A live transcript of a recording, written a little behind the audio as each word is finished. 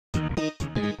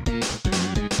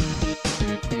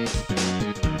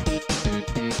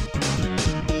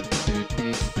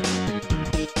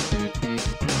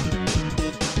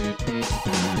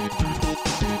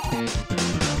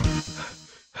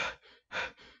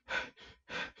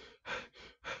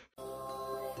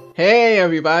Hey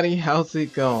everybody, how's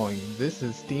it going? This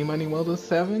is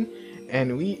D-Money107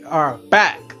 and we are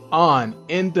back on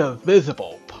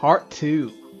Indivisible Part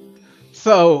 2.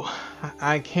 So,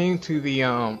 I came to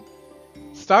the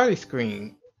starting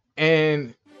screen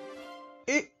and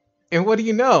what do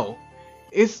you know?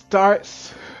 It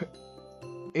starts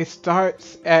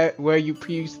at where you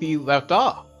previously left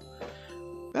off.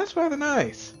 That's rather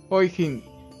nice. Or you can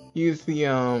use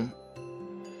the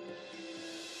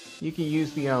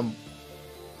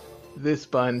this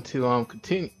button to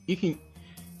continue. You can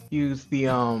use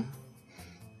the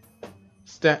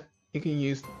you can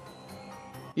use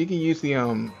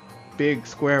the big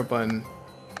square button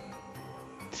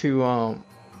to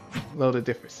load a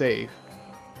different save.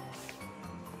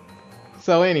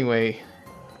 So anyway,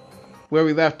 where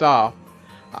we left off,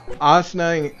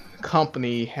 Anja and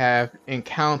company have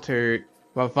encountered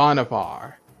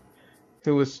Ravannavar,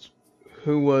 who was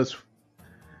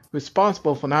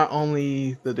responsible for not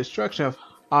only the destruction of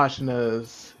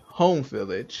Ajna's home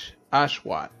village,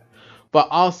 Ashwat, but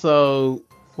also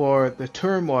for the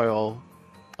turmoil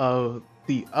of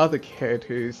the other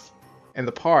characters in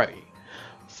the party.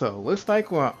 So looks like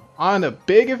we're on a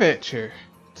big adventure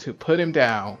to put him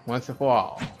down once and for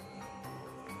all.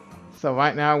 So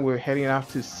right now we're heading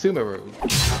off to Sumeru.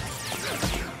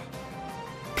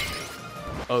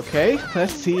 Okay,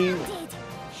 let's see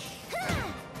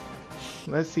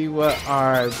what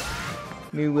our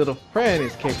new little friend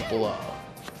is capable of.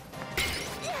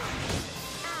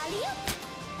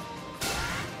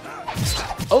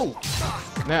 Oh,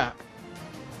 snap.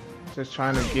 Just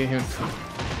trying to get him to...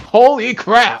 Holy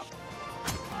crap!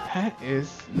 That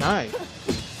is nice.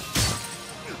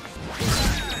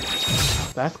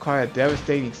 That's quite a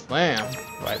devastating slam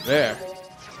right there.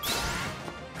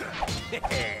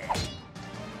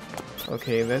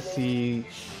 Okay, let's see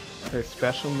her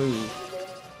special move.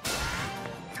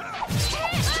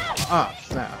 Ah,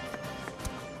 snap.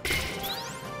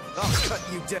 I'll cut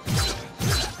you down.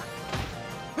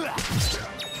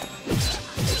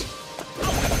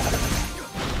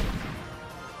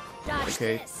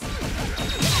 Okay,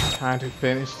 time to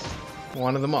finish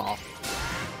one of them off.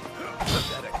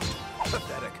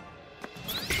 Pathetic.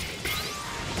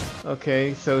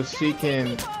 Okay, so she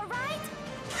can...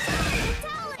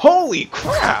 Holy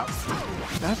crap!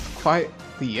 That's quite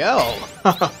the yell.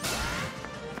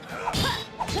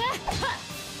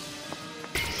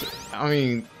 I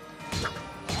mean,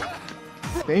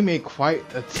 they make quite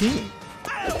a team.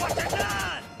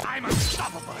 I'm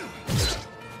unstoppable.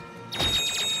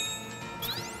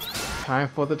 Time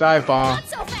for the dive bomb.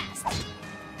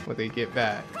 When they get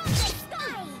back.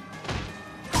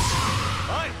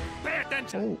 Hey, pay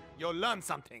attention. Oh. You'll learn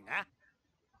something, huh?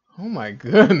 Oh my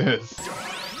goodness.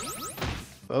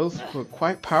 Those were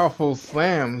quite powerful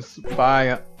slams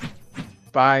by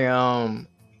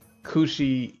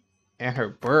Kushi and her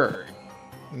bird.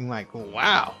 I'm like,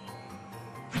 wow.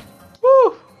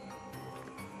 Woo!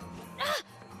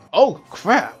 Oh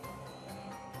crap!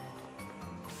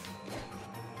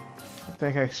 I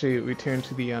think I should return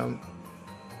to the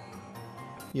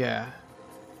yeah.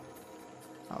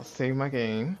 I'll save my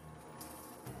game.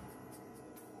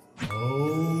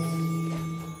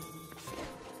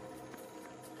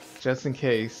 Just in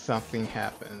case something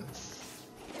happens.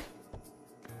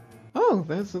 Oh,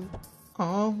 there's a...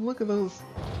 Oh, look at those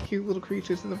cute little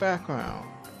creatures in the background.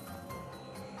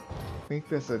 I think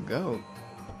there's a goat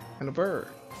and a bird.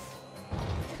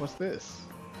 What's this?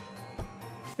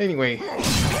 Anyway,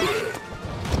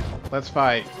 let's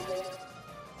fight.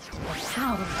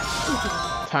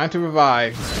 Time to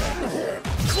revive.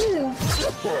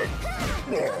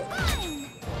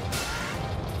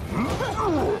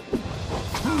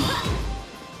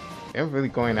 They're really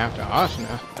going after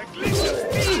Ajna.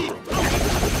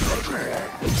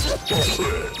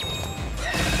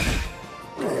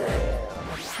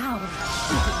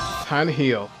 Time to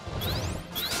heal.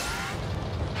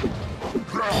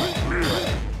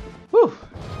 Whew.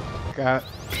 Got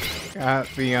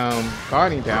the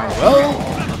guardian down low.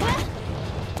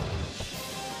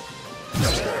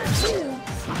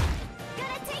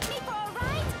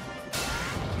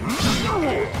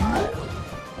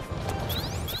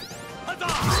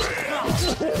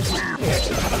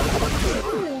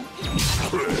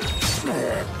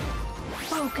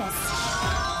 Focus.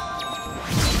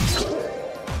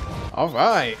 All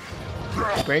right,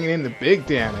 bringing in the big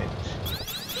damage.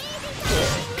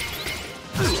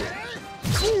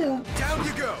 Down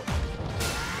you go.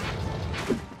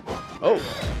 Oh,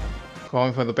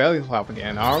 going for the belly flop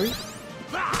again, are we?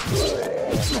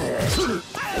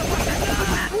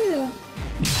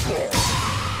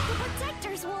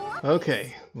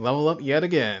 Okay, level up yet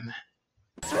again.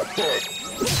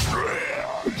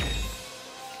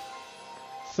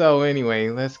 So anyway,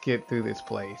 let's get through this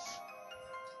place.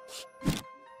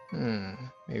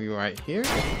 Maybe right here?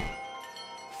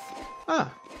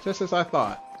 Ah, just as I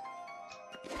thought.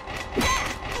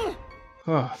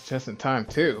 Oh, just in time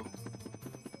too.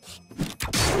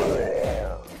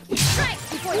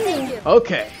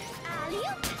 Okay.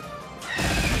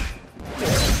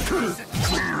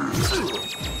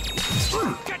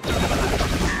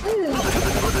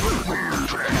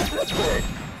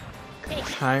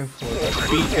 Time for the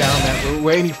beat down that we're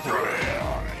waiting for.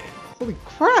 Holy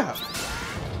crap!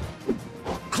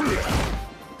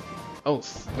 Oh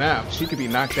snap! She could be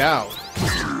knocked out.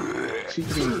 She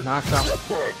could be knocked out.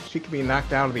 She could be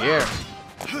knocked out of the air.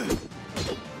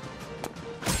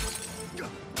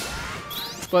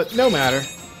 But no matter.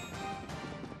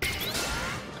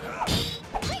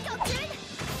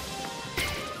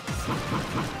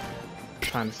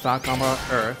 Trying to stock on our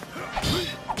Earth.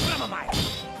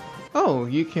 Oh,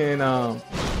 you can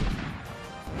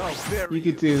you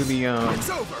could do the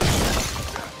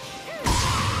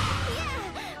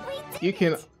you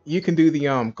can do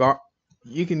the guard,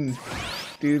 you can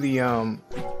do the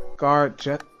guard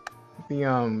just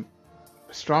the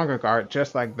stronger guard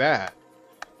just like that.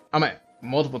 I mean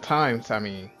multiple times, I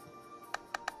mean.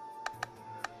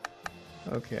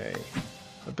 Okay.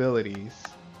 Abilities.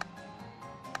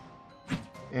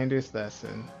 Ender's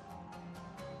Lesson.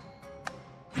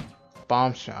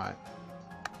 Bomb Shot.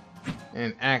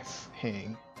 And Axe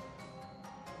Hang.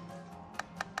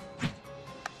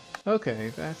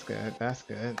 Okay, that's good, that's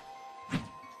good.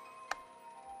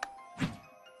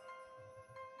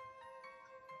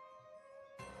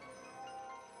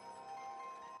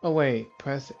 Oh wait,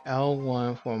 press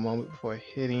L1 for a moment before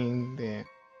hitting the...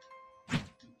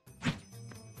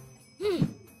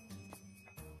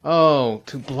 Oh,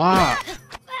 to block!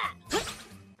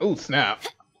 Oh snap!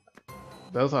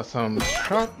 Those are some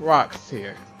sharp rocks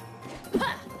here.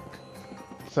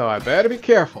 So I better be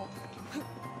careful.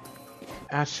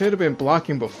 I should have been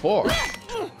blocking before.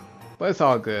 But it's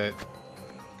all good.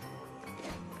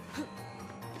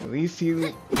 At least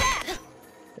you'll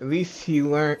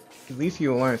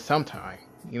learn sometime.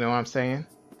 You know what I'm saying?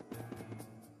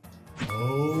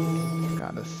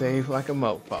 Gotta save like a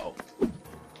mofo.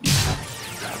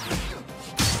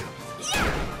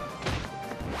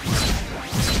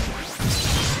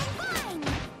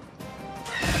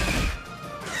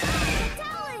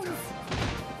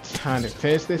 Time to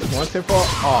finish this once and for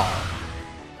all.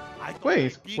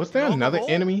 Wait, was there another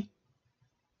enemy?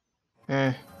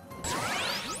 Doesn't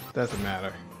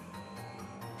matter.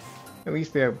 At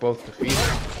least they're both defeated.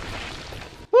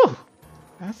 Whew!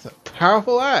 That's a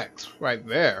powerful axe right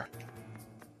there.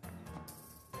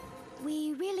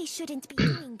 We really shouldn't be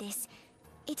doing this.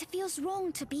 It feels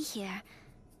wrong to be here.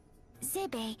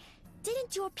 Zebe,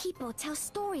 didn't your people tell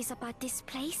stories about this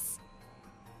place?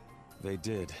 They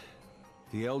did.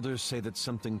 The elders say that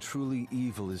something truly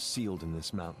evil is sealed in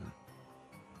this mountain.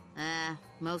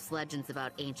 Most legends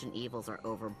about ancient evils are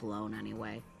overblown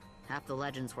anyway. Half the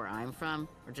legends where I'm from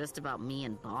are just about me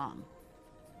and Bomb.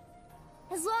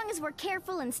 As long as we're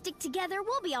careful and stick together,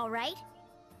 we'll be alright.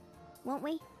 Won't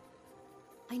we?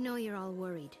 I know you're all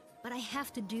worried, but I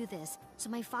have to do this so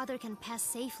my father can pass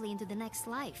safely into the next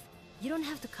life. You don't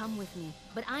have to come with me,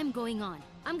 but I'm going on.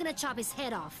 I'm gonna chop his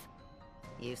head off.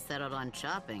 You've settled on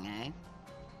chopping, eh?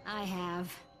 I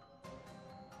have.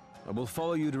 I will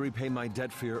follow you to repay my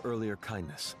debt for your earlier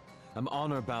kindness. I'm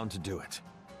honor-bound to do it.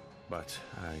 But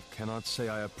I cannot say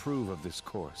I approve of this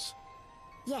course.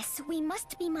 Yes, we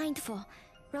must be mindful.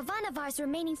 Ravannavar's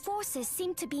remaining forces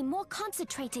seem to be more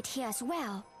concentrated here as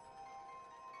well.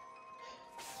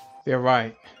 They're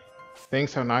right.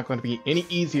 Things are not going to be any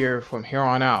easier from here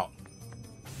on out.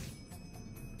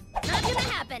 Not gonna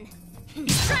happen.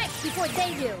 Strike before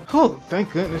they do. Oh,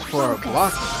 thank goodness for a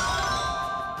block.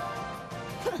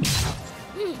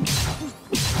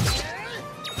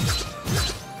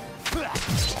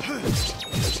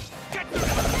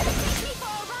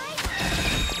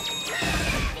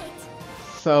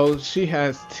 So she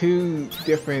has two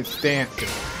different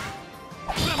stances.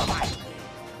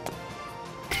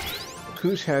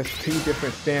 Kush has two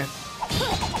different stances.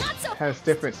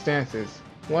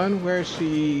 One where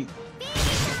she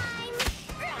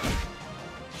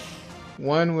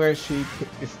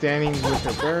is standing with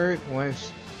her bird, one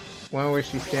where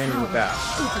she's standing without.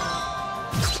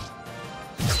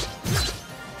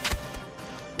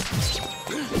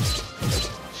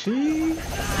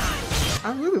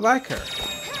 I really like her.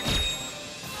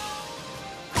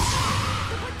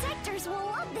 The protectors will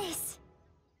love this.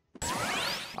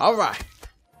 Alright.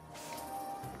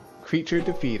 Creature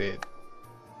defeated.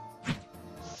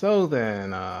 So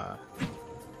then, I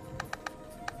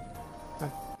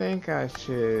think I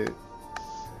should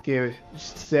give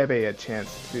Zebe a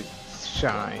chance to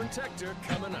shine. Protector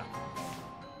coming up.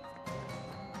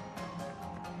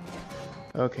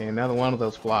 Okay, another one of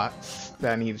those blocks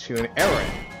that I need to shoot an arrow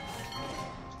at.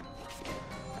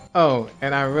 Oh,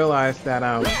 and I realized that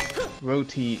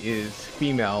Roti is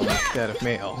female instead of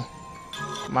male.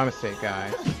 My mistake,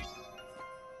 guys.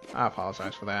 I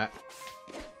apologize for that.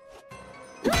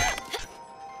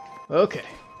 Okay.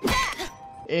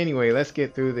 Anyway, let's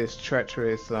get through this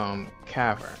treacherous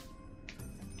cavern.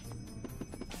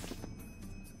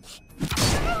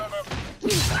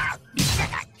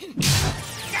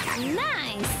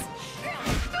 Nice!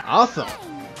 Awesome!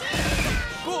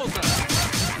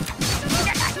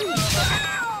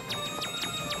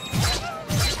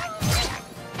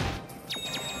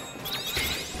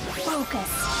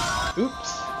 Focus.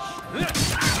 Oops.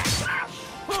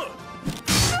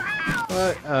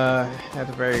 But, at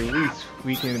the very least,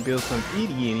 we can build some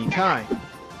ED anytime.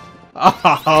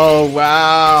 Oh,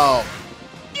 wow!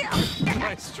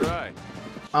 Nice try.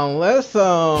 Unless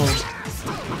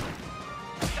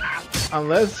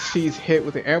she's hit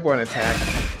with an airborne attack,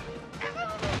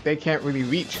 they can't really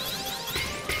reach.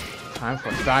 Time for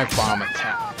a dive bomb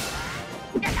attack.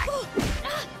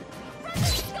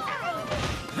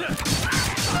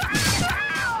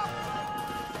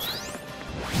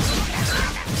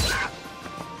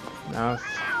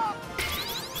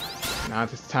 Now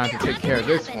it's time to take care of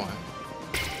this one.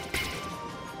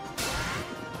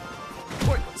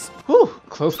 Whew,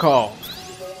 close call.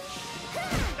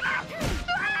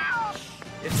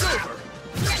 It's over.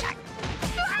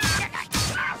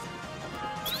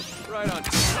 Right on.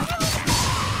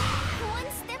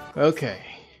 Okay,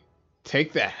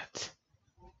 take that.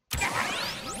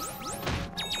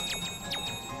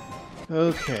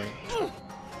 Okay,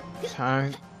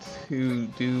 time to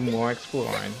do more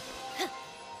exploring.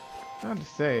 Not to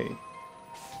say,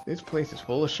 this place is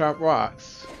full of sharp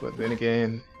rocks, but then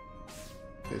again,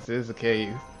 this is a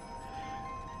cave.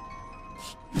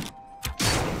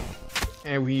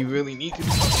 And we really need to be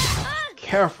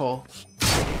careful.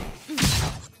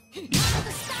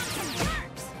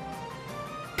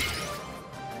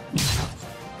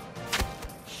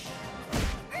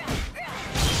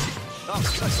 Oh,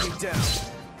 touch me down.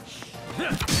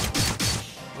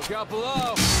 Look out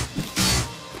below.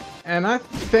 And I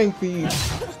think the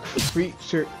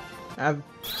creature, I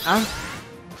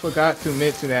forgot to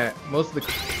mention that most of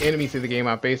the enemies in the game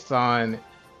are based on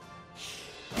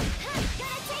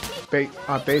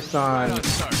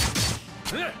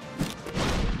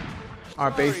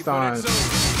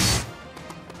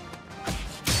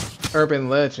urban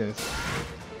legends.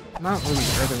 Not really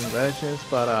urban legends,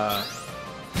 but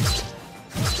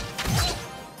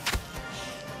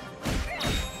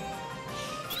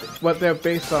what they're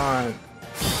based on.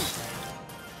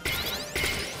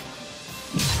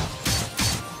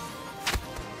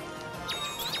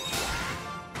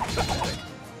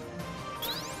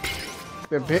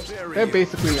 They're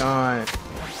basically on.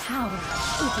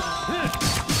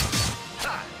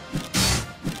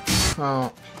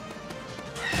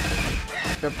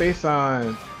 They're based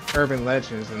on urban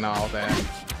legends and all that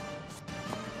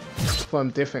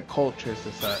from different cultures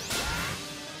and such.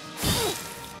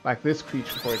 Like this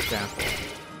creature, for example.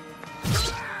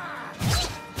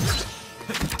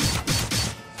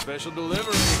 Special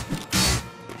delivery.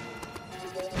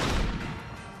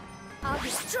 I'll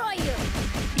destroy you.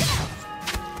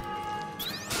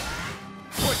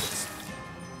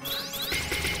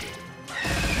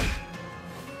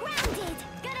 Grounded.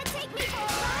 Gonna take me for a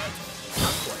ride?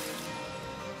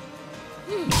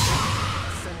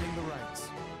 Sending the rights.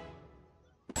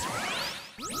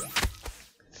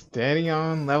 Steady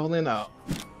on leveling up.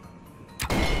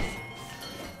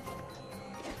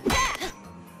 I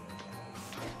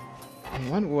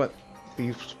wonder what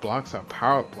these blocks are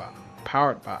powered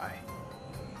by.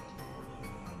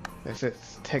 There's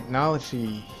this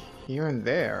technology here and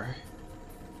there,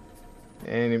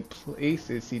 and in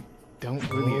places you don't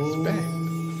really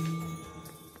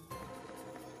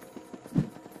expect.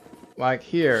 Like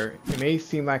here, it may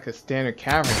seem like a standard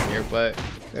cavern here, but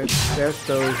there's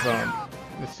those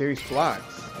mysterious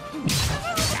blocks.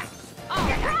 All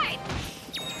right.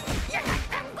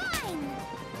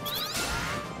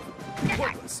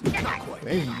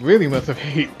 They really must have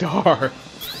hate Dar.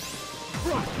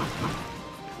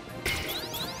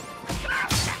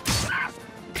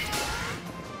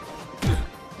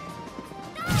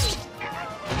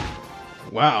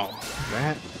 Wow,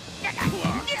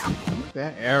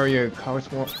 that area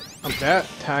covers more. That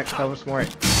attack covers more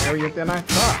area than I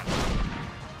thought.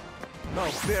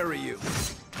 I'll bury you.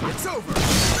 It's over.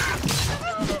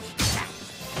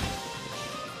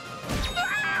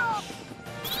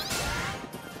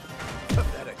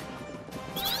 Pathetic.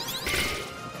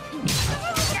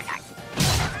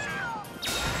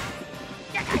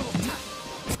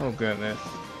 Oh goodness.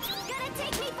 Gonna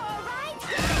take me for a ride?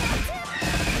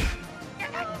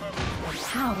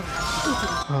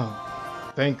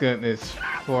 Oh, thank goodness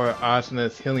for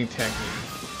Ajna's healing technique.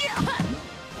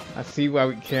 I see why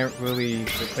we can't really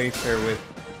replace her with...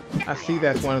 I see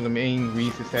that's one of the main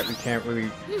reasons that we can't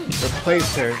really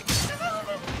replace her.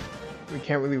 We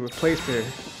can't really replace her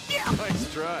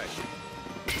Nice try.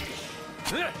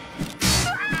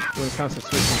 when it comes to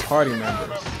switching party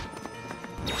members.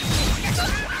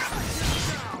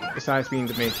 Besides being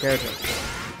the main character.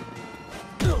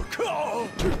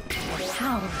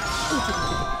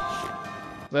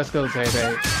 Let's go,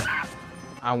 Zebe.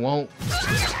 I won't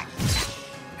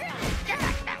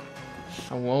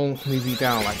leave you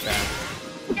down like that.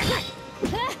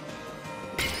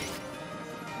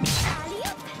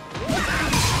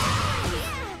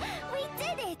 We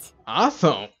did it!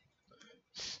 Awesome!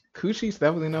 Kushi's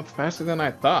leveling up faster than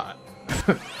I thought.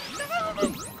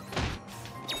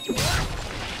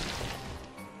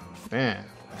 Man,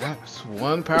 that's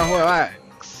one powerful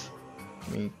axe. I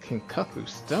mean, can cut through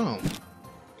stone.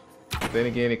 Then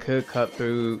again, it could cut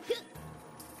through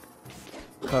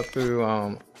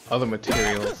other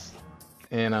materials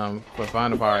in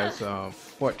Ravannavar's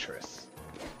fortress.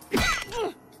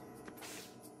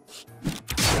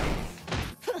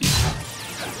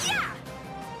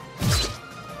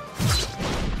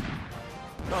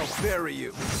 I'll bury you.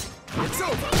 It's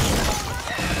over.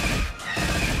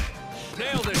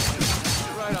 Nailed it.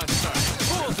 Right on target.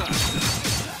 Bullseye.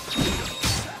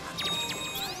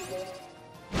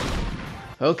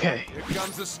 Okay, Here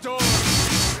comes the storm.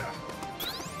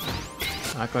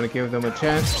 not gonna give them a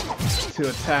chance to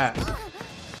attack.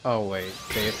 Oh wait,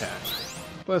 they attack.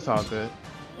 But it's all good.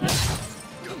 As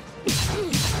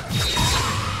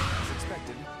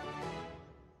expected.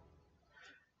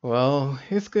 Well,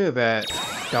 it's good that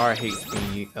Dar hates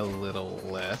me a little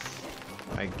less,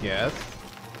 I guess.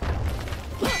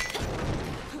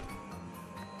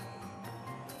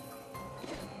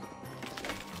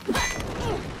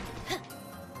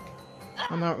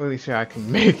 I'm not really sure I can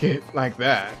make it like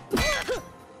that.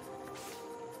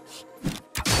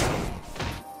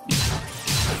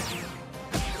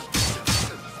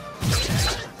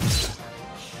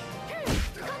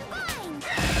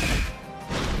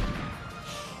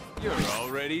 You're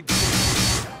already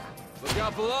dead. Look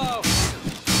out below.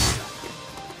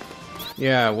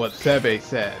 Yeah, what Sebe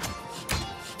said.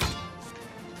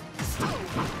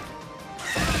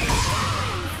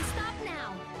 Stop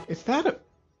now!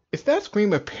 Is that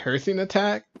scream a piercing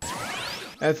attack?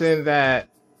 As in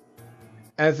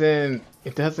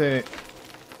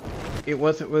it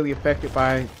wasn't really affected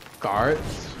by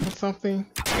guards or something?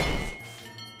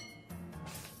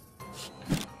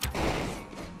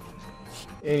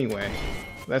 Anyway,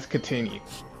 let's continue.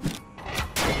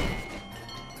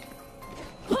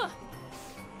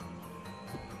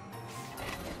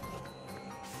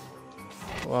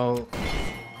 Well,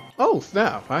 oh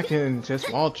snap, I can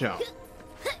just wall jump.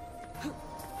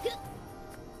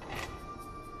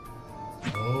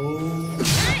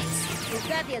 Nice! We've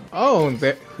got the Oh, and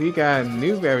we got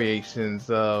new variations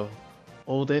of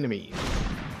old enemies.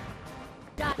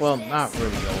 Well, not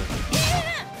really old,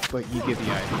 but you get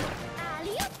the idea.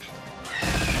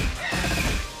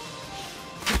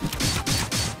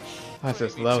 I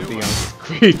just love the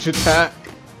screech attack.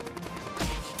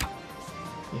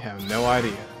 You have no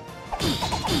idea.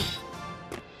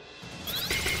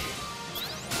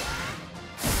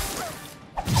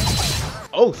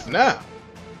 Oh snap!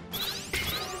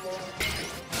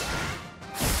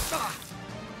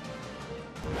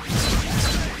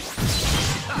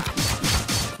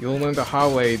 You'll learn the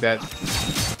hard way that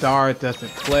Star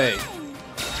doesn't play,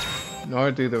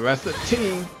 nor do the rest of the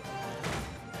team.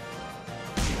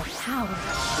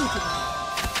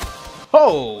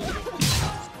 Oh!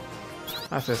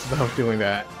 I just love doing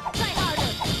that.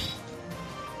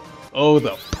 Oh,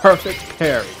 the perfect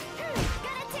parry.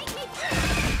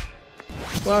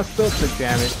 Well, I still took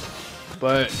damage,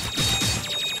 but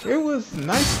it was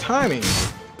nice timing,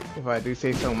 if I do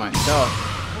say so myself.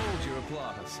 Hold your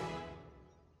applause.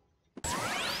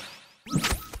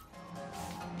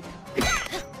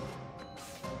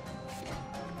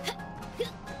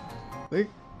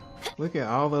 Look at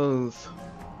all those.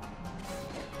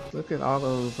 Look at all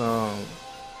those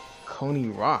coney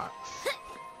rocks.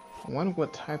 I wonder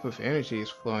what type of energy is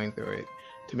flowing through it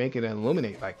to make it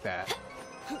illuminate like that.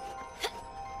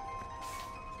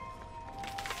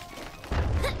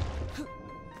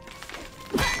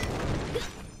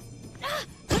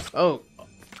 Oh,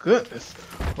 goodness.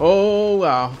 Oh,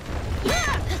 wow.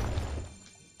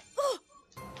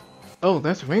 Oh,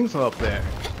 that's rings up there.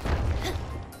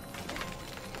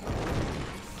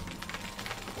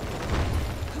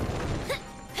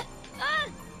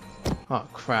 Oh,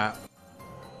 crap.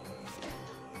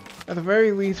 At the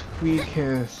very least, we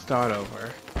can start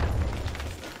over.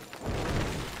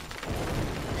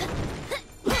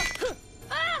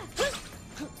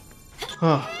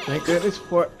 Oh, thank goodness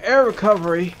for air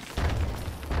recovery.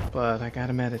 But I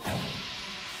gotta meditate.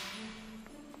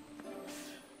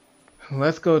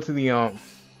 Let's go to the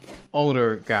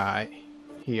older guy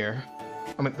here.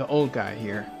 I mean the old guy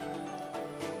here.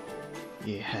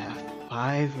 You have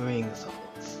 5 ring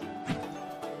souls.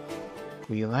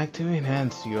 Would you like to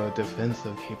enhance your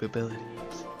defensive capabilities?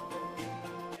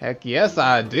 Heck yes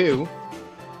I do.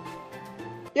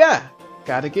 Yeah,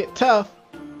 gotta get tough.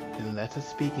 And let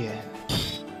us begin.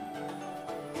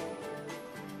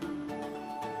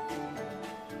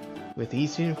 With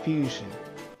each infusion,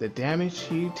 the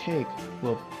damage you take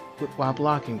while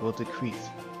blocking will decrease,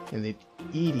 and the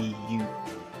ED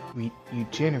you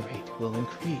generate will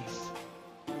increase.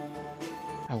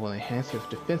 I will enhance your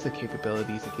defensive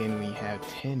capabilities again when you have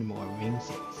 10 more ring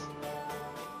souls.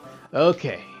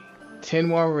 Okay, 10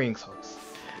 more ring souls.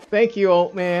 Thank you,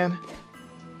 old man.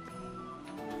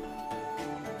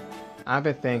 I've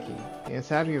been thinking, the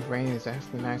inside of your brain is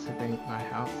actually nicer than my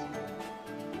house.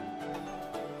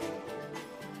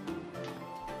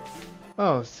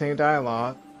 Oh, same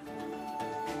dialogue.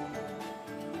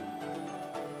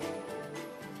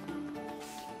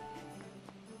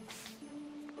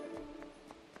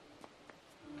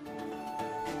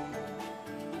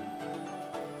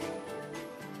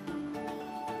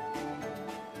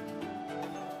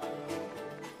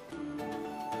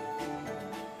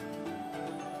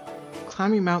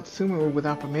 Climbing Mount Sumeru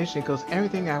without permission goes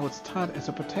everything I was taught as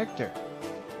a protector.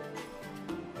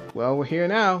 Well, we're here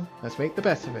now. Let's make the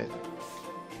best of it.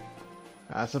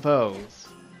 I suppose.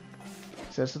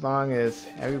 Just as long as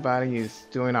everybody is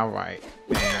doing alright,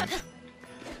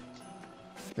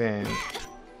 then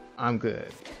I'm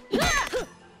good.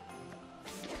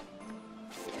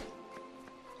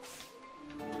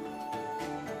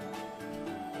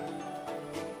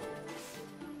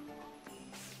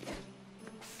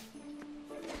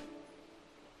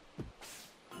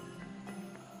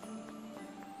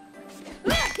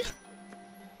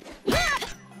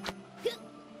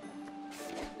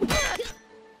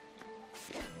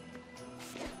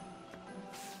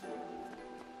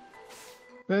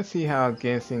 Let's see how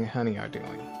Gansy and Honey are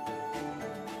doing.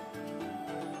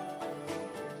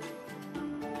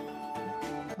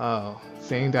 Oh,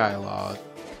 same dialogue.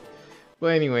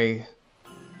 But anyway,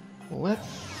 let's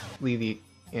leave the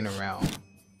inner realm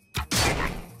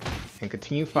and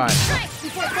continue fighting.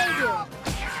 Before they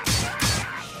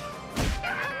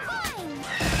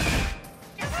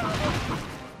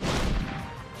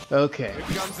do. Okay,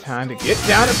 time to get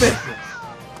down to business.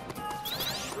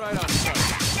 Right on time.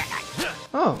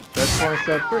 Oh, that's one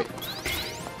step free.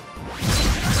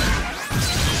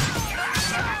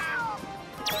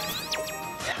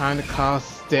 Time to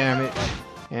cause damage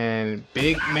and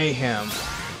big mayhem.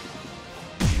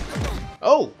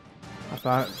 Oh, I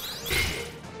thought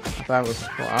it was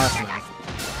for Asuna,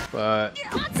 but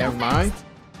never mind.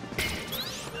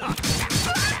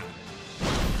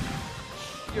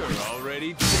 You're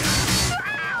already dead.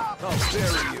 I'll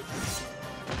bury you.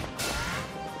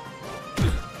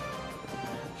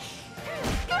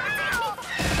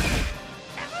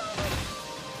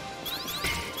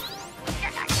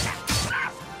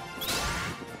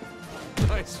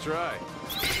 Nice try.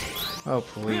 Oh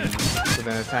please, with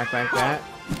an attack like that?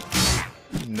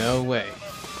 No way.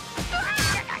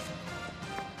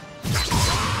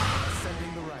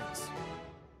 Sending the rights.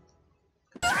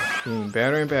 Getting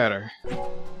better and better.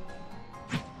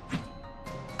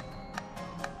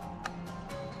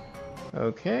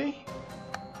 Okay.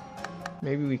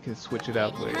 Maybe we can switch it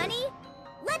up with Honey,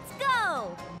 let's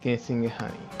go. Gansy and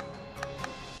Honey.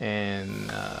 And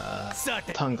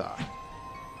Tungar.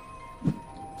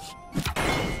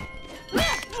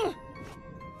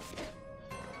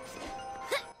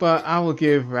 But I will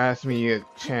give Rasmi a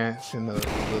chance in a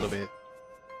little bit.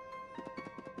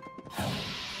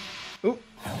 Oop.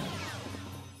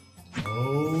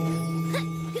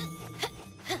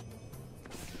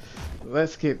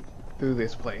 Let's get through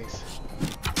this place.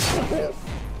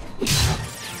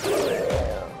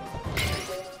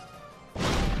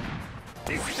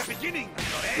 This is the beginning.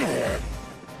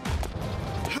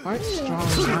 Quite strong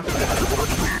enough.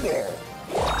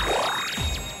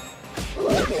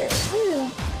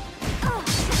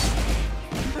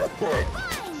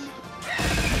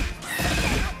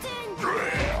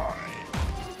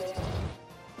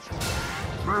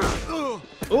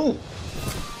 Ooh.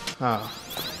 Ah.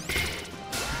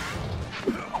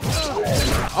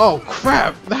 Oh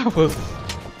crap! That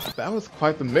was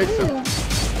quite the mix-up.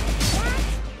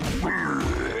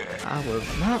 I was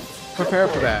not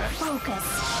prepared for that. Focus.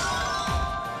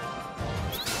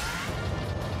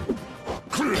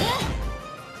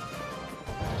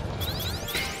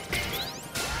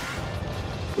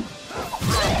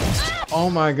 Oh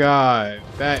my god,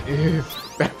 that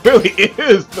really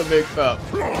is the mix-up.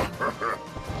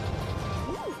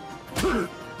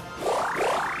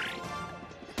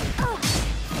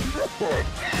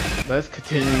 Let's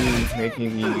continue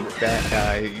making the bad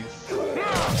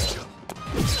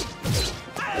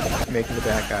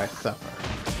guys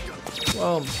suffer.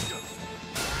 Well,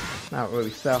 not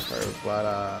really suffer,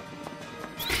 but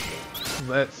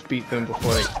let's beat them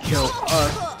before they kill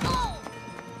us.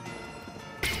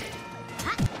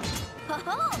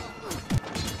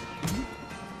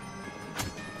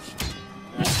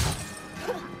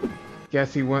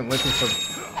 Guess he weren't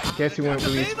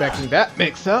really expecting that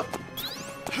mix-up.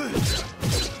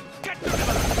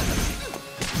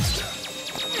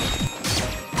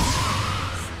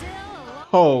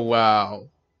 Oh wow.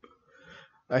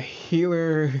 A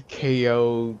healer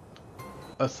KO'd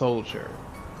a soldier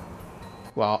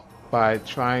by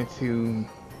trying to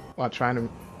make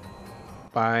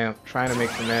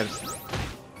some medicine.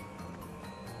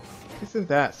 Isn't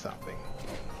that something?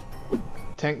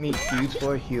 Technique used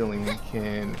for healing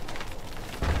can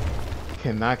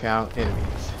knock out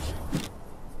enemies.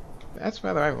 That's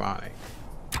rather ironic.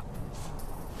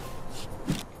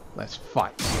 Let's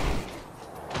fight.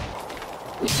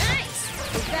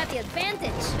 Nice! We've got the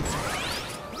advantage.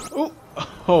 Ooh.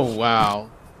 Oh wow.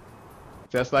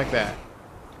 Just like that.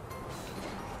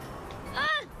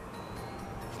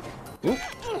 Oop.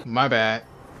 My bad.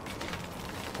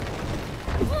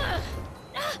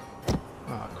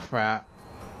 Oh crap.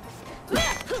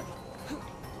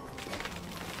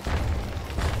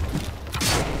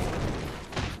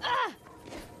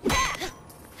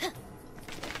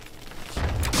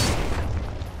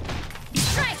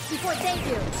 Before they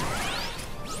do.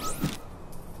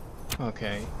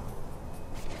 Okay.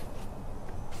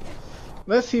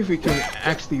 Let's see if we can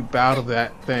actually battle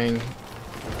that thing.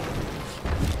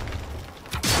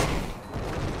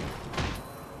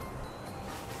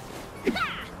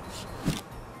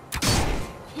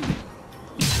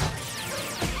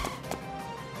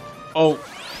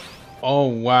 Oh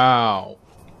wow.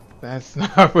 That's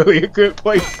not really a good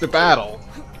place to battle.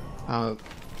 I'll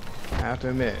have to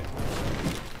admit.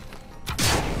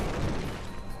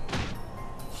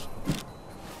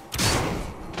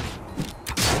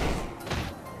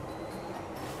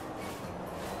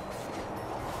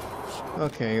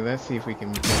 Okay, let's see if we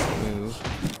can make a move.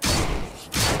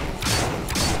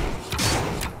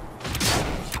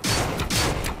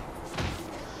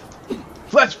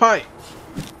 Let's fight!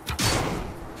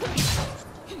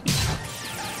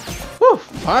 Whew,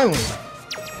 finally!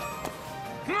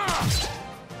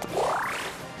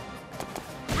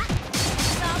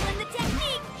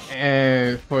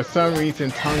 And for some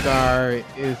reason, Tungar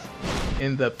is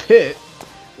in the pit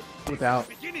without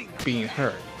being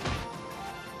hurt.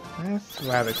 That's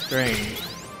rather strange.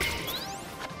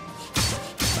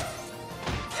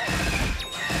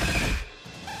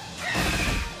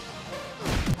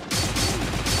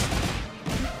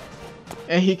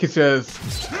 And he could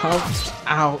just come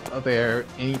out of there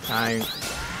anytime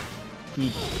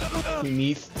he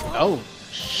needs. Oh,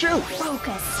 shoot!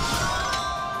 Focus.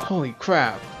 Holy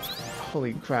crap.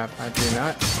 Holy crap, I did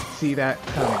not see that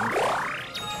coming.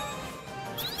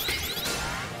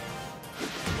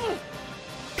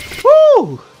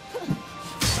 Woo!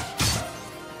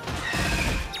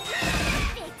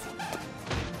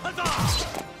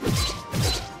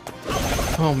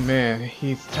 Oh man,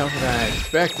 he's tougher than I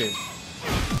expected.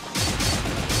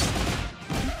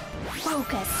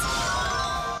 Focus.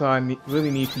 So I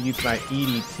really need to use my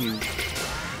Edie to...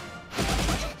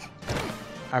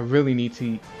 I really need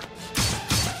to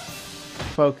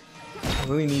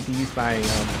use my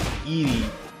Edie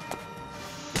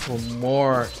for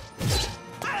more...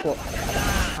 Well,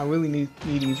 I really need to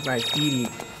use my Edie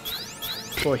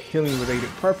for healing related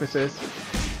purposes.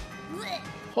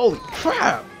 Holy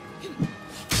crap!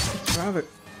 It's rather...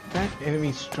 That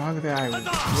enemy's stronger than I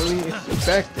really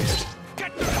expected.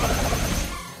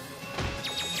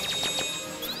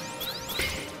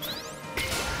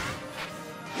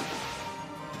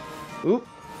 Oop.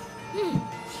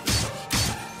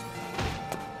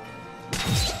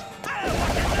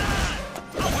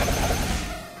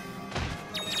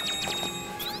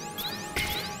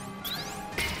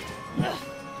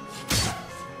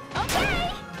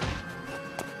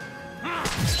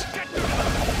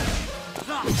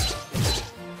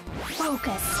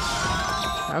 focus.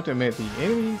 I have to admit, the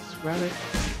enemies rather.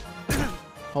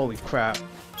 Holy crap.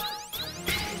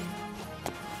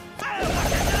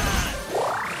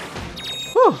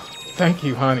 Whew. Thank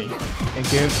you, honey. And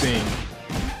Ginseng.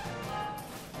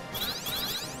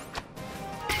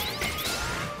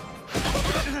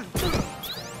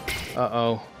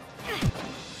 Uh-oh.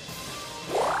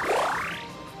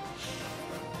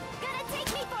 Gonna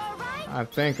take me for a ride? I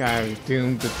think I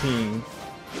doomed the team.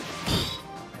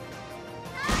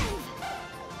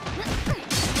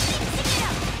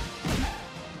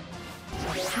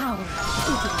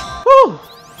 Whew.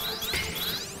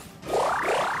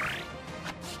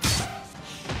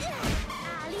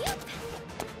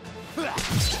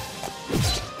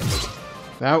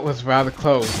 That was rather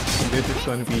close. This is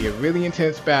going to be a really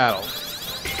intense battle.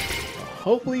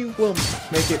 Hopefully we'll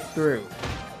make it through.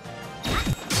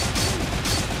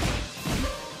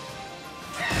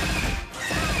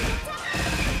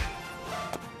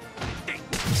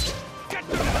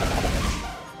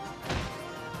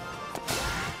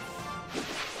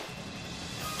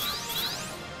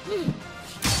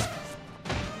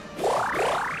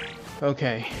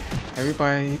 Okay,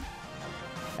 everybody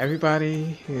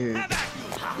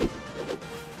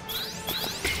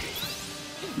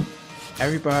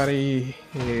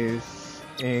is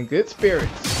in good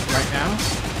spirits right now.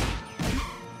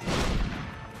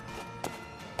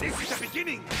 This is the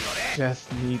beginning.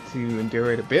 Just need to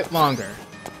endure it a bit longer.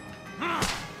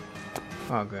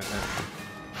 Oh goodness.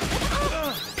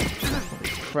 Holy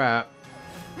crap.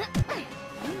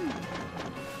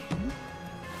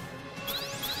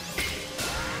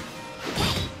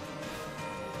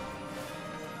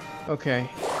 Okay.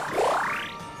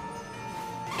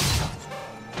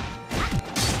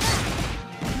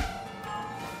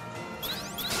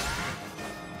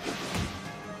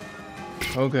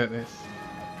 Oh goodness.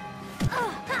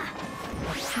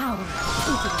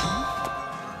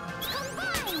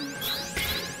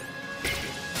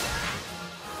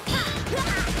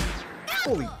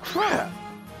 Holy crap!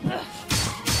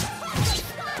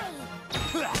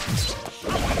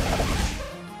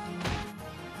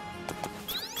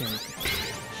 Okay.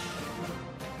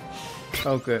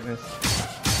 Oh goodness.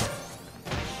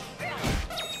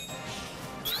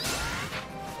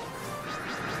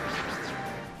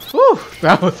 Whew,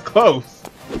 that was close.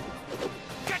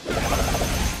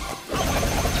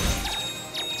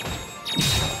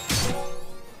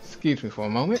 Excuse me for a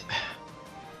moment.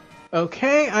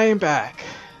 Okay, I am back.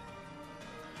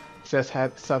 Just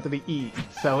had something to eat.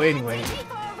 So anyway,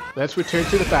 let's return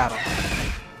to the battle.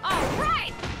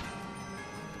 Alright!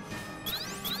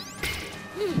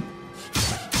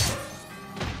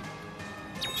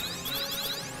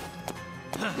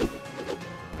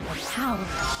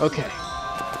 Okay.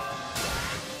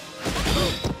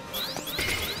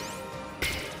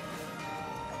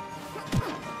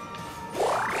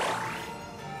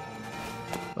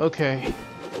 Okay.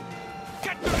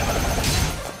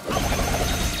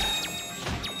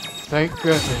 Thank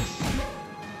goodness.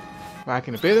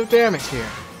 Rocking a bit of damage here.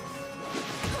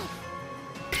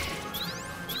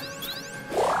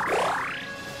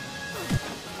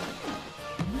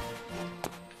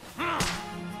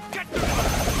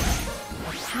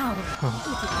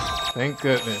 Thank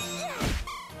goodness.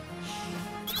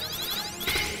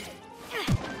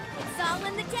 It's all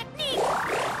in the technique!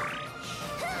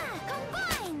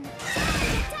 Combine!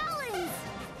 Talons!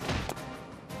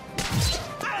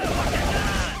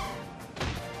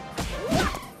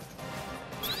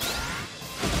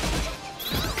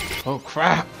 Oh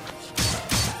crap!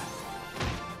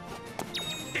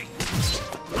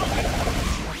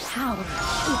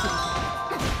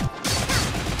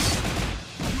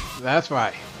 That's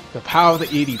right. The power of the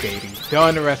itty baby. Don't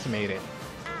underestimate it.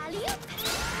 Alley-oop!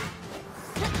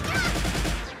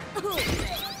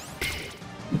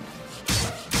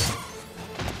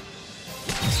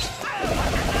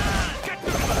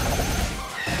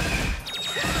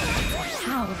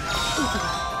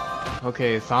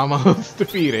 Okay, it's almost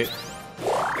defeated.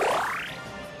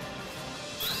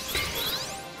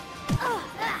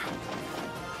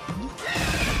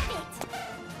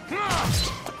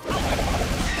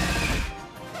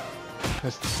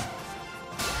 Let's-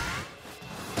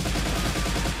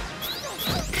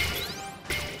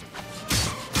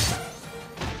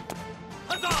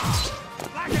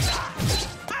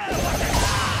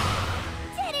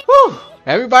 Whew!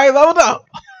 Everybody leveled up!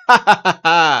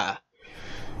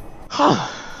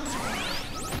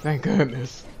 Thank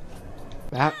goodness.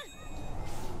 That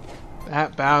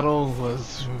battle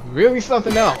was really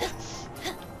something else.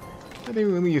 I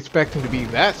didn't really expect him to be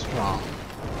that strong.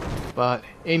 But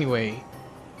anyway,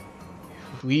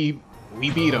 we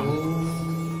beat him.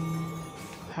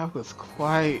 That was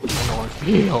quite an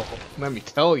ordeal, let me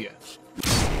tell you.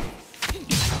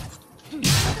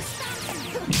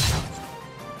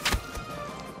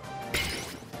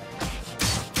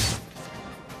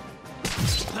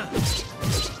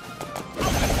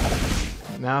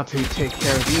 Now to take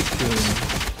care of these goons.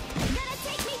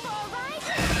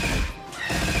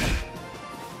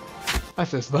 I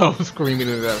just love screaming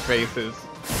in their faces.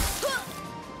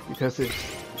 Because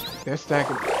they're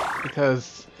stacking,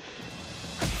 because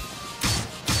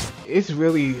it's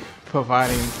really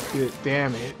providing good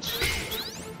damage.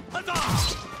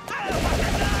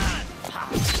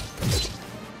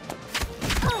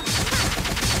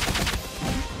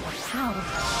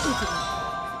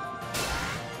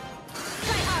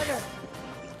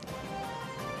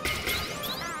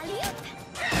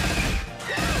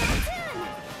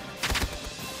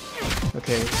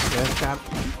 Okay,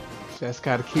 just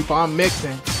gotta keep on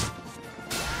mixing.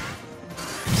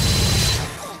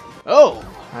 Oh,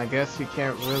 I guess you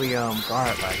can't really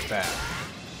guard like that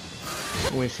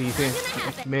when she's in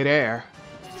midair.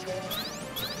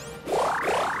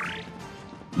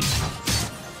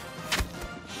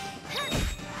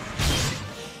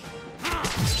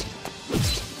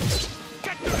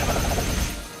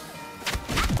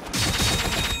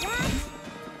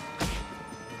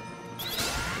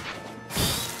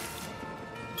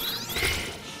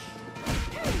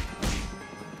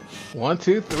 One,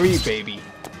 two, three, baby.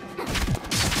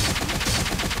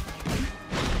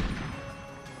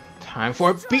 Time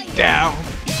for a beatdown.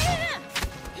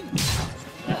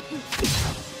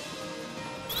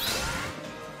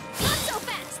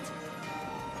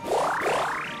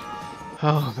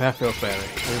 Oh, that feels better.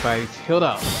 Everybody's healed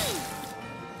up.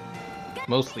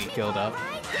 Mostly healed up.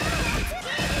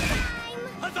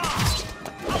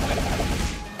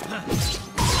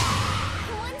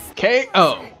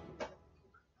 KO.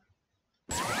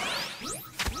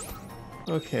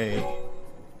 Okay.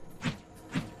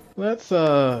 Let's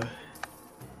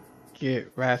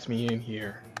get Rasmi in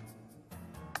here.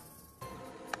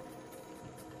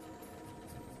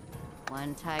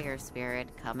 One tiger spirit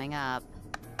coming up.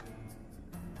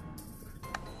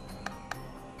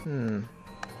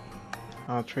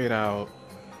 I'll trade out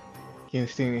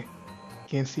Genshin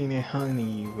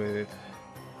Honey with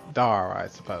Dar, I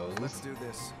suppose. Let's do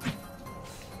this.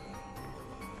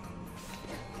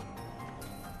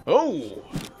 Oh!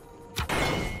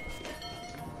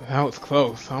 That was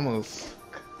close. Almost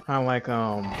kind of like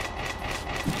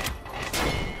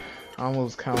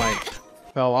almost kind of like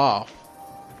fell off.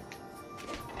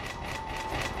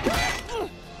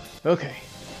 Okay,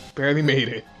 barely made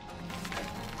it.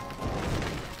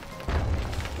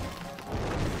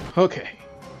 Okay,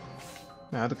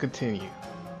 now to continue.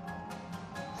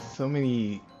 So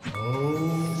many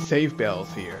save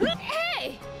bells here.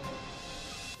 Hey!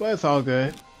 But it's all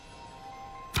good.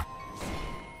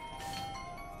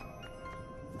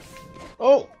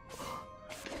 Oh!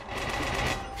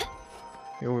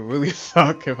 It would really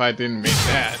suck if I didn't make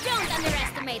that. Don't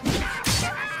underestimate me.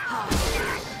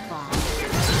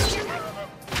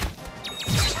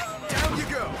 Down you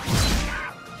go.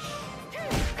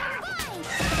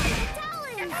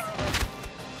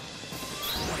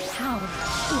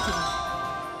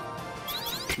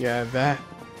 Yeah, that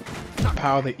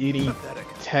power the eating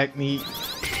technique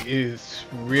is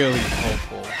really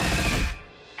helpful.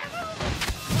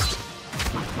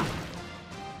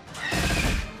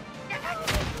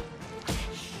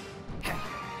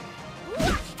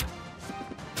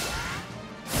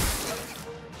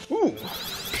 Ooh.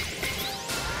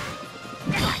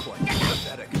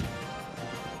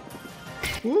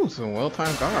 Ooh, some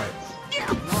well-timed guards.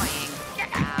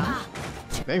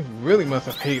 They really must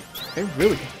have hate. They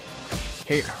really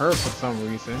hate her for some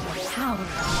reason.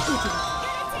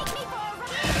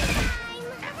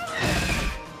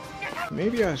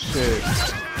 Maybe I should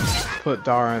put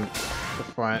Dara in the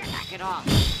front. Back it off.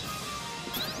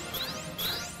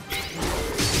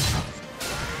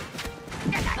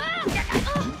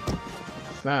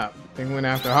 Snap. They went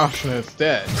after Ashna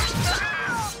instead.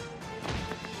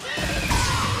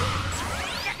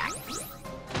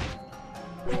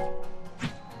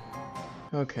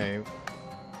 Okay.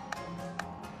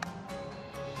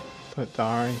 Put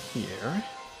Dara in here.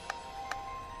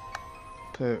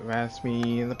 Put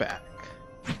Rasmi in the back.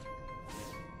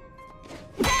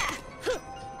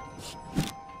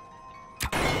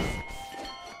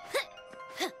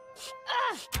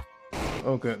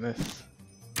 Oh goodness.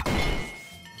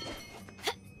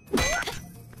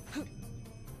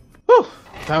 Whew,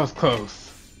 that was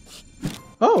close.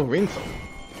 Oh, Rinso.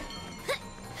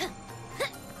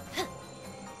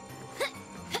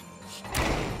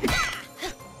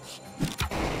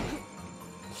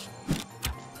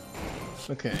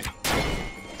 Okay.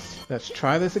 Let's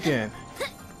try this again.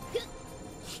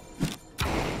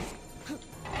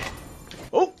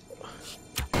 Oh!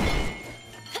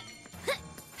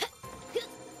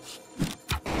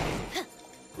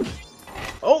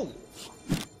 Oh!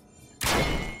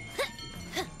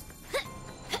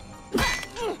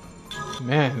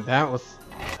 Man, that was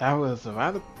a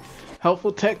rather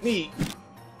helpful technique.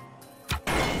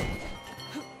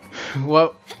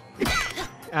 Well,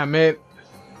 I meant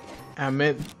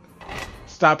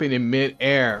stopping in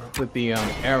mid-air with the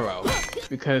arrow,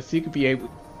 because you could be able.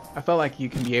 I felt like you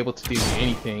can be able to do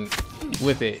anything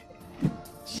with it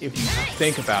if you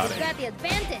think about it. Got the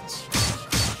advantage.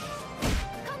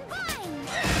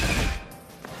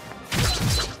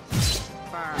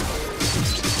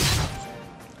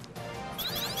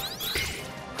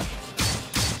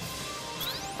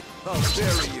 How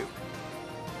dare you!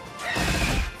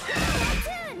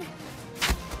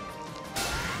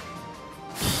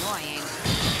 Annoying.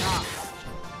 Stop.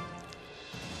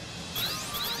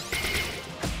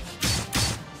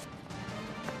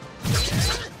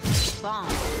 Bomb.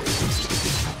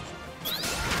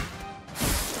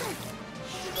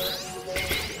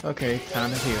 Okay,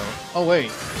 time to heal. Oh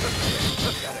wait.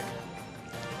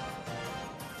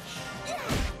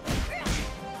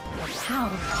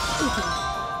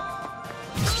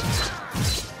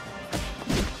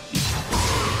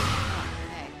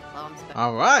 Hey, bomb's back.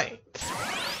 All right.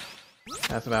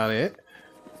 That's about it.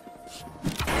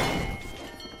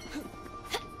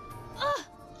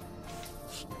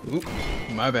 Oop,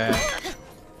 my bad.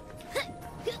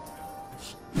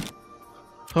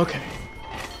 Okay.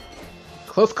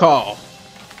 Close call.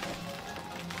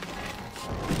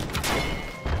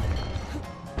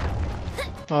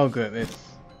 Oh goodness.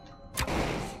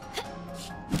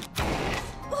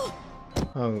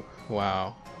 Oh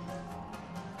wow.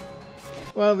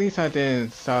 Well, at least I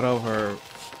didn't start over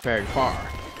very far.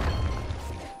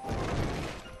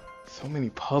 So many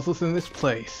puzzles in this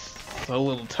place. So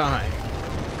little time.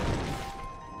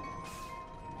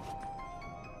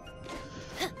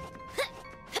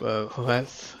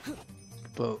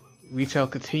 But we shall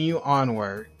continue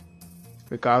onward,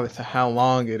 regardless of how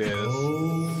long it is.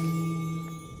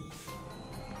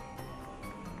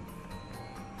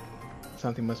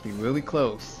 Something must be really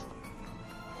close.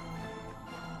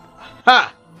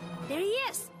 Ha! There he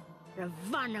is!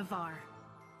 Ravannavar.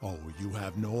 Oh, you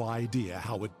have no idea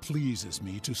how it pleases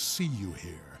me to see you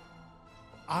here.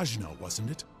 Ajna,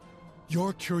 wasn't it?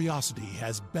 Your curiosity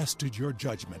has bested your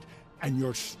judgment, and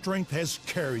your strength has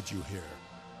carried you here.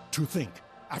 To think,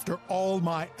 after all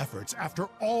my efforts, after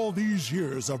all these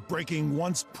years of breaking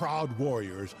once proud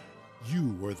warriors,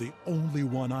 you were the only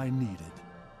one I needed.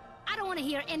 I don't want to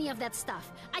hear any of that stuff.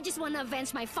 I just want to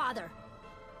avenge my father.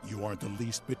 You aren't the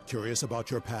least bit curious about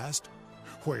your past?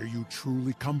 Where you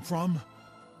truly come from?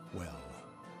 Well,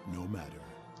 no matter.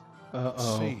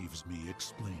 Saves me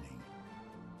explaining.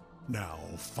 Now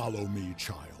follow me,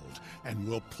 child, and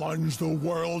we'll plunge the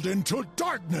world into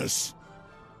darkness!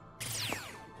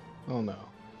 Oh no.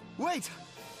 Wait!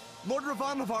 Lord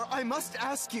Ravannavar, I must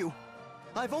ask you.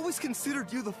 I've always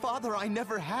considered you the father I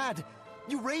never had.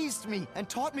 You raised me and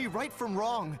taught me right from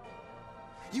wrong.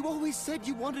 You always said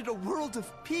you wanted a world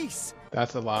of peace.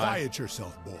 That's a lie. Quiet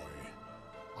yourself, boy.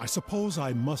 I suppose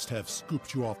I must have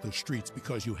scooped you off the streets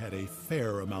because you had a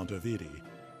fair amount of itty.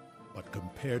 But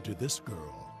compared to this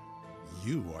girl,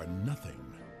 you are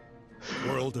nothing.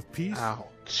 World of peace?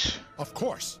 Ouch. Of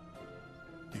course.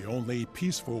 The only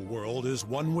peaceful world is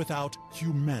one without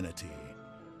humanity.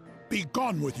 Be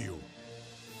gone with you!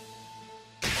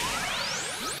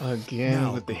 Again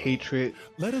Now, with the hatred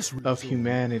let us of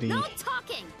humanity. No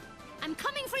talking! I'm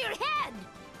coming for your head!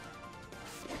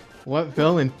 What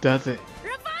villain doesn't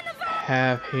Ravannavar!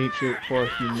 have hatred for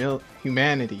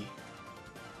humanity?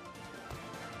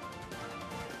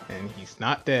 And he's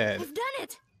not dead. I've done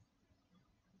it!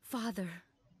 Father,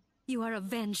 you are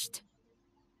avenged.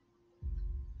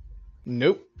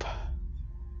 Nope.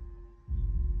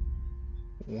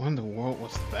 What in the world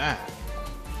was that?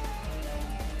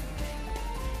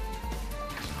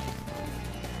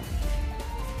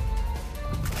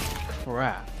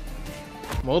 Crap.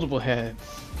 Multiple heads.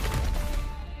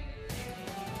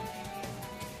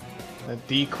 A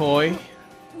decoy.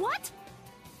 What?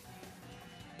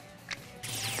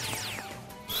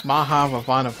 Maha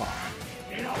Ravannavar.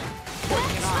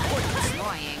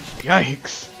 Annoying.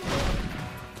 Yikes.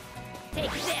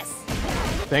 Take this!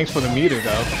 Thanks for the meter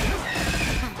though.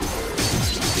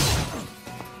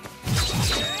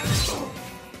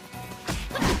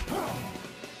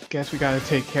 Guess we gotta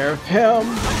take care of him.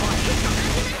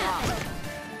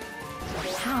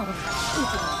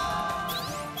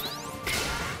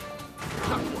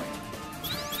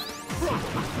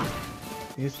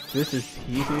 This is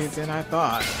easier than I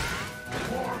thought.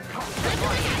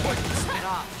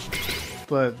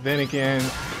 But then again,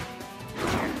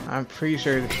 I'm pretty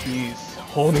sure that he's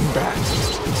holding back.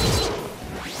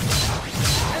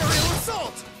 Aerial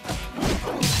assault!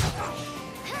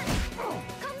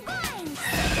 Combine!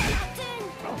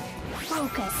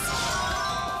 Focus.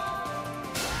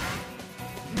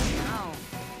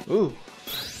 Ooh.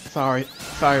 Sorry,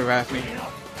 Raphne.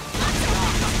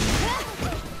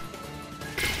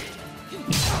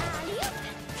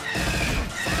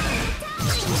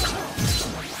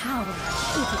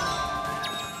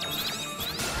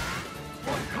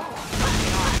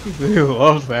 He really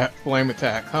loves that flame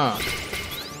attack, huh?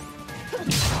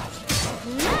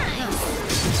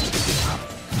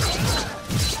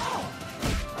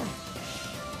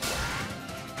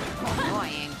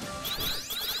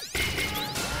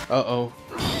 Uh-oh.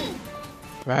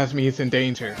 Razmi is in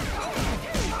danger.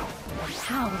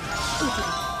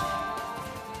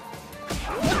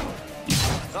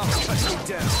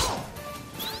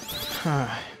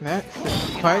 That's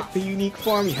quite the unique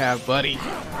form you have, buddy.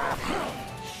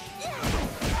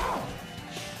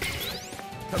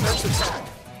 Commence attack!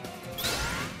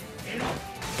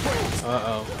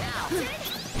 Uh-oh.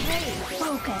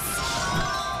 Focus.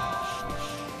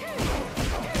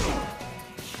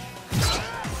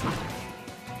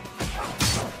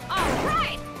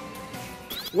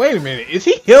 Wait a minute, is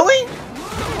he healing?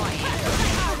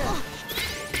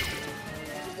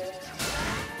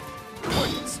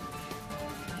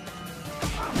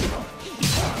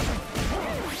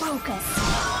 Focus.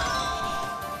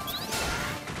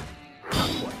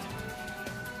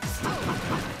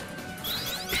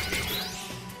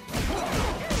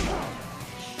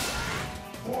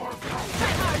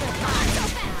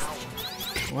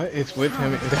 What is with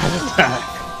him in that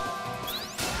attack?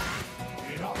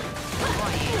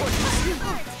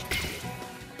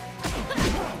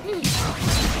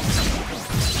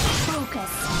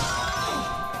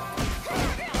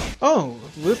 Oh,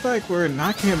 looks like we're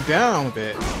knocking him down a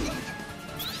bit.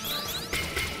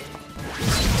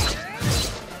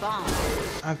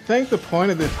 I think the point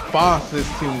of this boss is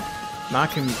to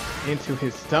knock him into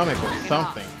his stomach or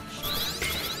something.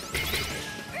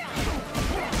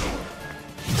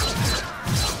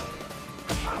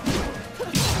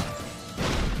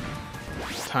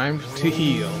 Time to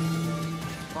heal.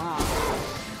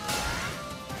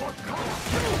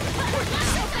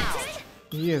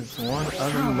 He is one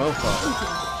ugly mofo.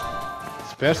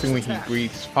 Especially when he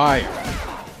breathes fire.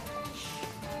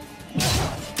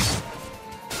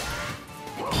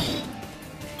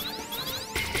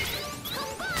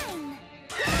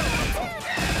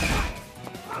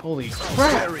 Holy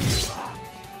crap!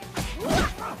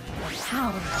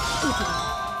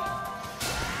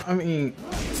 I mean,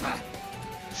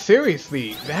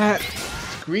 seriously, that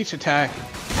screech attack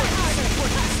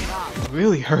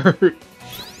really hurt.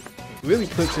 Really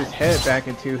puts his head back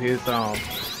into his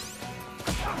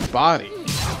body.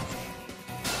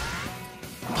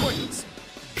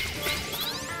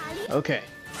 Okay.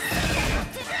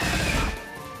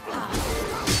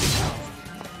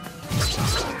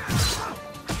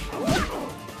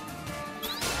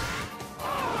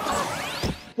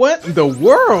 What in the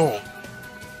world?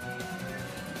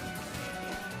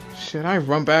 Should I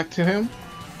run back to him?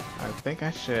 I think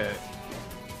I should.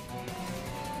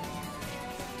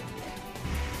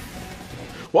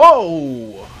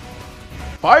 Whoa!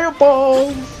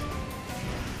 Fireballs!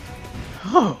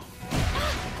 Oh.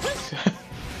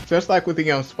 Just like with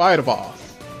the spider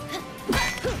balls.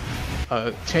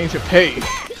 Change of pace.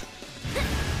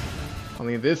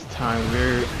 Only this time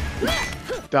we're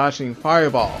dodging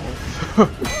fireballs.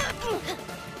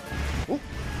 Ooh,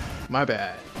 my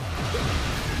bad.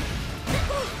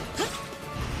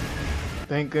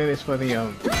 Thank goodness for the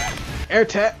air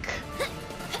tech.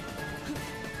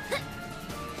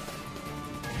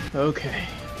 Okay.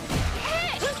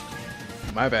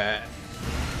 My bad.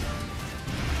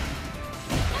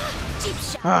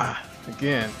 Ah,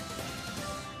 again.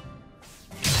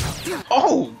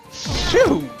 Oh,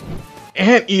 shoot!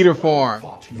 Anteater form.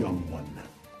 Fought, young one.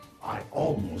 I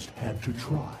almost had to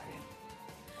try.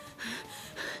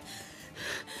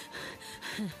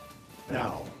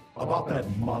 Now, about that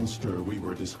monster we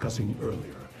were discussing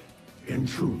earlier. In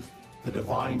truth, the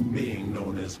divine being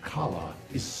known as Kala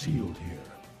is sealed here.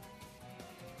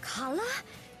 Kala?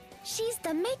 She's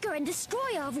the maker and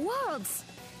destroyer of worlds.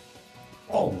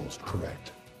 Almost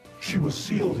correct. She was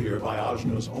sealed here by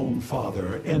Ajna's own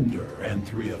father, Ender, and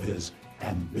 3 of his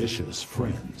ambitious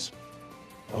friends.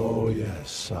 Oh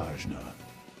yes, Ajna.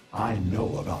 I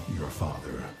know about your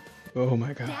father. Oh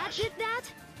my Dad gosh. did that?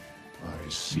 I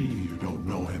see you don't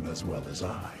know him as well as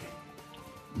I.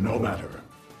 No matter.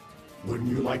 Wouldn't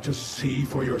you like to see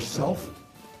for yourself?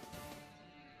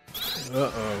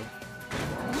 Uh-oh.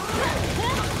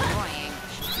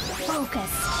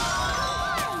 Focus.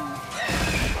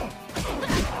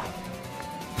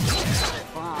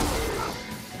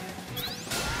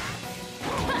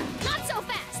 Not so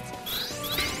fast!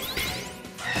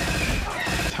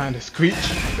 Time to screech.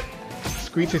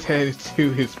 Screech his head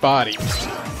to his body.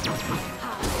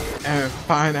 And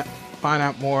find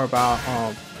out more about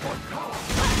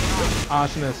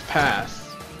Ajna's past.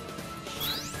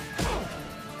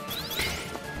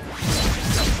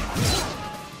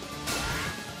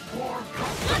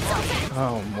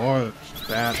 Oh, more of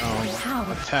that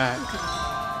attack.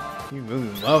 He really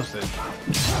loves it.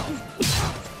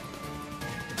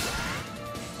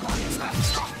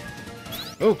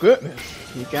 Oh goodness,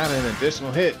 he got an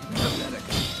additional hit.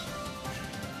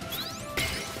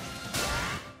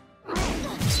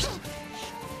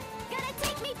 Gonna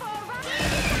take me for a ride?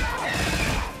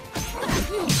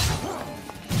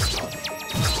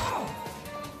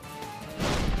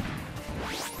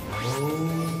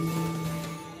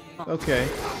 Okay.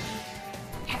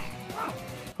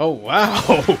 Oh wow!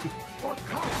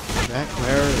 That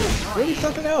glare is really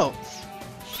something else.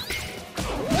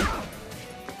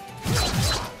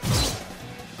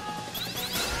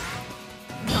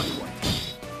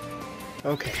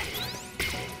 Okay.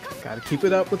 Gotta keep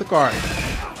it up with the guard.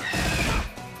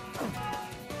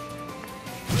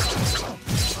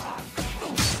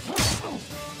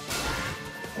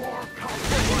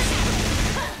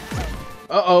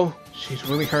 Uh-oh. She's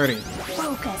really hurting.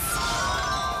 Focus.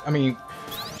 I mean,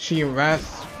 she and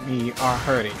Rasmi are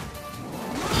hurting.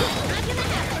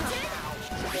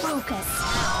 Focus.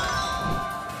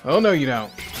 Oh no you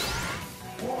don't.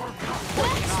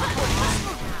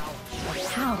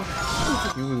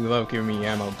 How? You really love giving me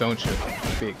ammo, don't you,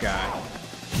 big guy?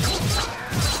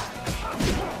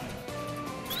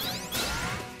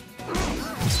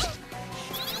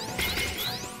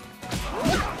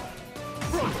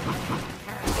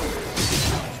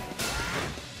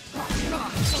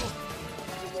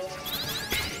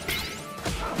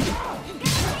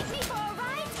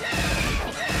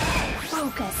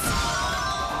 Focus.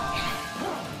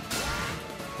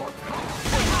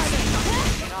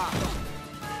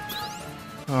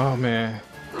 Oh man.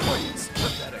 It's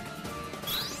pathetic.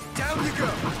 Down you go.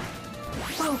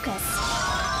 Focus.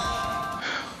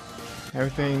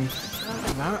 Everything's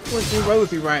not looking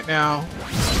rosy right now.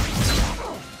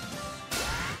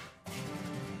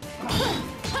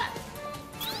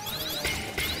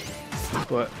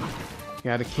 But you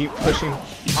gotta keep pushing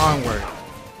onward.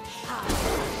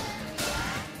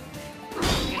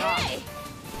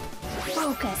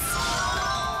 Focus.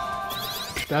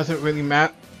 Doesn't really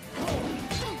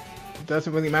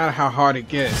matter how hard it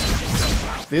gets.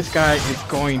 This guy is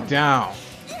going down,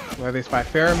 whether it's by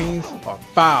fair means or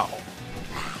foul.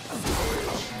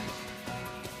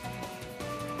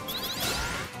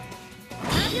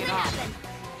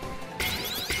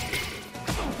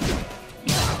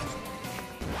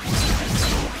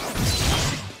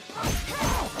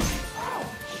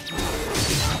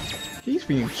 He's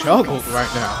being juggled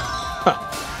right now.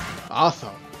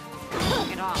 Awesome.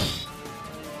 Get off.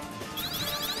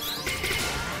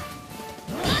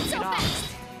 Not so fast!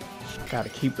 Gotta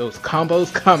keep those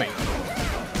combos coming.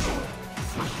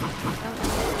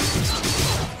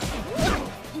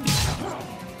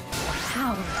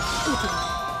 Power.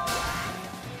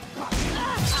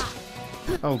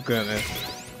 Oh goodness.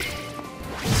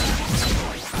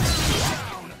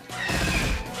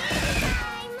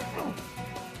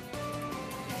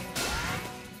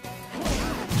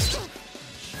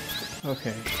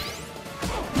 Okay.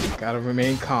 Gotta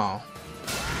remain calm.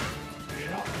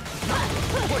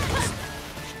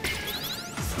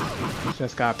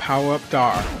 Just gotta power up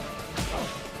Dar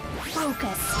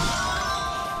Focus.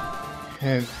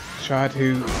 and try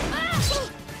to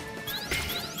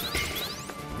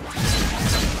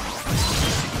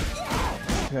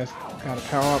just gotta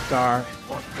power up Dar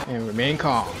and remain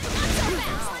calm.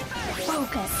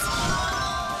 Focus.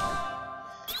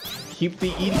 Keep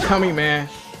the Edie coming, man.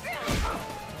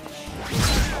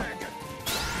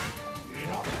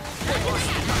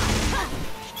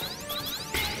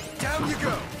 Down you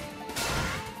go.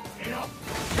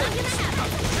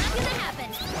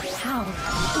 Power.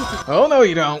 Oh no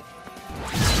you don't.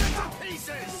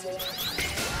 Pieces.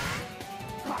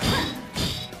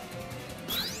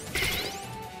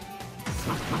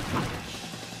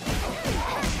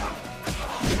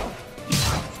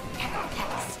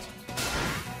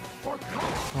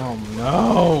 Oh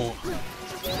no.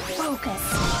 Focus.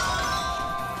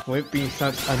 Quit being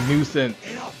such a nuisance.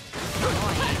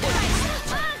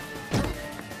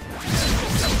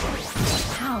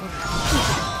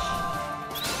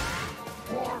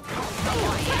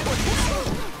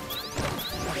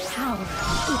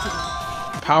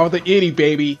 Power the itty,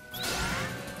 baby.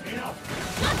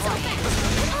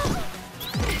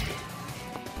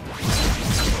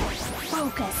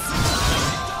 Focus.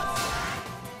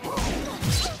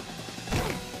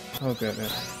 Oh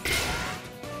goodness.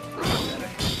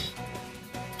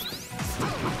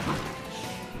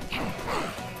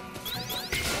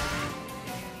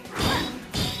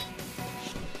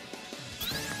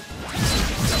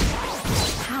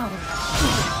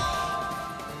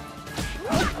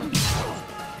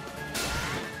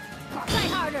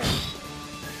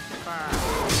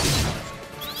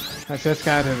 I just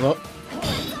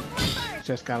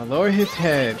gotta lower his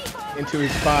head into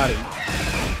his body.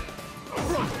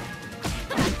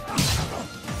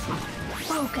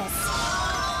 Focus.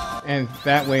 And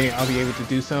that way I'll be able to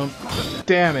do some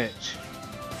damage.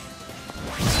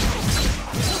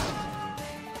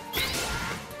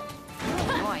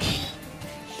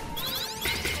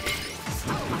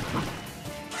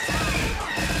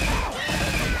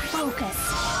 Focus.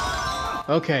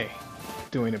 Okay,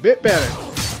 doing a bit better.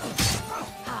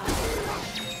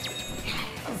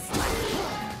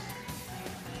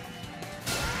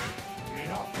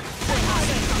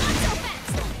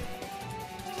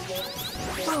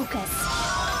 Focus.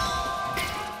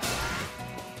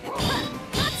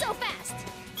 Not so fast.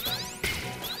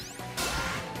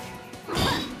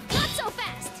 Not so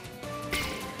fast.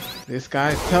 This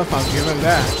guy's tough, I'll give him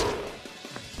that.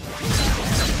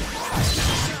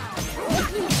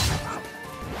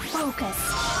 Focus.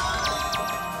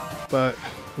 But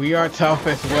we are tough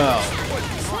as well.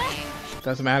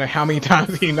 Doesn't matter how many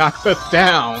times he knocks us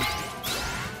down.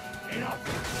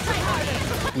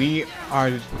 We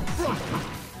are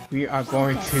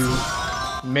going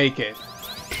to make it.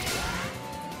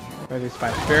 Whether it's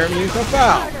by fair means or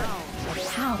foul.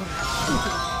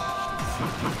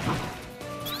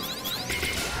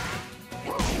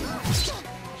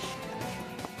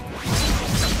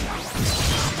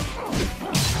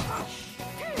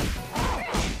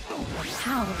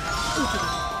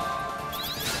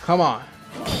 Come on.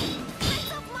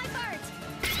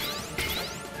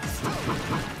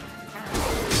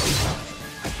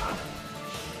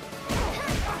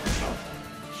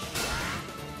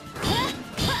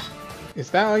 Is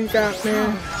that all you got,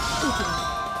 man?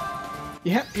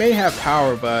 You may have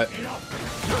power, but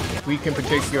we can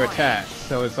predict your attacks,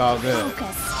 so it's all good.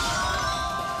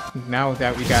 Now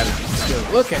that we got a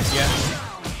good look at you.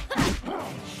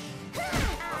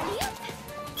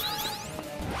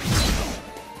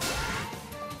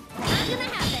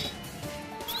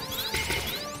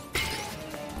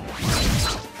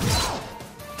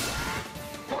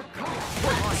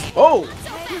 Oh!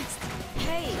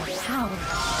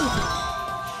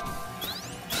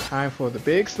 Time for the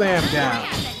big slam down.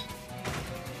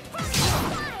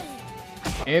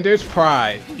 And there's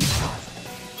pride.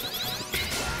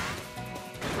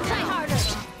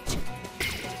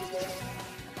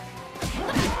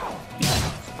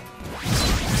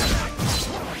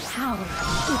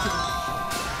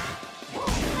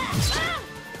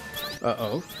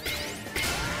 Uh-oh.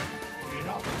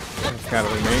 Just gotta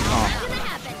remain calm.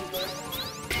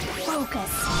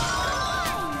 Focus.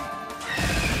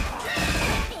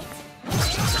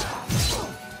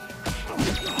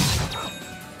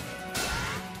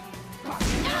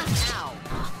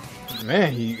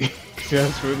 Man, he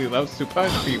just really loves to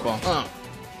punch people, huh?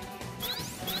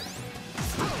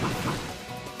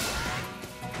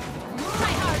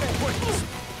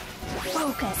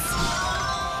 Focus.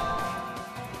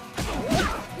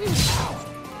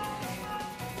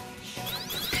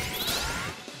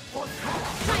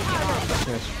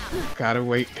 Just gotta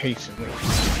wait patiently.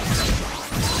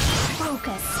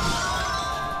 Focus.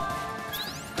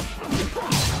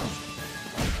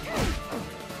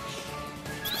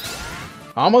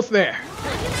 Almost there.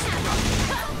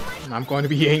 I'm going to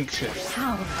be anxious.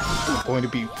 I'm going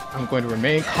to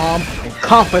remain calm and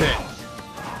confident.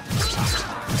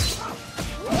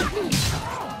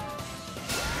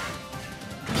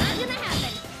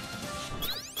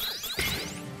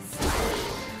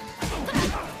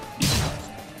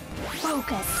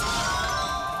 Focus.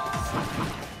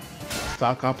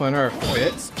 Stock up on Earth a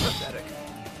bit. Pathetic.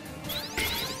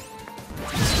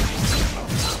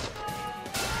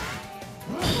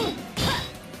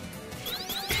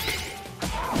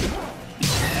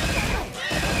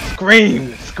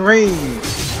 Scream! Scream!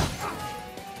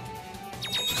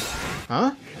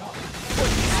 Huh?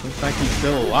 Looks like he's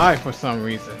still alive for some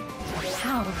reason.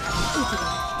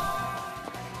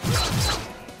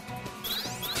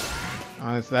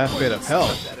 on his last bit of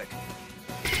health.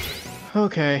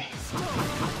 Okay.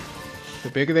 The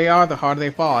bigger they are, the harder they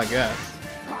fall, I guess.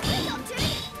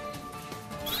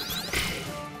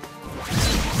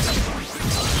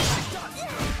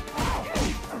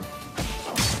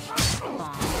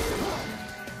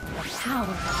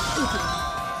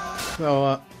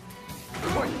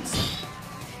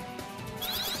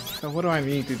 So what do I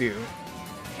need to do?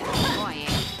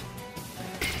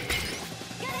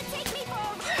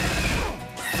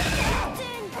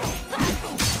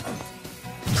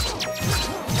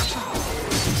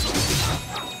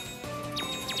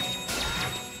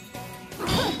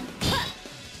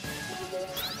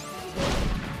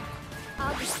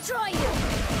 I'll destroy you.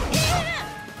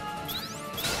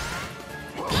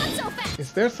 Not so fast.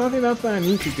 Is there something else that I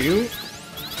need to do?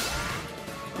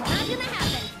 Not gonna happen.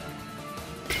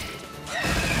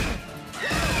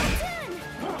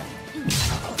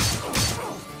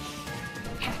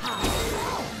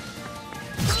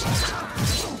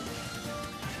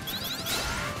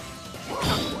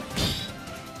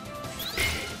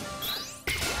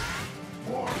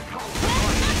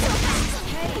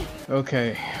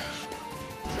 Okay.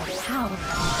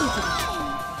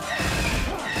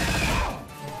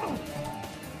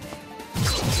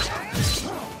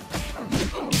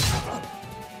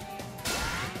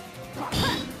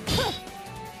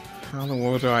 How in the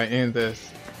world do I end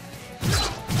this?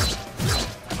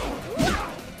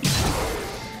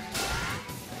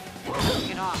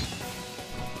 Get off.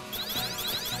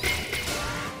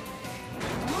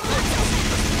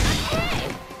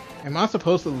 Am I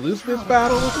supposed to lose this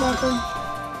battle or something?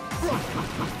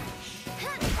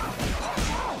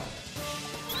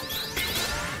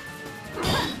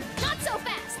 Not so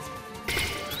fast.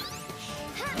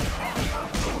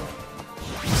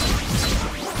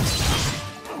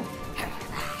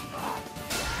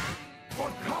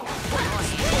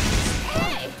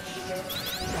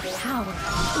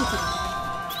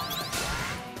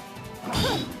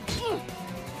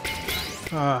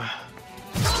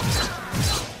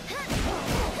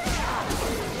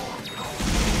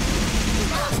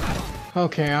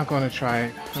 Okay, I'm gonna try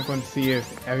it. I'm gonna see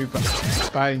if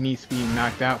everybody needs to be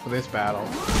knocked out for this battle.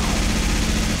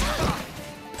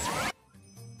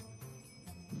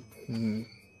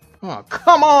 Oh,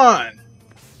 come on!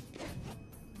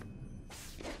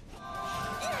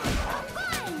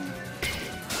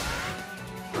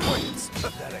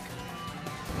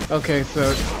 Okay,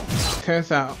 so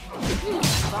turns out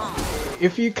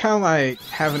if you kind of like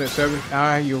have an observant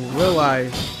eye, you'll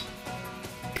realize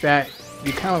that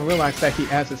he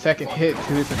adds a second hit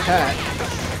to his attack.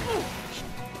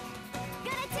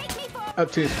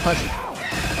 Up to his punch.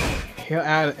 He'll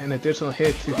add an additional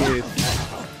hit to his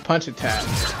punch attack.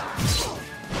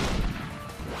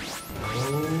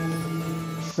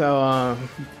 So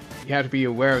you have to be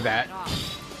aware of that.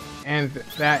 And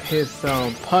that his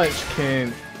punch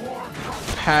can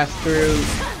pass through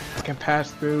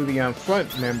the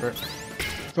front member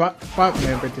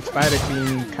despite it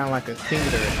being kind of like a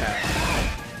singular attack.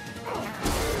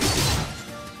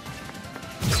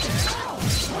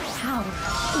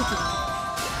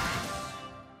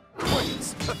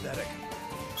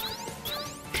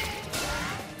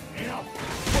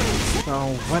 So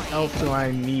what else do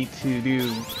I need to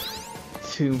do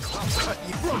to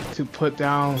put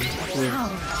down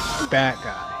this bad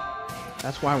guy?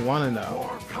 That's what I want to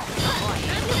know.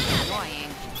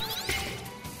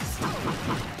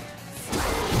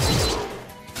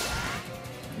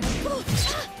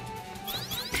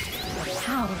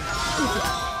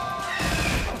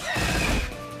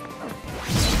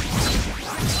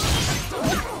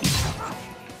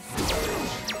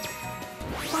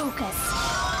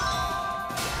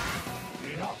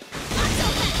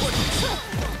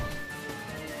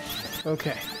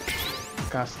 Okay,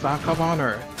 got stock up on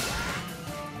Earth.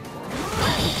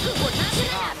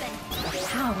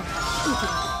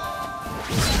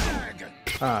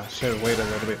 Should have waited a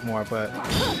little bit more, but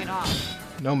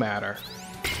no matter.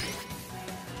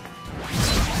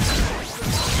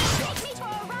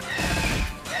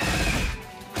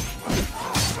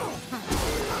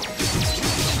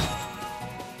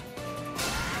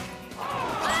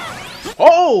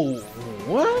 Oh,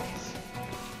 what?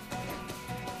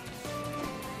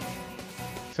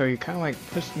 So you kind of like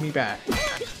pushed me back.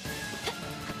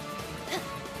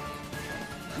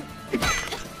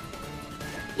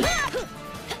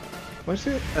 Was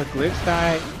it a glitch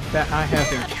that I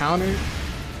have encountered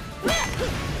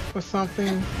or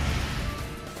something?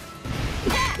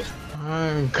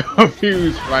 I'm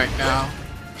confused right now.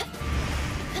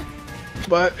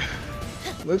 But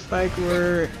looks like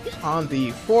we're on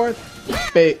the third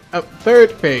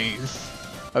phase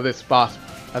of this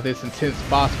intense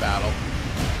boss battle.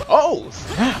 Oh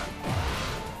snap!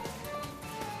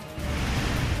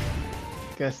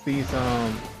 Guess these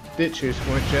ditchers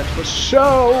weren't just for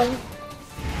show.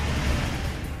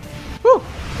 Whew,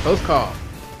 close call.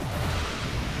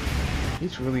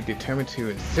 He's really determined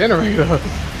to incinerate us.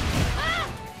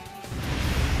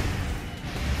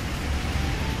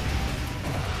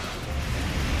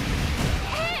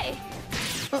 Hey!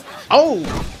 Oh!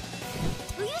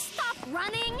 Will you stop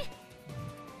running?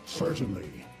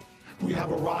 Certainly. We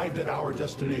have arrived at our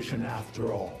destination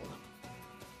after all.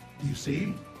 You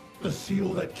see? The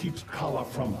seal that keeps Kala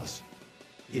from us.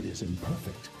 It is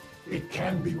imperfect. It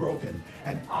can be broken,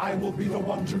 and I will be the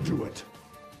one to do it.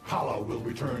 Kala will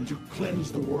return to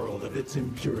cleanse the world of its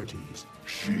impurities.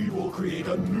 She will create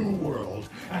a new world,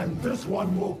 and this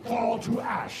one will fall to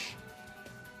ash.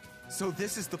 So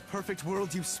this is the perfect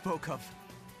world you spoke of.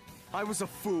 I was a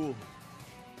fool.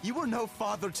 You were no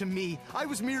father to me. I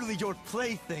was merely your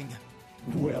plaything.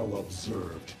 Well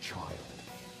observed, child.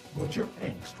 But your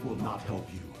angst will not help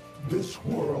you. This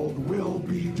world will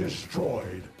be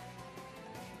destroyed.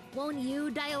 Won't you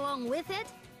die along with it?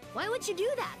 Why would you do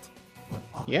that?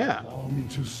 But Yeah. I long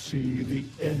to see the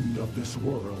end of this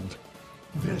world.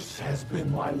 This has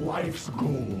been my life's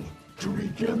goal. To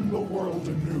begin the world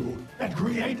anew and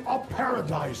create a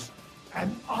paradise.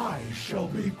 And I shall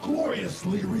be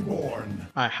gloriously reborn.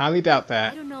 I highly doubt I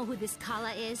that. don't know who this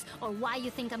Kala is or why you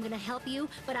think I'm gonna help you,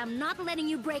 but I'm not letting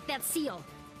you break that seal.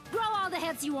 Grow all the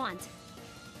heads you want.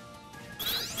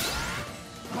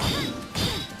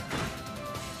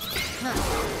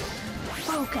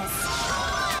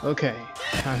 Focus. Okay,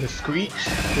 time to screech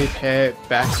his head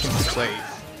back into place.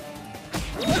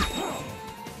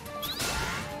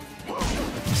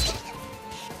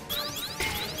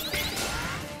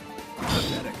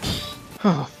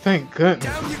 Oh, thank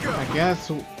goodness. I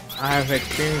guess I've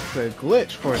experienced a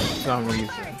glitch for some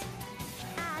reason.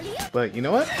 But you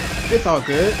know what? It's all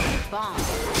good.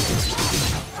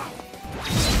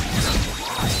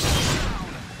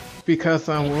 Because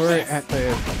we're at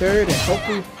the third and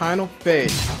hopefully final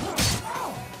phase.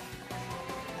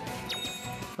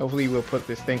 Hopefully we'll put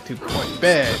this thing to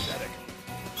bed.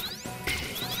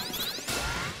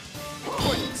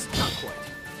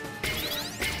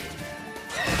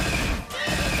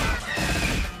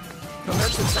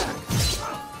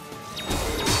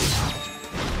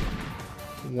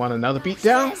 Want another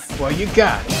beatdown? Well, you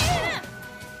got it.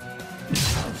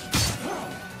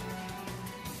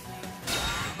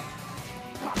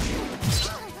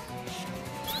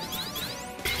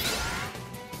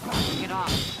 Get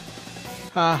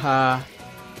off. Haha.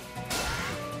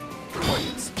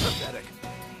 It's pathetic.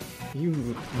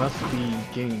 You must be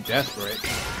getting desperate.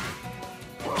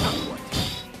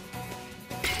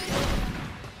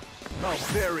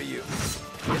 I'll bury you.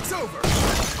 It's over.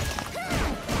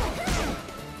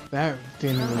 That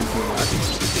didn't really do much.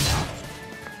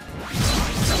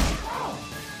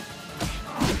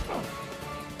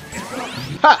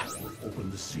 Ha! Open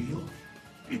the seal.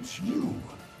 It's you.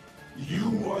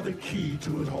 You are the key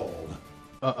to it all.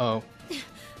 Uh-oh.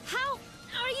 How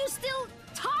are you still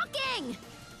talking?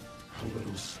 A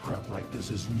little scrap like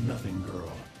this is nothing,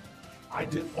 girl. I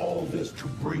did all this to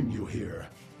bring you here.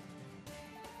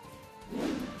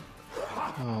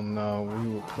 Oh no, we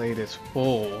will play this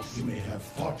fools. You may have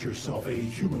thought yourself a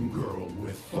human girl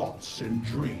with thoughts and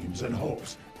dreams and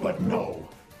hopes, but no.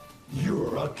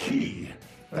 You're a key.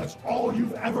 That's all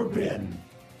you've ever been.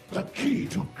 The key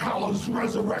to Kala's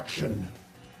resurrection.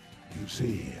 You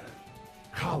see,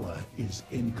 Kala is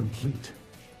incomplete.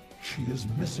 She is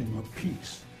missing a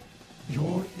piece.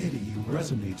 Your Iddy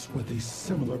resonates with a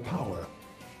similar power.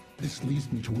 This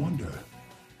leads me to wonder,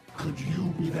 could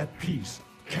you be that piece?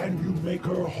 Can you make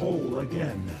her whole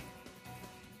again?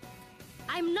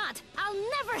 I'm not. I'll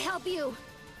never help you.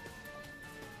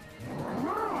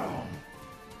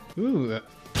 Ooh,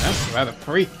 that's rather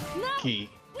freaky.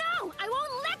 No, I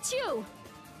won't let you.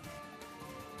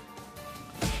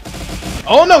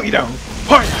 Oh no, you don't!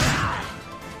 Part!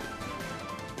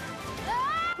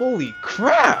 Holy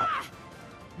crap!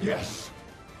 Yes,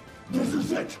 this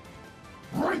is it.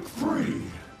 Break free.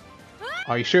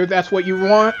 Are you sure that's what you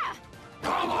want?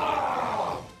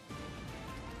 Kala!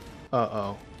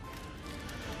 Uh-oh.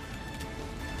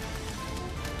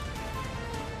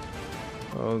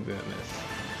 Oh goodness.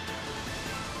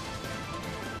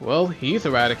 Well, he's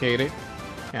eradicated.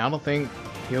 And I don't think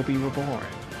he'll be reborn.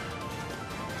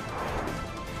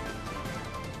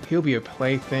 He'll be a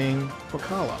plaything for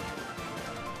Kala.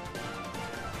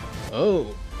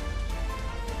 Oh.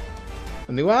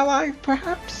 A new ally,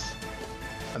 perhaps?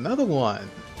 Another one.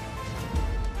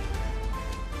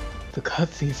 The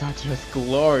cutscenes are just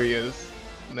glorious,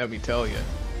 let me tell you.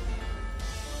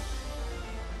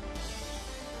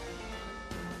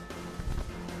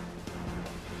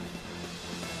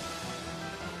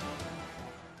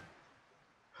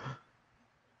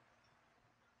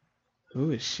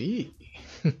 Who is she?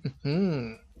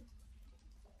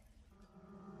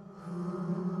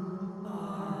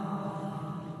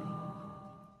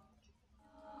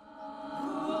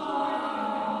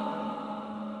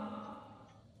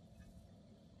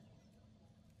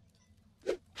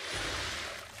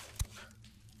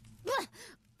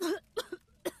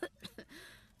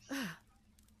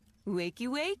 Wakey,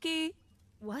 wakey.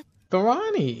 What?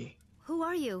 Thorani! Who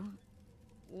are you?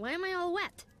 Why am I all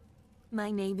wet?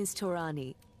 My name is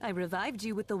Torani. I revived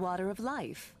you with the water of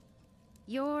life.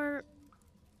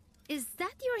 Is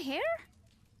that your hair?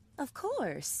 Of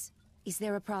course. Is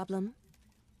there a problem?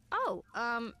 Oh,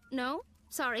 no.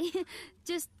 Sorry.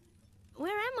 Just...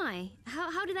 where am I?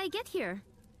 How did I get here?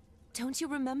 Don't you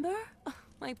remember? Oh,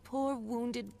 my poor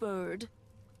wounded bird.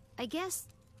 I guess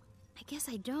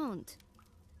I don't.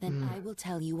 Then I will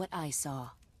tell you what I saw.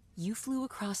 You flew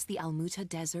across the Almuta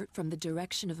Desert from the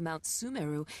direction of Mount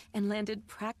Sumeru and landed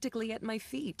practically at my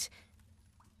feet.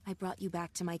 I brought you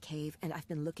back to my cave, and I've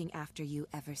been looking after you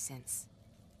ever since.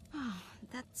 Oh,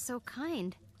 that's so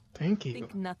kind. Thank you.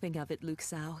 Think nothing of it, Luke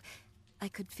Sao. I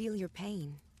could feel your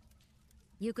pain.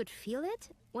 You could feel it?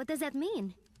 What does that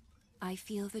mean? I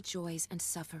feel the joys and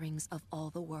sufferings of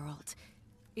all the world.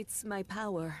 It's my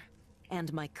power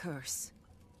and my curse.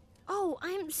 Oh,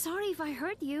 I'm sorry if I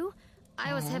hurt you.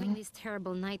 I was having these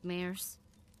terrible nightmares.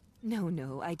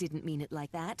 No, I didn't mean it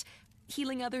like that.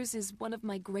 Healing others is one of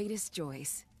my greatest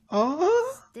joys.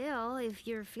 Oh? Still, if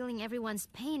you're feeling everyone's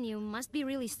pain, you must be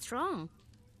really strong.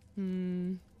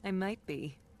 I might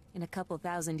be. In a couple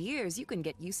thousand years, you can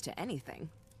get used to anything.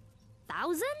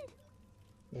 1,000?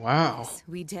 Wow. Yes,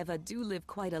 we Deva do live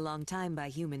quite a long time by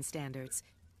human standards.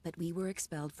 But we were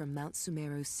expelled from Mount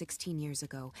Sumeru 16 years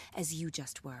ago, as you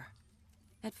just were.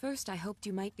 At first, I hoped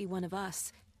you might be one of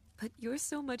us. But you're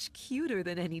so much cuter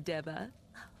than any Deva.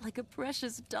 Like a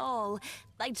precious doll.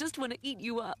 I just want to eat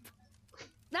you up.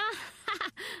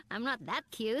 I'm not that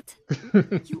cute.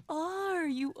 You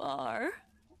are.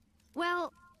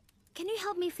 Well, can you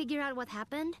help me figure out what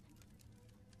happened?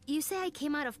 You say I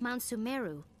came out of Mount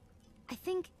Sumeru. I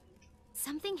think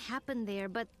something happened there,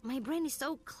 but my brain is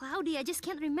so cloudy I just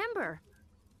can't remember.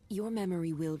 Your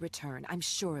memory will return, I'm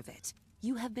sure of it.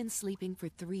 You have been sleeping for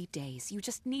 3 days. You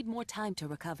just need more time to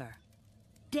recover.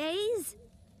 Days?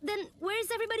 Then where's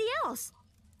everybody else?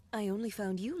 I only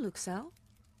found you, Luke Sao.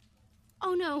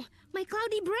 Oh no, my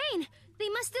cloudy brain! They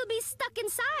must still be stuck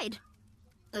inside!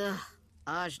 Ugh,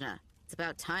 Ajna, it's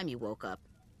about time you woke up.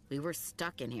 We were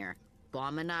stuck in here.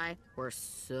 Bomb and I were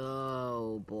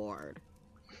so bored.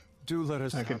 Do let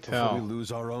us I out can before tell. we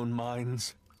lose our own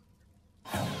minds.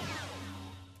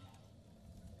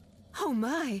 Oh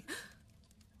my!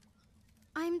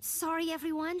 I'm sorry,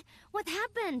 everyone. What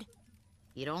happened?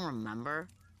 You don't remember?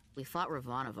 We fought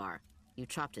Ravannavar. You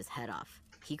chopped his head off.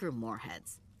 He grew more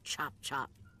heads. Chop, chop.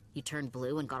 You turned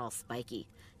blue and got all spiky.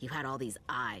 You had all these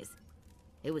eyes.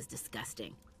 It was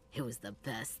disgusting. It was the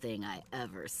best thing I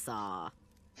ever saw.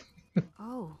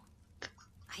 Oh.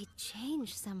 I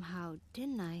changed somehow,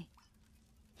 didn't I?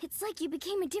 It's like you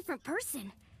became a different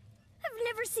person. I've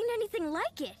never seen anything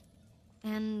like it.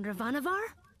 And Ravannavar?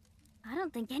 I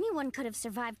don't think anyone could have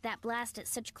survived that blast at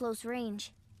such close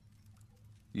range.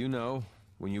 You know,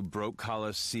 when you broke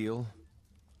Kala's seal?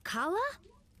 Kala?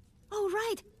 Oh,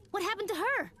 right. What happened to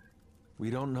her? We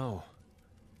don't know.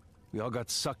 We all got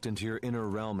sucked into your inner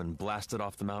realm and blasted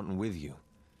off the mountain with you.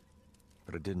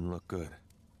 But it didn't look good.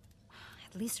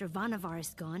 At least Ravannavar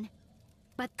is gone.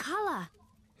 But Kala...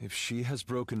 If she has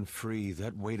broken free,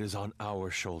 that weight is on our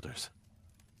shoulders.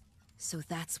 So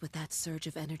that's what that surge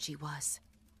of energy was.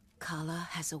 Kala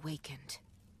has awakened.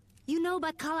 You know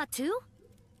about Kala too?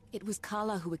 It was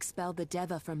Kala who expelled the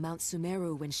Deva from Mount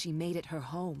Sumeru when she made it her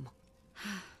home.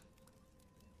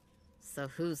 So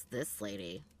who's this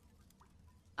lady?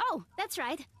 Oh, that's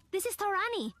right. This is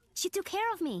Torani. She took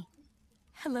care of me.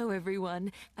 Hello,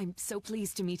 everyone. I'm so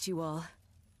pleased to meet you all.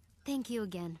 Thank you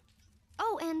again.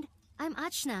 Oh, and I'm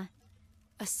Ajna.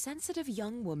 A sensitive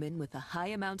young woman with a high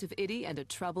amount of itty and a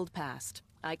troubled past.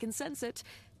 I can sense it.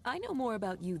 I know more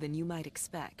about you than you might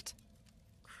expect.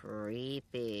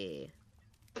 Creepy.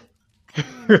 I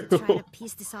need to try to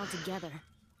piece this all together.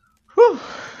 Whew.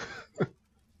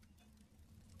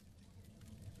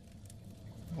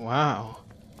 Wow.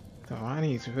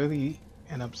 Thorani's really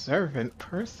an observant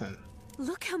person.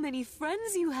 Look how many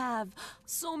friends you have!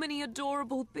 So many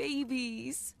adorable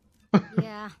babies!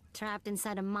 Yeah, trapped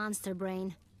inside a monster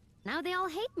brain. Now they all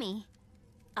hate me.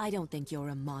 I don't think you're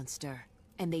a monster.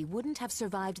 And they wouldn't have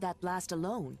survived that blast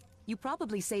alone. You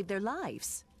probably saved their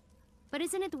lives. But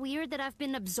isn't it weird that I've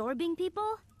been absorbing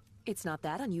people? It's not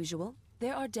that unusual.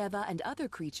 There are Deva and other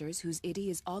creatures whose idi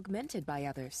is augmented by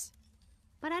others.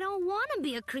 But I don't want to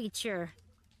be a creature.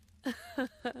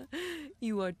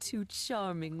 You are too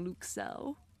charming,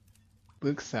 Luxao.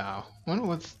 Luxao.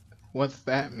 Wonder what's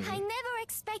that mean? I never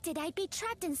expected I'd be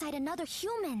trapped inside another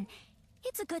human.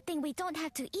 It's a good thing we don't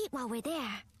have to eat while we're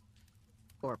there.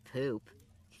 Or poop.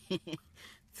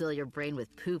 Fill your brain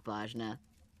with poop, Ajna.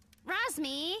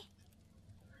 Razmi!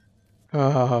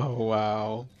 Oh,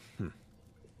 wow.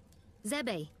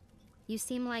 Zebe, you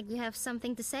seem like you have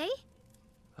something to say?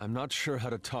 I'm not sure how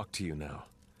to talk to you now.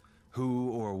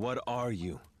 Who or what are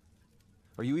you?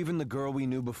 Are you even the girl we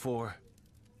knew before?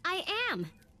 I am.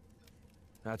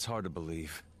 That's hard to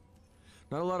believe.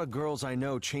 Not a lot of girls I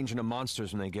know change into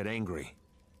monsters when they get angry.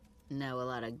 Know a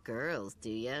lot of girls, do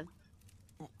ya?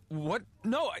 What?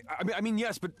 No, I mean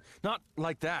yes, but not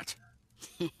like that.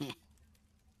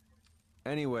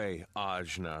 Anyway,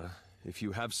 Ajna, if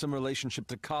you have some relationship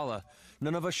to Kala,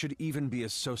 none of us should even be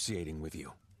associating with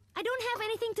you. I don't have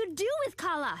anything to do with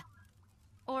Kala.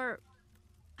 Or,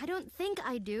 I don't think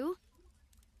I do.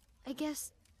 I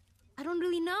guess, I don't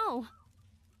really know.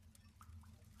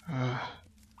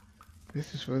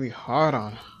 This is really hard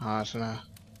on Ajna.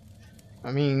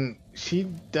 I mean, she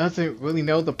doesn't really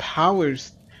know the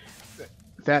powers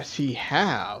that she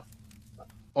have,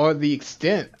 or the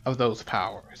extent of those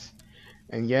powers,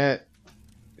 and yet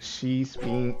she's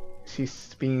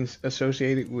being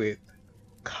associated with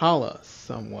Kala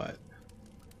somewhat.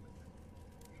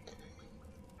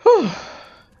 Whew.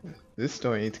 This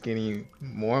story is getting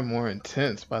more and more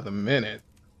intense by the minute.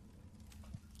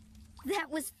 That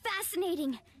was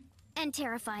fascinating and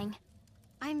terrifying.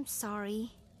 I'm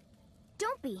sorry.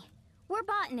 Don't be. We're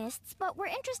botanists, but we're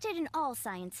interested in all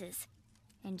sciences.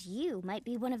 And you might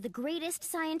be one of the greatest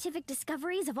scientific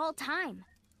discoveries of all time.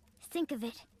 Think of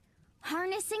it.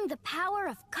 Harnessing the power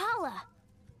of Kala.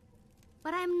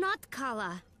 But I'm not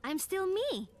Kala. I'm still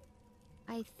me.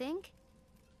 I think.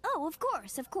 Oh, of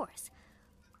course, of course.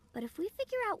 But if we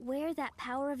figure out where that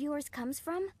power of yours comes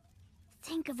from,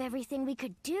 think of everything we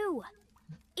could do.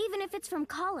 Even if it's from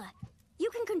Kala, you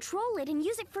can control it and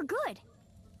use it for good.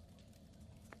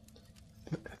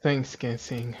 Thanks,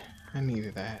 Ginseng. I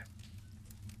needed that.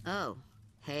 Oh,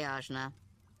 hey Ajna.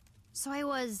 So I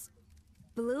was...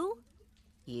 blue?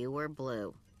 You were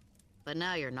blue. But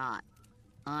now you're not.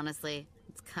 Honestly,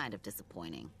 it's kind of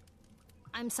disappointing.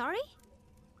 I'm sorry?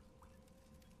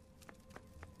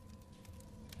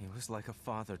 He was like a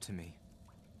father to me.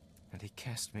 And he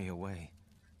cast me away.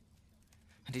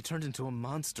 And he turned into a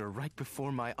monster right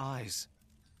before my eyes.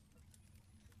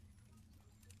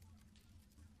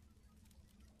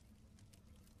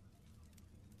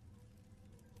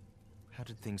 How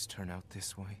did things turn out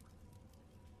this way?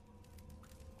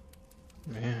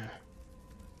 Man,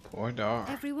 poor dog.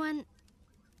 Everyone...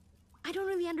 I don't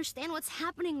really understand what's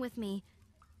happening with me.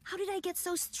 How did I get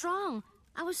so strong?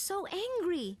 I was so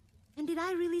angry. And did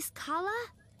I release Kala?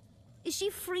 Is she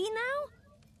free now?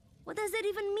 What does that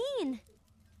even mean?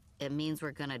 It means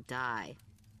we're gonna die.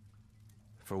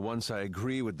 For once, I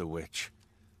agree with the witch.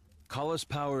 Kala's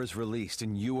power is released,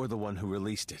 and you are the one who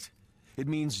released it. It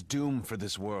means doom for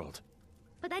this world.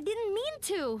 But I didn't mean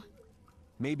to.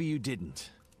 Maybe you didn't,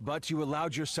 but you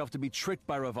allowed yourself to be tricked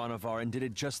by Ravannavar and did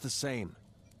it just the same.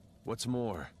 What's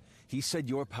more, he said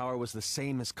your power was the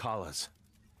same as Kala's.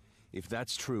 If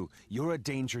that's true, you're a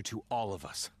danger to all of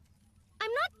us. I'm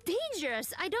not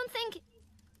dangerous. I don't think...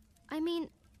 I mean,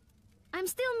 I'm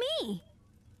still me.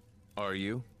 Are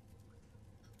you?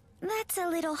 That's a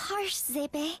little harsh,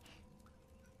 Zebe.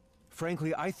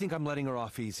 Frankly, I think I'm letting her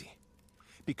off easy.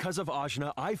 Because of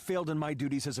Ajna, I failed in my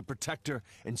duties as a protector,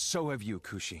 and so have you,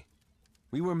 Kushi.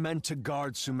 We were meant to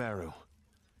guard Sumeru.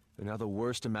 And now the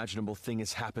worst imaginable thing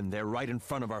has happened there right in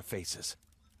front of our faces.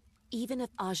 Even if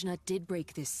Ajna did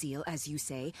break this seal, as you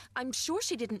say, I'm sure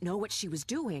she didn't know what she was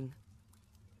doing.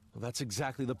 Well, that's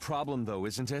exactly the problem, though,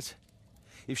 isn't it?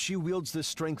 If she wields this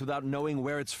strength without knowing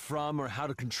where it's from or how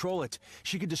to control it,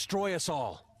 she could destroy us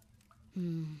all.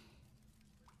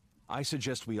 I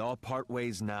suggest we all part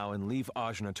ways now and leave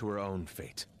Ajna to her own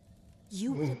fate.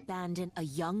 You would abandon a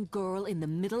young girl in the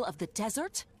middle of the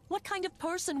desert? What kind of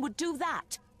person would do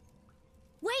that?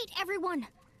 Wait, everyone!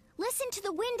 Listen to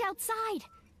the wind outside!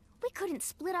 We couldn't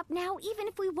split up now even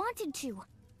if we wanted to.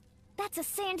 That's a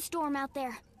sandstorm out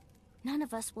there. None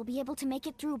of us will be able to make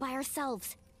it through by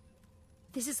ourselves.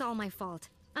 This is all my fault.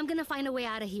 I'm gonna find a way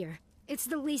out of here. It's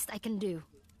the least I can do.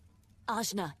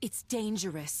 Ajna, it's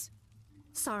dangerous.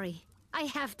 Sorry, I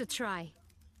have to try.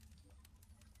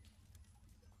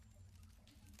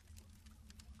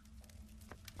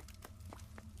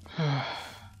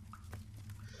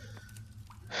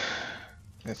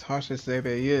 As harsh as Zebe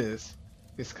is,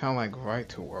 it's kind of like right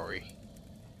to worry.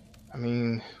 I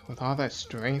mean, with all that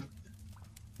strength,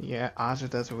 yeah, Aja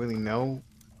doesn't really know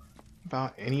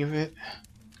about any of it.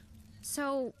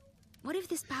 So, what if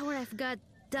this power I've got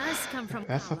does come from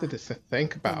That's Kala? something to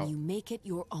think about. Then you make it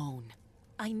your own.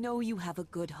 I know you have a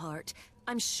good heart.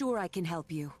 I'm sure I can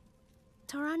help you.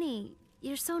 Torani,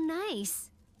 you're so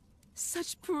nice.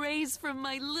 Such praise from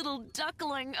my little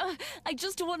duckling. I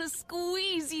just want to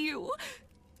squeeze you.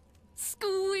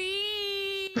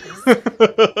 Squeeze!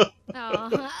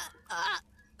 Oh,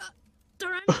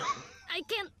 Torani, I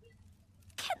can't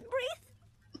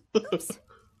breathe. Oops.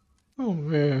 Oh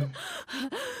man.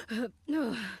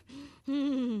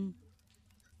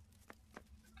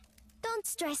 Don't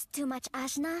stress too much,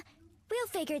 Ajna. We'll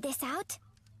figure this out.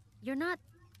 You're not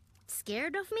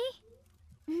scared of me?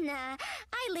 Nah,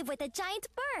 I live with a giant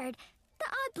bird. The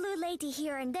odd blue lady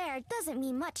here and there doesn't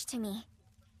mean much to me.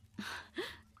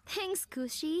 Thanks,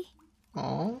 Kushi.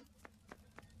 Aw.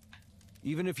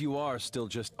 Even if you are still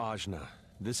just Ajna,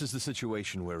 this is the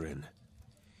situation we're in.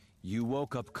 You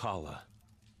woke up Kala,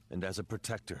 and as a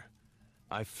protector,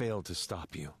 I failed to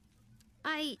stop you.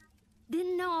 I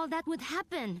didn't know all that would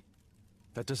happen.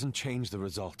 That doesn't change the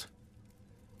result.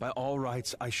 By all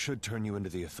rights, I should turn you into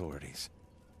the authorities.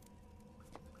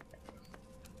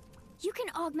 You can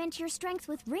augment your strength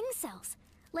with ring cells,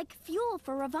 like fuel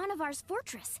for Ravannavar's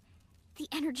fortress. The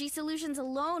energy solutions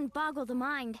alone boggle the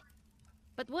mind.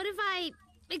 But what if I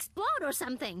explode or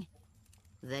something?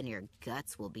 Then your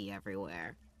guts will be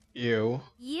everywhere. Ew.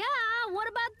 Yeah, what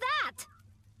about that?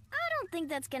 I don't think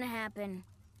that's gonna happen.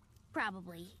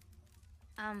 Probably.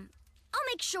 I'll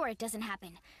make sure it doesn't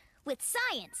happen. With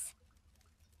science!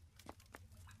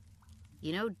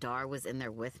 You know Dar was in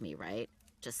there with me, right?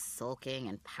 Just sulking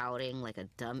and pouting like a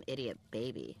dumb idiot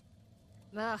baby.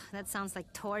 Ugh, that sounds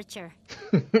like torture.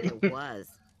 It was.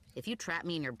 If you trap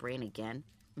me in your brain again,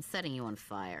 I'm setting you on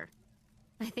fire.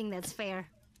 I think that's fair.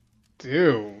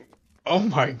 Dude. Oh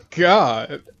my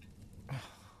god.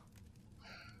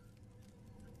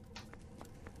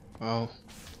 Well,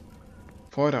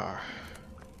 Fordar.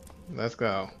 Let's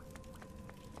go.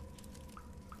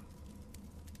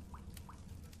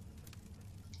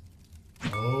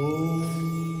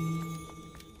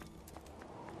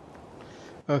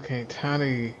 Okay, time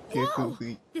to get Whoa!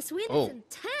 goofy. This wind Oh. is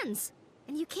intense,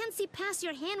 and you can't see past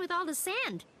your hand with all the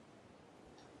sand.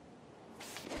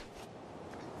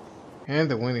 And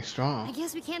the wind is I strong.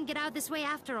 guess we can't get out this way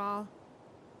after all.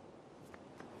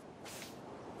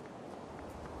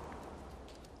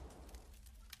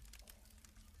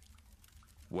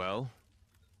 Well?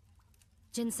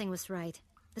 Ginseng was right.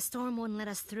 The storm won't let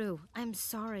us through. I'm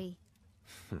sorry.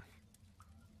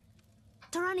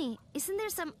 Torani, isn't there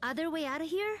some other way out of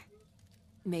here?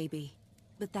 Maybe,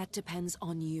 but that depends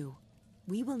on you.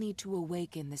 We will need to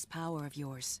awaken this power of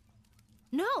yours.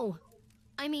 No!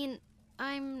 I mean,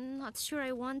 I'm not sure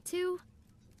I want to.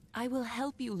 I will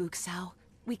help you, Luxao.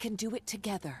 We can do it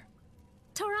together.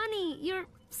 Torani, you're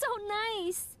so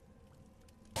nice!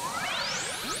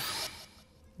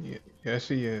 Yeah, yes,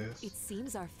 she is. It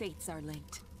seems our fates are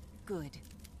linked. Good.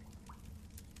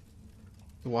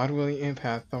 The water-wielding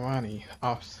empath Thorani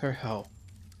offers her help.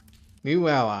 New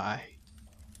ally.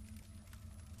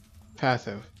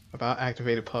 Passive. About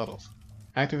activated puddles.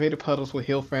 Activated puddles will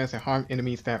heal friends and harm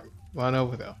enemies that run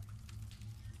over them.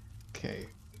 Okay.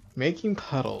 Making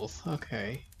puddles.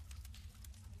 Okay.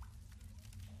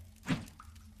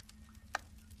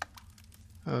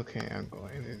 Okay, I'm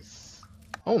going this.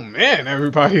 Oh man,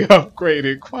 everybody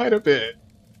upgraded quite a bit.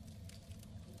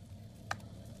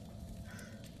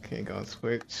 Okay, gonna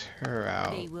switch her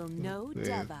out. They will know with-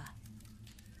 Deva.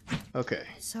 Okay.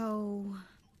 So,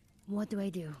 what do I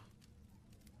do?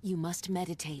 You must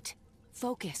meditate.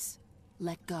 Focus.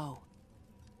 Let go.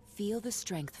 Feel the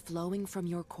strength flowing from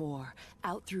your core,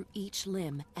 out through each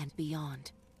limb and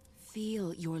beyond.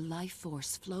 Feel your life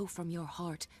force flow from your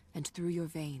heart and through your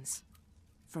veins.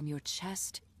 From your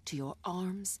chest to your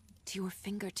arms to your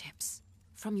fingertips.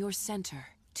 From your center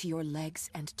to your legs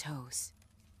and toes.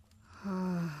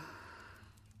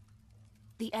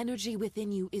 The energy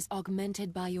within you is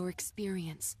augmented by your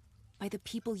experience, by the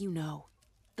people you know.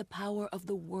 The power of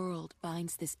the world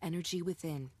binds this energy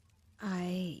within.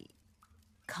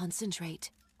 Concentrate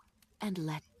and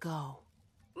let go.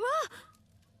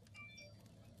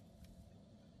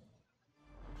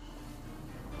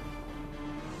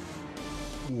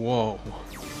 Whoa.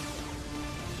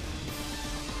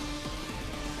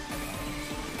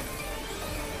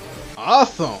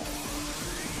 Awesome!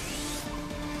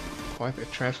 Quite the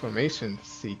transformation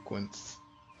sequence.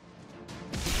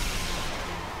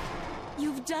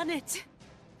 You've done it!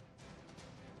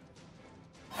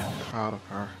 Proud of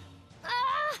her.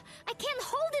 Ah! I can't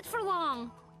hold it for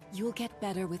long! You'll get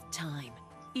better with time.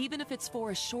 Even if it's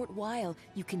for a short while,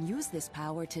 you can use this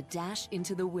power to dash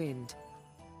into the wind.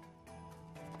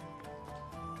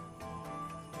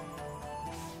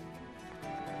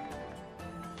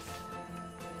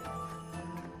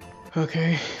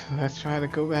 Okay, let's try to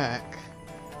go back.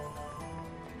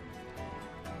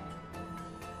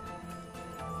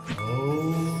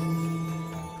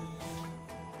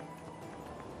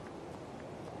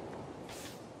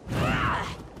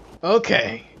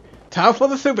 Okay, time for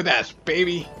the super dash,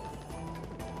 baby.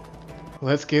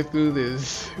 Let's get through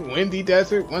this windy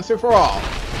desert once and for all.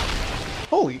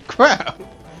 Holy crap!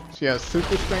 She has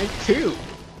super strength too.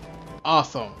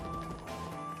 Awesome.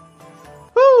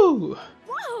 Woo!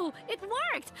 Whoa! It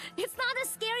worked! It's not as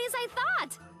scary as I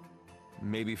thought!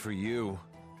 Maybe for you.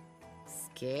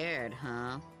 Scared,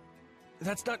 huh?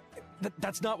 That's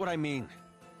not what I mean.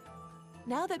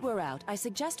 Now that we're out, I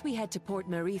suggest we head to Port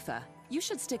Marifa. You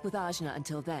should stick with Ajna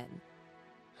until then.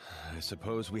 I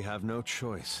suppose we have no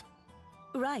choice.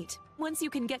 Right. Once you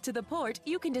can get to the port,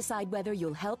 you can decide whether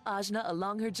you'll help Ajna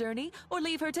along her journey or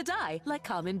leave her to die like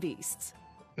common beasts.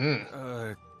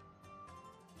 Don't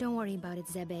worry about it,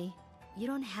 Zebe. You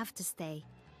don't have to stay.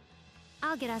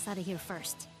 I'll get us out of here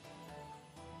first.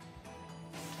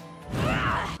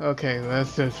 Okay,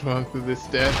 let's just run through this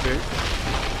desert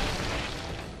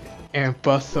and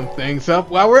bust some things up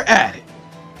while we're at it.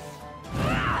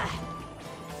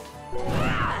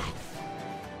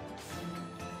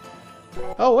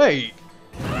 Oh wait.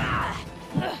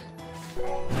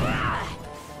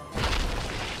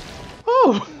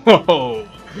 Oh,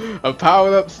 a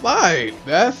powered up slide.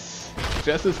 That's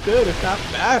just as good, if not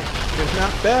bad, if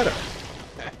not better.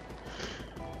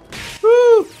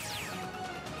 Woo!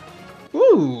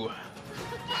 Woo!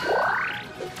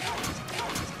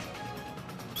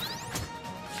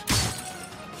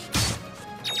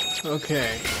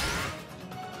 Okay.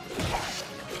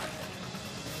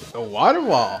 A water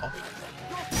wall.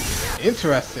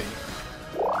 Interesting.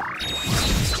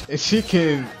 And she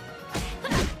can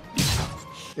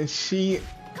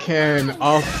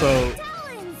also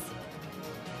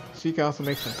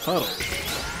make some puddles.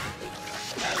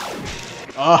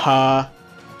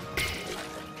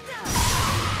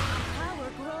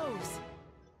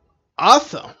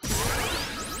 Awesome.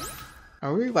 I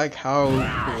really like how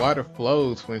the water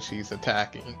flows when she's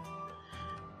attacking.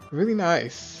 Really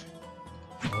nice.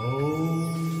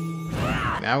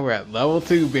 Now we're at level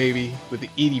 2, baby, with the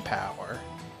Edie power.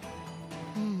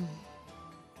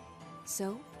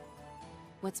 So,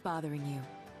 what's bothering you?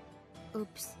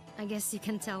 Oops. I guess you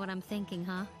can tell what I'm thinking,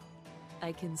 huh?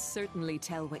 I can certainly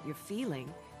tell what you're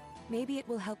feeling. Maybe it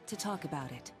will help to talk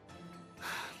about it.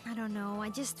 I don't know. I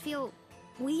just feel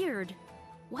weird.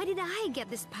 Why did I get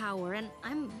this power? And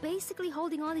I'm basically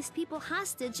holding all these people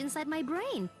hostage inside my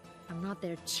brain. I'm not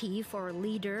their chief or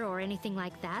leader or anything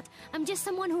like that. I'm just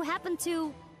someone who happened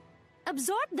to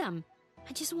absorb them.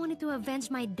 I just wanted to avenge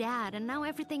my dad, and now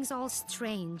everything's all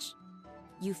strange.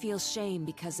 You feel shame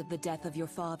because of the death of your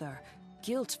father,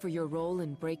 guilt for your role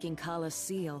in breaking Kala's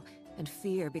seal, and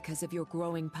fear because of your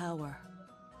growing power.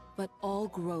 But all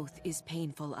growth is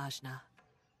painful, Ajna.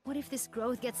 What if this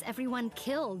growth gets everyone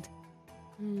killed?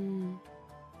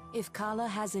 If Kala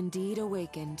has indeed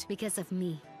awakened... Because of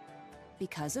me.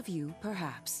 Because of you,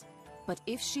 perhaps. But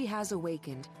if she has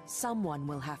awakened, someone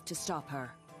will have to stop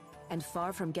her. And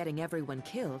far from getting everyone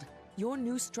killed, your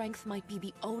new strength might be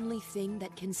the only thing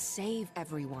that can save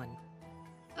everyone.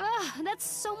 Ugh, that's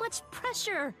so much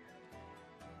pressure!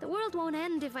 The world won't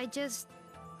end if I just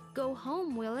go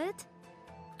home, will it?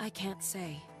 I can't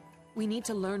say. We need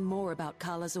to learn more about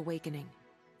Kala's awakening.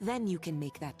 Then you can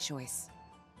make that choice.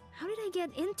 How did I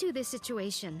get into this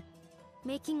situation?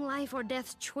 Making life or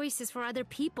death choices for other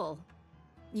people.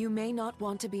 You may not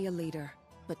want to be a leader,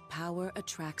 but power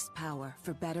attracts power,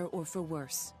 for better or for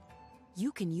worse.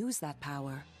 You can use that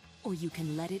power, or you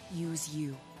can let it use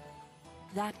you.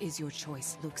 That is your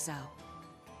choice, Luke Zhao.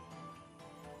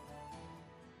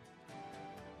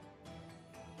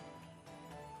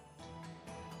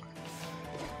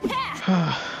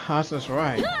 Ajna's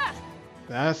right.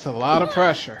 That's a lot of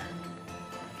pressure.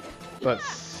 But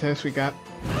since we have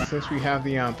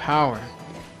the power,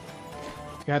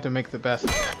 we have to make the best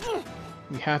of it.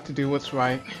 We have to do what's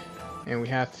right, and we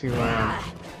have to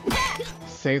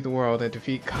save the world and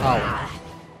defeat Kala,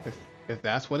 if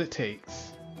that's what it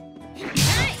takes.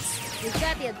 Nice! We've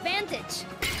got the advantage.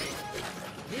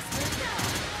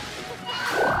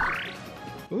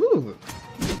 Ooh,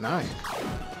 nice.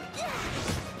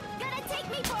 Gonna take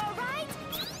me for a ride?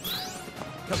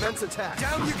 Commence attack.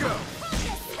 Down you go.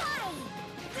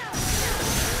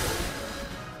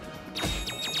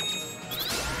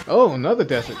 Oh, another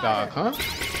desert dog, huh?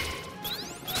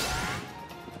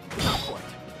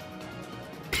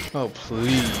 Oh,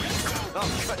 please. I'll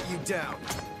cut you down.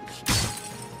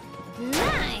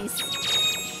 Nice.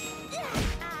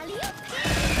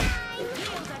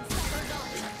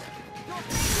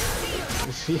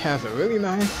 She has a really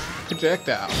nice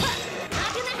projectile.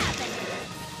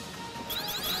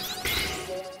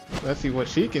 Let's see what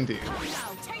she can do.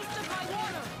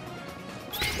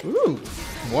 Ooh,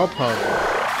 more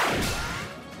puzzles.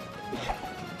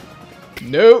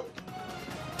 Nope.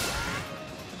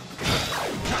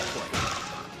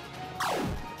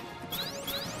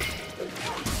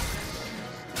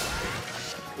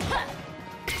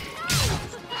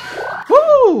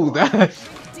 Woo! That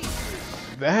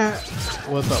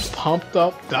was a pumped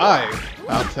up dive.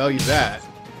 I'll tell you that.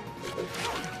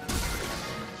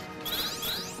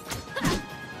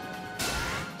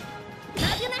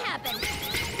 Not gonna happen.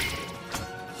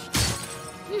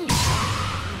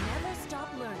 Never stop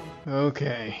learning.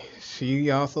 Okay, she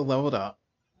also leveled up.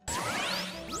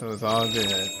 So it's all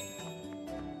good.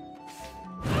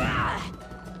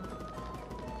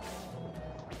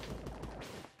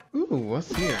 Ooh,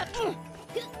 what's here?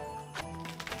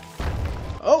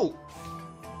 Oh!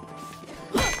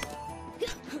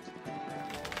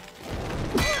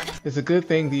 It's a good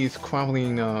thing these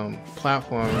crumbling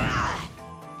platforms.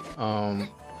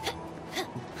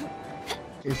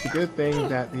 It's a good thing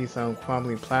that these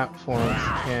crumbling platforms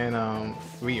can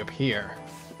reappear.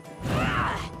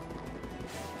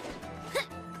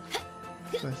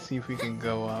 Let's see if we can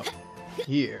go up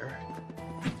here.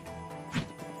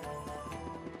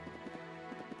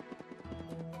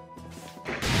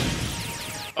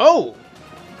 Oh!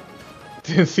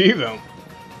 Didn't see them.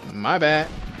 My bad.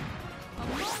 A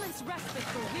moment's respite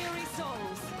for weary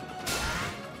souls.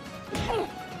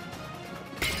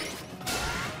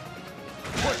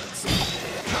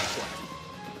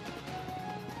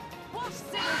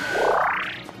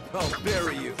 I'll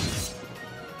bury you.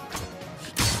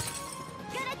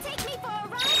 Gonna take me for a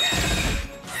ride?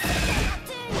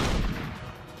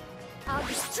 I'll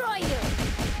destroy you.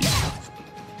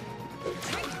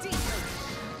 Drink deeply.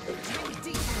 Drink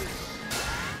deeply.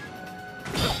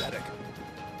 Pathetic.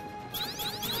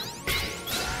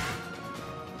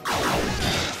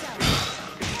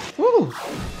 Woo!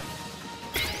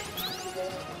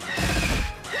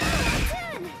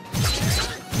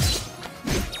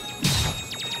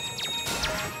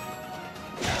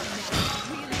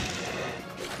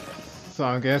 So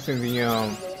I'm guessing the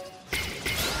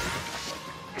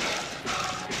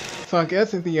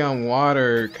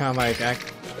water kind of like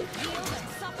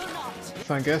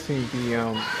So I'm guessing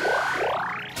the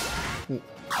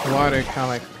water kind of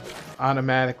like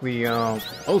automatically oh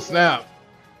snap!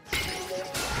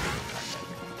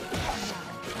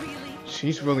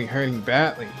 She's really hurting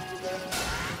badly.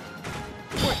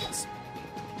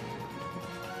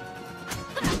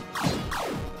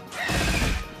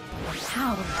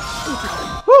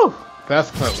 Whew!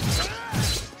 That's close.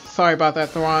 Sorry about that,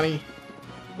 Thorani.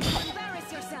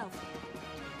 Embarrass yourself.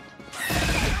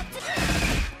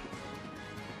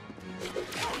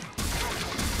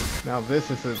 Now this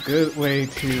is a good way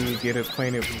to get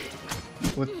acquainted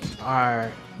with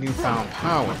our newfound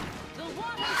power.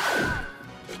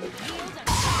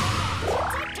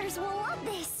 Protectors will love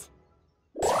this.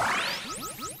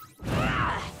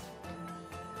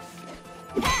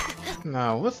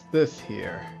 Now what's this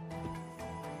here?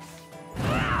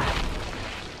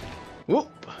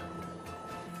 Whoop!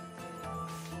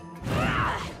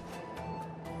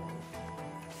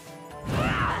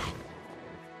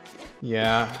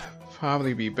 Yeah,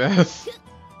 probably be best.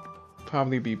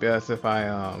 Probably be best if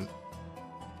I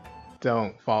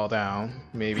don't fall down,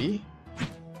 maybe.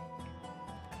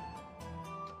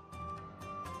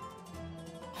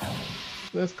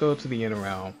 Let's go to the inner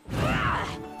realm.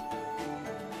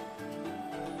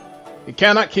 You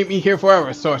cannot keep me here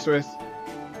forever, sorceress.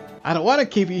 I don't want to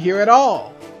keep you here at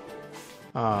all.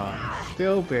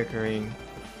 Still bickering.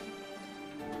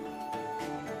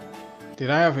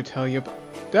 Did I ever tell you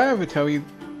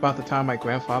about the time my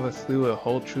grandfather slew a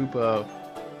whole troop of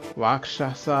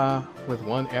Rakshasa with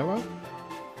one arrow?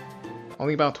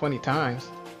 Only about 20 times.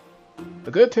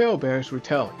 The good tale bears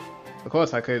retelling. Of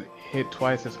course, I could hit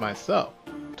twice as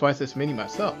many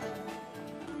myself.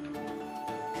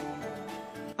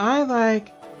 I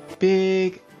like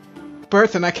big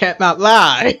birds and I can't not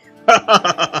lie.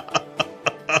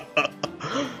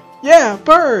 Yeah,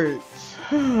 birds.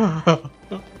 I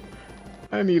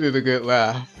needed a good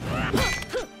laugh.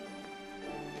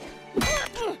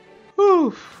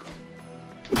 Whew.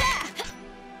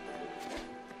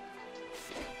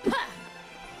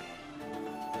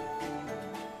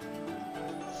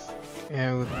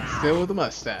 And still with the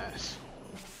mustache.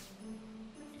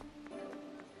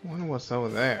 Wonder what's over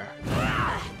there.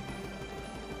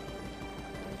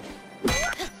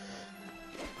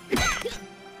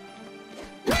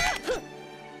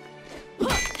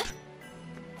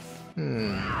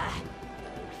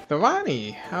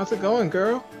 Ronnie, how's it going,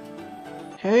 girl?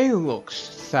 Hey, look,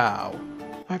 Sal,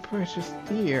 my precious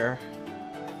dear.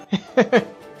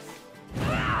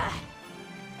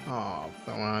 Oh,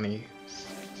 Ronnie,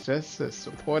 just as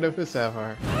supportive as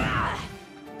ever.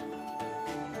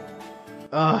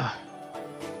 Ugh,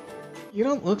 you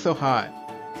don't look so hot.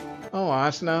 Oh,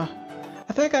 Ashna,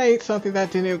 I think I ate something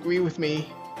that didn't agree with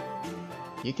me.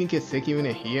 You can get sick even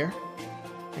in here?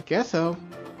 I guess so.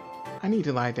 I need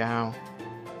to lie down.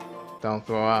 Don't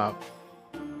throw up.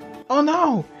 Oh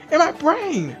no! In my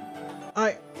brain!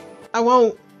 I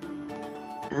won't.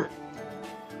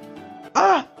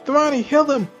 Ah! Thrani, heal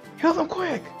them! Heal them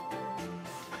quick!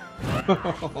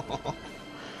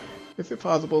 Is it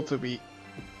possible to be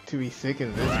sick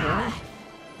in this way?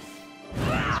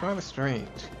 It's rather strange.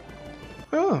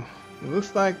 Oh, it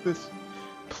looks like this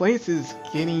place is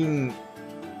getting.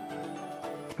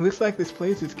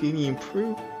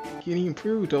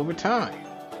 Improved over time.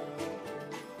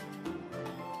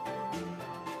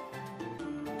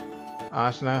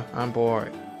 Ashna, I'm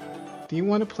bored. Do you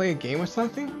want to play a game or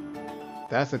something?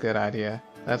 That's a good idea.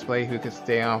 Let's play who can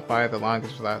stay on fire the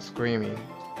longest without screaming.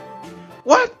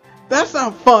 What? That's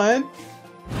not fun!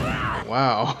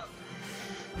 Wow.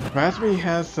 Razmi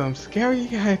has some scary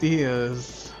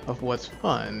ideas of what's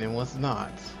fun and what's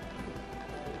not.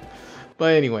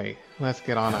 But anyway, let's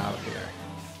get on out of here.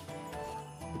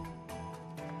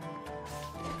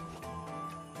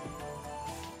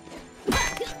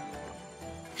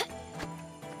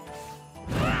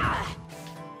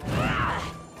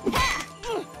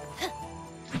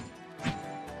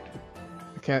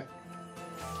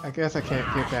 I guess I can't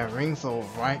get that ring soul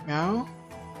right now.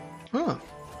 Huh,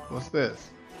 what's this?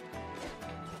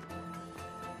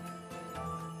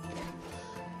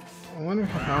 I wonder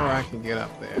how I can get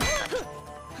up there.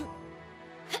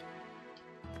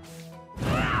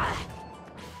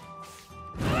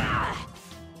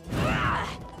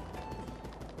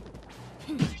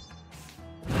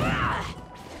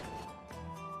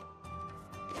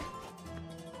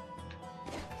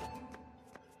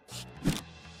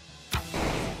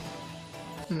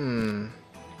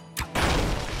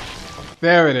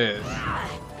 There it is.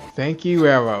 Thank you,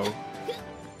 Arrow.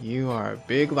 You are a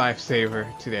big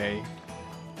lifesaver today.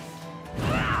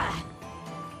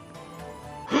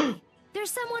 There's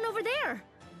someone over there.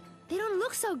 They don't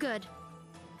look so good.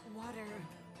 Water,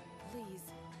 please.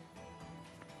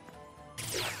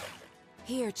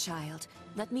 Here, child.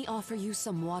 Let me offer you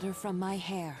some water from my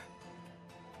hair.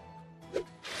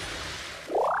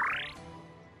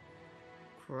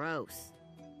 Gross.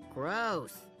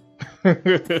 Gross.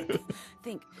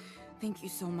 Thank you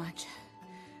so much.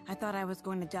 I thought I was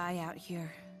going to die out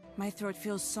here. My throat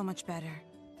feels so much better.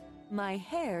 My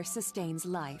hair sustains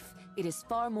life. It is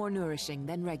far more nourishing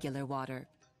than regular water.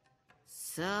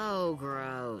 So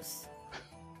gross.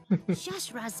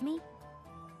 Shush, Razmi.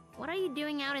 What are you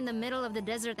doing out in the middle of the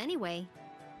desert anyway?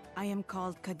 I am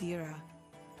called Kadira.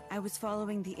 I was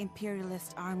following the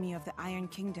imperialist army of the Iron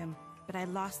Kingdom, but I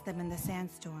lost them in the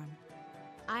sandstorm.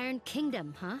 Iron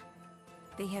Kingdom, huh?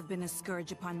 They have been a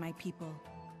scourge upon my people.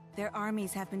 Their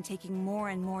armies have been taking more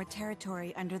and more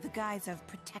territory under the guise of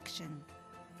protection.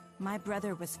 My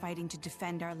brother was fighting to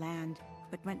defend our land,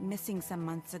 but went missing some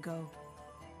months ago.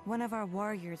 One of our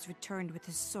warriors returned with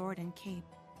his sword and cape,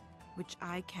 which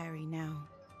I carry now.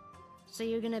 So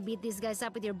you're gonna beat these guys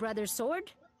up with your brother's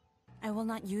sword? I will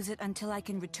not use it until I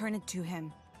can return it to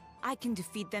him. I can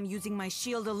defeat them using my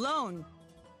shield alone!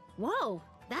 Whoa,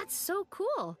 that's so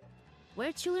cool!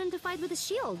 Where'd you learn to fight with a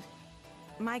shield?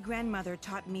 My grandmother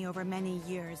taught me over many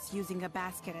years, using a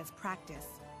basket as practice.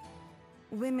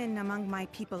 Women among my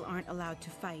people aren't allowed to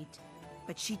fight,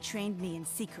 but she trained me in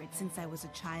secret since I was a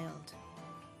child.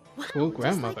 Wow, Cool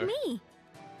grandmother. just like me.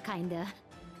 Kinda.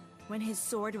 When his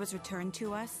sword was returned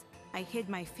to us, I hid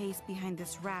my face behind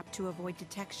this wrap to avoid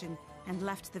detection and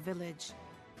left the village.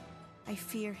 I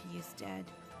fear he is dead,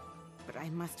 but I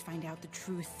must find out the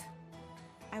truth.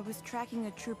 I was tracking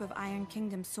a troop of Iron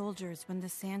Kingdom soldiers when the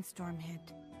sandstorm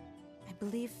hit. I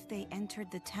believe they entered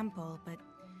the temple, but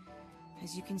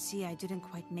as you can see, I didn't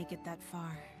quite make it that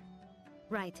far.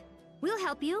 Right. We'll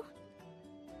help you.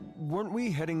 weren't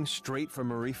we heading straight for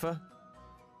Marifa?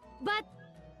 But,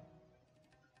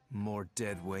 More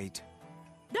dead weight.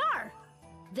 Dar!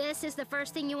 This is the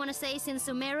first thing you want to say since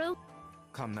Sumeru?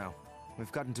 Come now.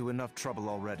 We've gotten into enough trouble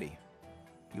already.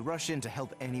 You rush in to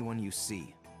help anyone you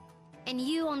see. And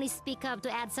you only speak up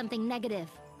to add something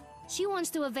negative. She wants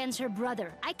to avenge her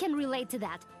brother. I can relate to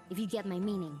that, if you get my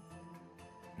meaning.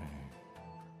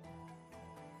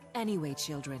 Anyway,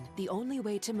 children, the only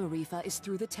way to Marifa is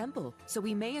through the temple, so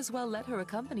we may as well let her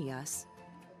accompany us.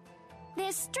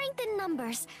 There's strength in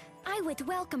numbers. I would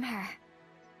welcome her.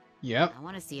 Yep. I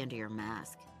want to see under your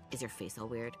mask. Is your face all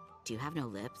weird? Do you have no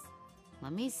lips?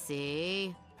 Let me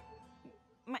see.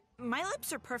 My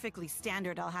lips are perfectly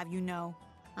standard, I'll have you know.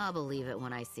 I'll believe it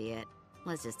when I see it.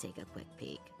 Let's just take a quick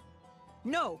peek.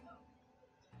 No!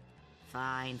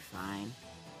 Fine, fine.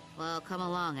 Well, come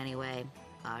along anyway.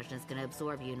 Ajna's gonna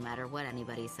absorb you no matter what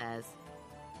anybody says.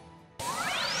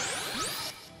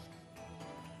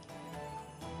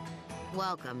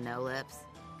 Welcome, No Lips.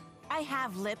 I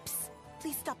have lips.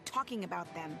 Please stop talking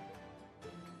about them.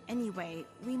 Anyway,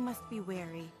 we must be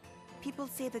wary. People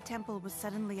say the temple was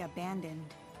suddenly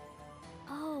abandoned.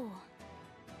 Oh,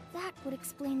 that would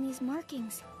explain these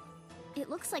markings. It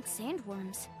looks like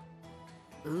sandworms.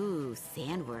 Ooh,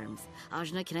 sandworms.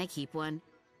 Ajna, can I keep one?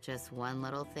 Just one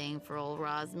little thing for old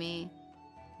Rosmi?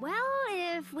 Well,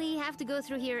 if we have to go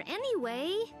through here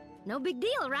anyway, no big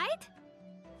deal, right?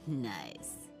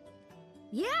 Nice.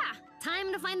 Yeah,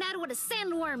 time to find out what a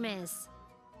sandworm is.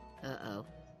 Uh-oh.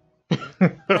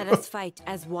 Let us fight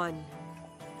as one.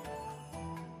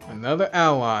 Another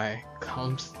ally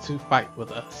comes to fight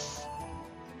with us.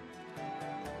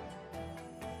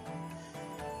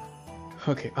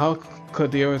 Okay, all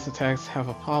Kodira's attacks have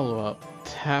a follow-up.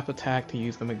 Tap attack to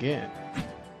use them again.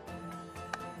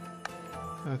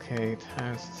 Okay,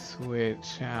 time to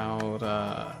switch out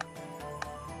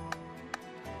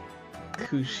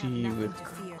Kushi with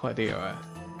Kodira.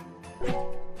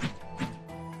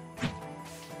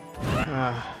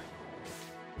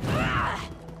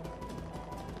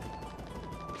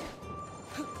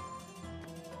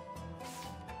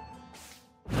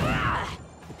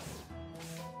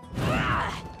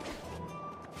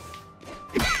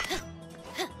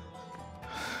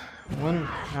 I wonder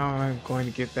how I'm going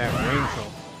to get that rainbow.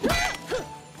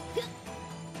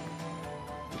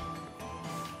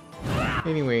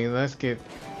 Anyway, let's get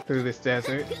through this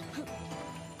desert.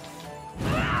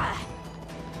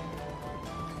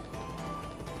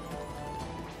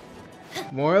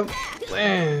 More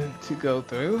land to go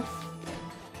through.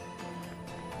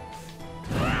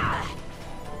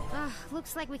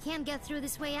 Looks like we can't get through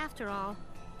this way after all.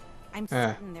 I'm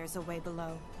certain there's a way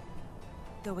below.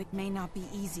 Though it may not be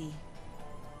easy.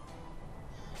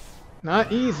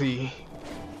 Not easy.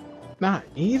 Not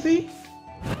easy?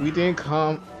 We didn't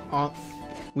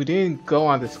go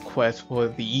on this quest for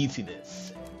the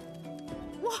easiness.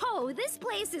 Whoa, this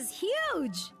place is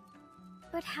huge!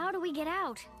 But how do we get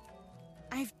out?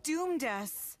 I've doomed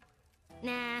us.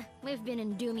 Nah, we've been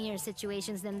in doomier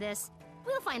situations than this.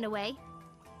 We'll find a way.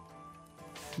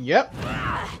 Yep.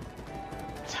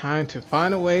 Time to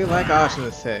find a way, like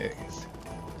Ajna says.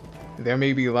 There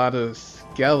may be a lot of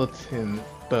skeleton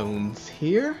bones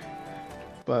here,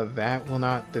 but that will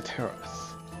not deter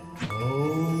us.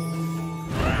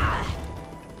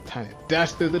 Time to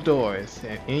dash through the doors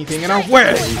and anything in our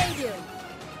way.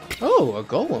 Oh, a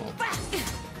golem.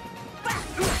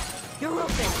 You're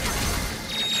open.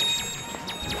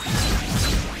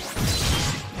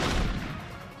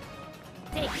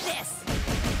 Take this!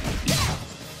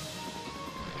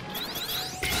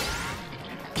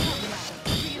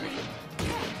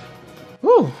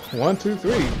 Woo! 1, 2,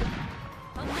 3.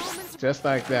 Just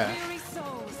like that.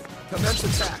 Commence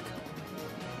attack.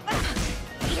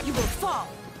 You will fall.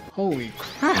 Holy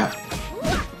crap!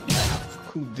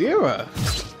 Kudira!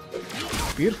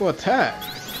 Beautiful attack.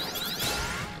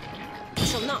 You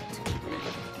shall not.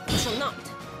 You shall not.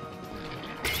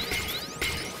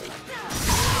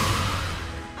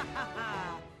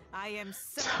 I am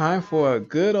so Time for a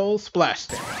good old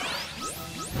splashdown.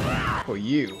 For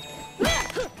you.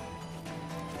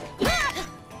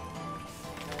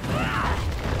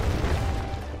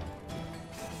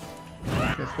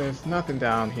 Guess there's nothing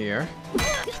down here.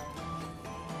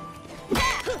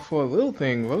 For a little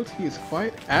thing, Roti is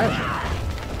quite agile.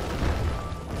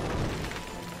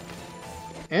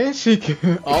 And she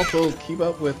can also keep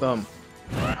up with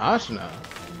Ajna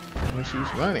when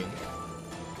she's running.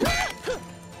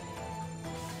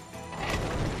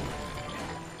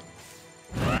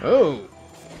 Oh!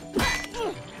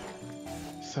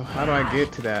 So how do I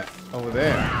get to that over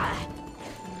there?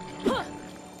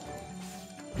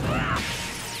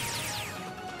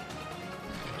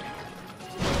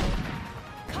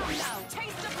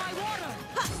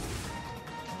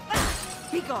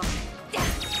 Be gone.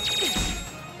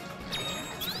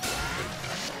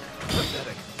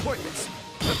 Pathetic. Pointless.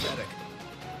 Pathetic.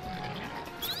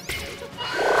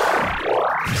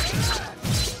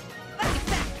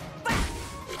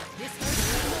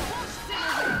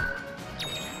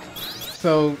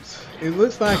 So it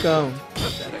looks like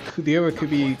Kudira could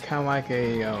be kind of like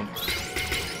a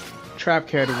trap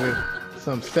character with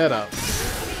some setup.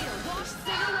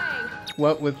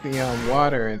 What with the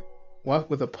water and what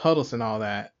with the puddles and all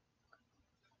that,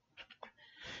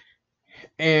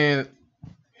 and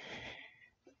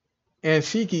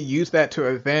she could use that to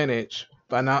her advantage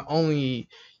by not only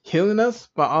healing us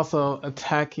but also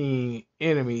attacking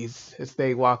enemies as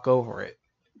they walk over it,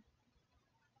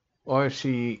 or if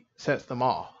she sets them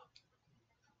off.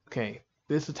 Okay,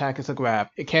 this attack is a grab.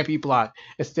 It can't be blocked.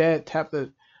 Instead, tap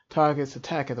the target's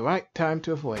attack at the right time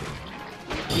to avoid it.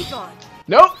 Be gone.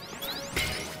 Nope.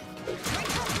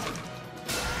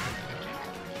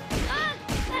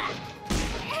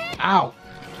 Ow.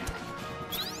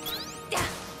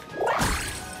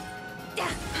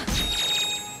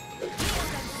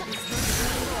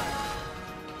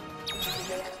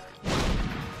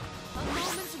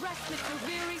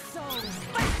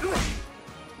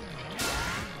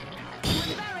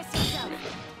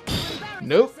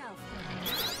 Nope.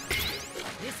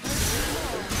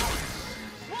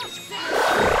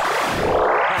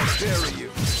 How dare you?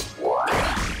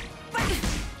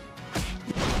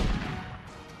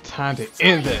 Time to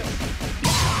end this.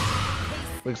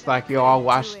 Looks like you're all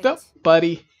washed up,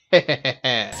 buddy.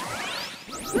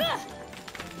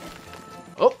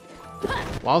 Oh,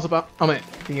 wall's about.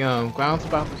 The ground's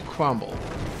about to crumble.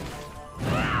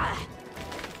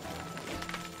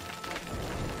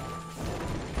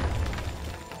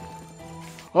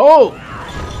 Oh!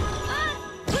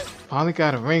 Finally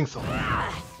got a ring so.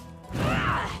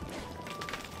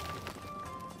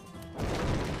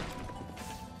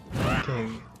 Okay,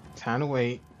 time to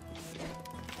wait.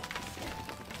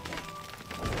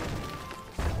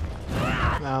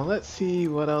 Now let's see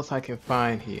what else I can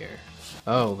find here.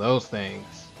 Oh, those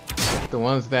things. The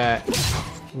ones that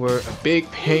were a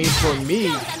big pain for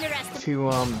me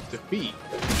to defeat.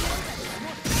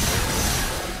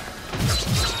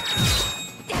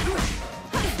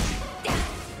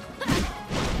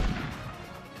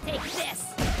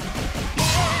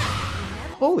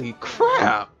 Holy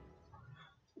crap!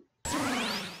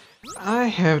 I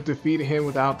have defeated him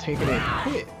without taking a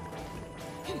hit.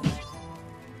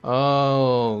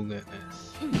 Oh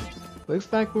goodness.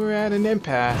 Looks like we're at an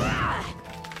impasse.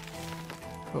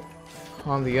 Oh,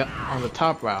 on the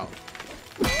top route.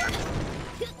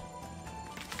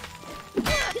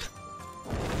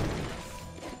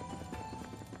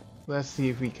 Let's see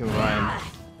if we can run.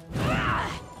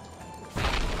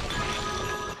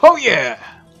 Oh yeah!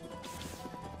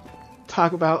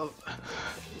 Talk about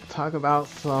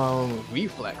some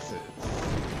reflexes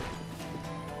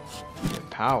and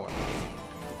power.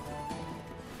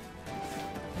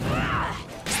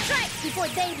 Strike before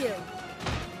they do.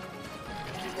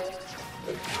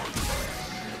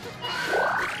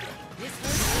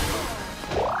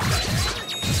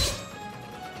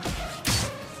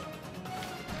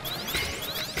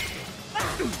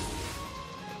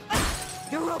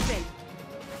 You're open.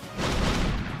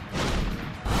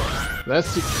 Let's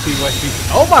see what she.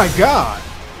 Oh my god!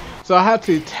 So I have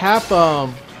to tap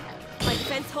My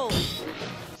defense holds.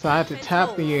 So I have to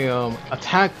tap the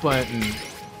attack button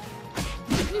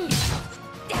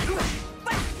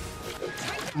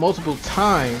multiple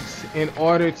times in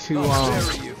order to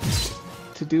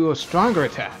do a stronger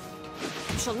attack.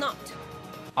 You shall not.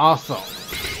 Awesome.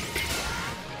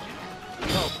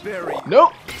 I'll bury you.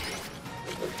 Nope.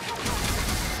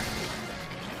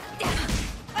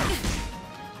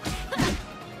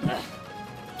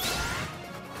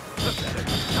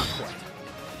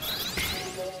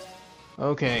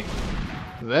 Okay,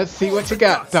 let's see what you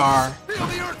got, Dar.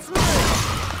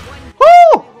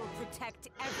 Woo!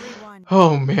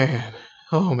 Oh man,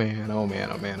 oh man, oh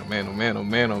man, oh man, oh man, oh man, oh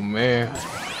man, oh man.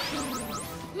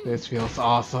 This feels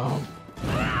awesome.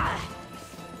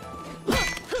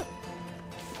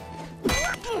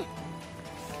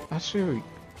 I should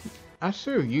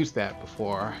have used that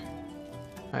before,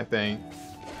 I think,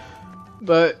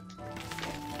 but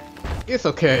it's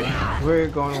okay. We're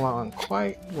going along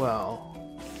quite well.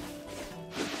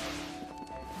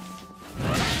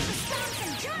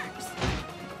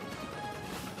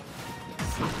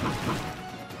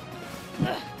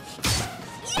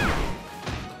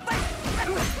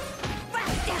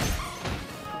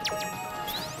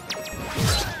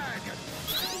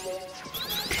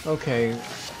 Okay.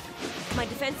 My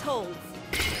defense holds.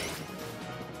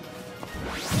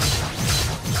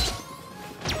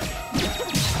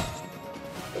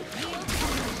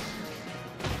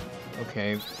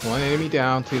 Okay, one enemy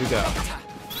down, 2 to go.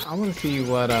 I want to see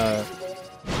what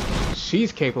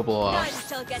she's capable of.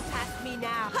 Still get past me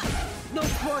now. No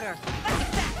quarter.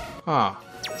 Ah,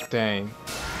 dang.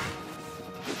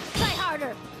 Try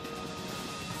harder.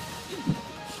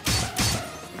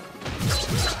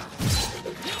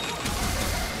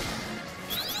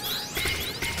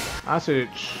 I should.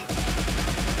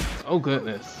 Oh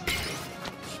goodness.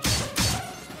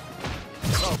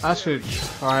 I should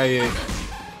try it.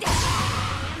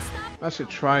 I should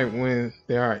try it when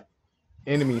there are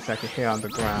enemies I can hit on the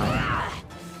ground.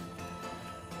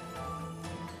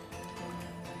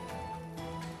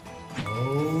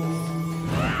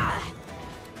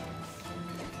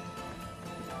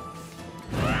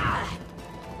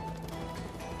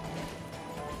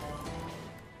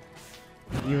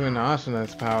 Even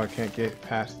Asana's power can't get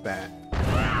past that.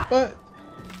 But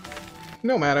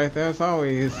no matter, there's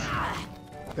always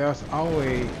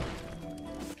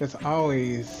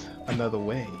another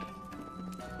way.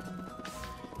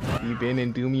 You've been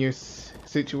in doomier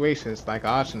situations, like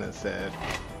Asana said.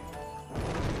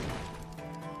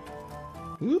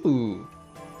 Ooh,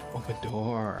 open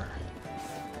door.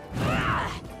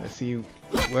 Let's see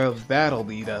where that'll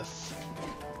lead us.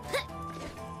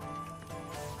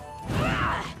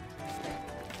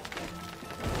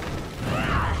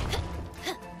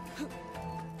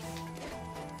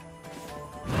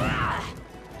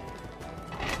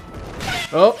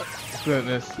 Oh,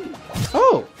 goodness.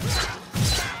 Oh!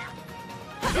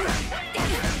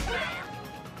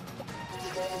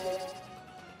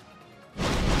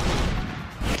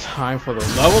 Time for the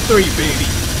level 3, baby!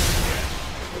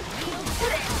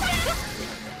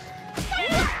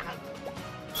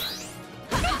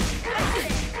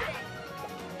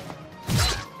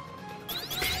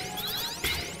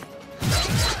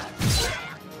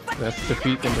 Let's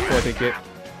defeat them before they get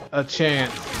a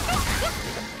chance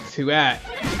to act.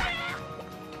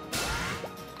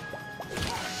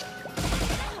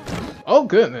 Oh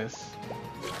goodness.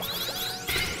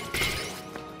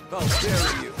 How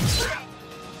dare you!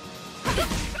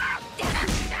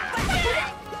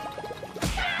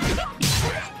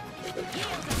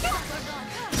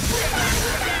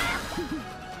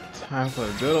 Time for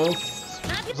a good old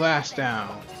splash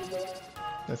down.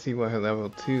 Let's see what her level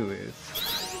 2 is.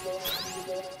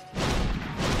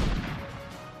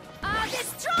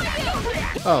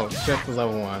 Oh, just the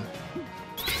level 1.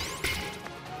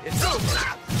 It's over!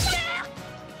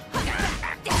 They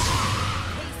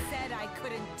said I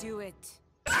couldn't do it.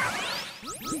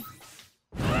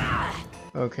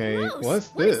 Okay, Gross. what's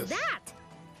What is this? that?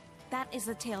 That is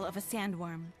the tail of a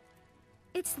sandworm.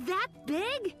 It's that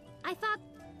big? I thought,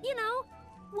 you know,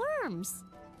 worms.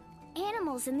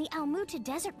 Animals in the Almuta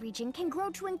Desert region can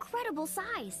grow to incredible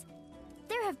size.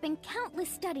 There have been countless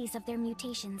studies of their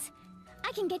mutations.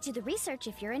 I can get you the research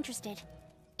if you're interested.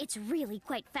 It's really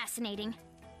quite fascinating.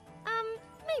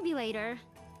 Maybe later.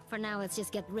 For now, let's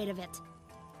just get rid of it.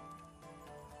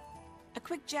 A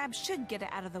quick jab should get it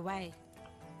out of the way.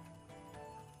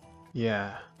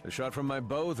 Yeah. A shot from my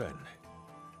bow, then.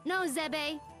 No,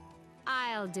 Zebe.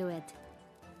 I'll do it.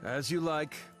 As you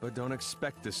like, but don't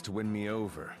expect this to win me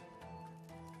over.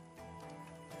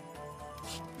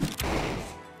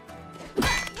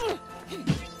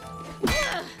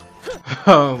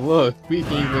 Oh look, we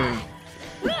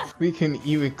can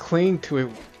even cling to it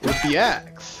with the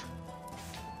axe.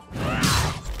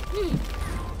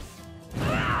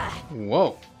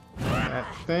 Whoa. That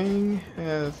thing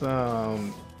has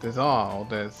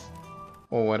dissolved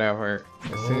or whatever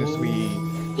as soon as we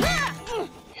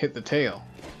hit the tail.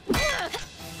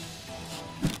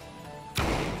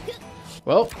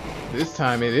 Well, this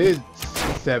time it is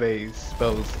Zebe's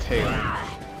bow's tail.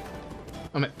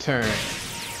 I'm at turn.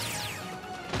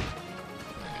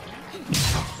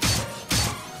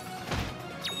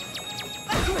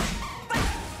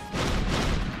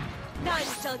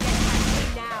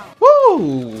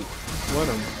 Woo!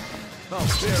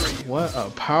 What a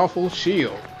powerful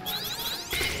shield.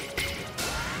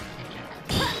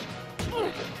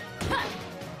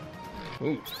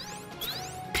 Ooh.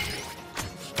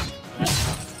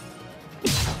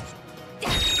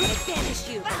 Banish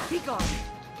you. Be gone.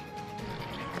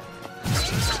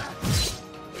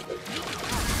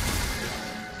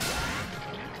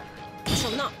 You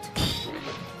shall not.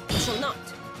 You shall not.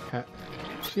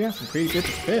 She has some pretty good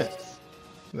defense.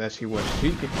 Let's see what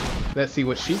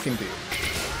she can do.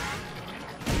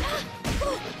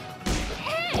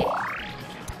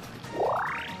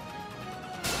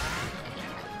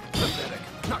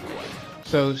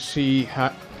 So she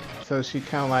kind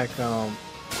of like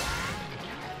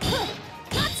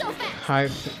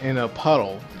hides in a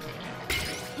puddle.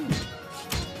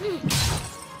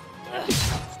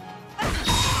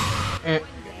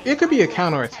 It could be a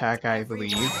counterattack, I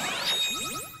believe.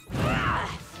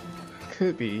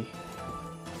 Could be.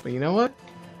 But you know what?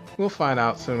 We'll find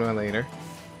out sooner or later.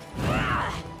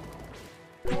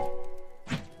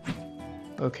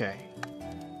 Okay.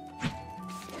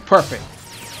 Perfect.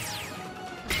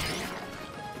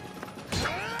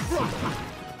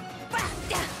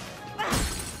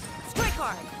 Strike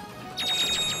hard.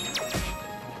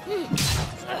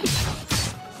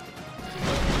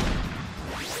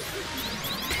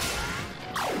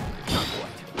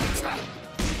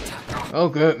 Oh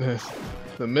goodness.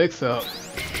 The mix-up.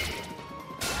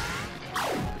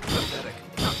 Pathetic.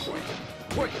 Not quite.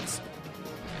 Pointless.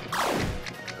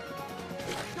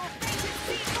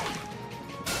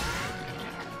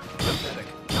 Pathetic.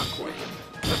 Not quite.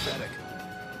 Pathetic.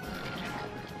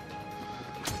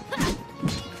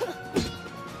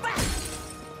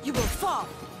 You will fall.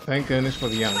 Thank goodness for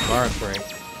the young guard break.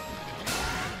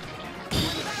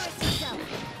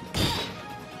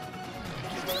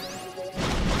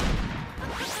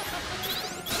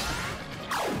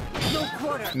 No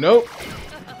quarter. Nope.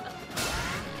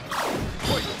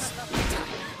 Pointless.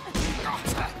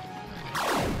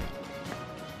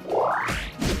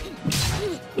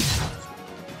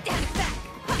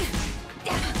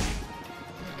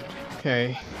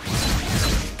 Okay.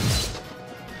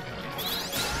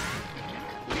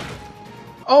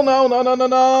 Oh no, no, no, no,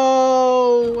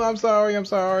 no! I'm sorry, I'm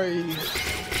sorry.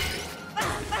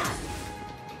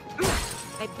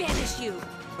 I banish you.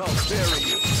 I'll bury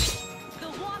you.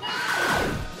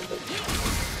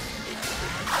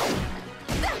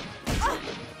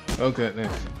 Oh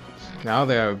goodness. Now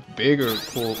there are bigger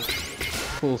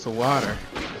pools of water.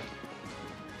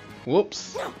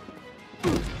 Whoops.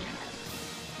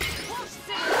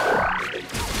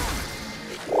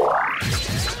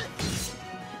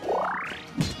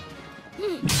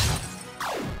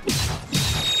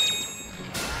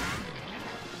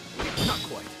 Not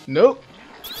quite. Nope.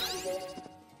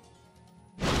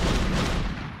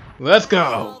 Let's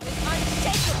go.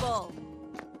 Unshakable.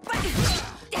 They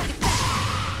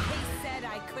said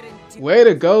I couldn't do. Way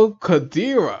to go,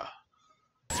 Kadira.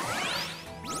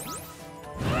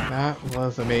 That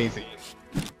was amazing.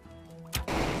 I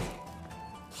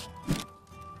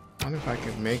wonder if I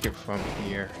could make it from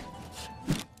here.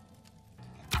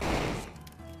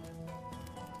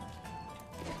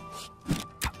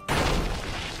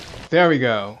 There we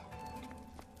go.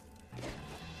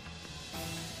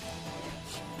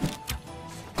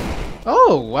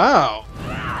 Oh, wow.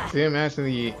 Didn't imagine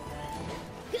the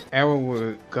arrow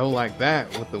would go like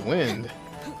that with the wind.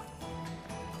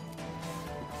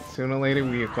 Sooner or later,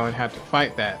 we are going to have to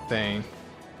fight that thing.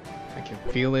 I can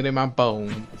feel it in my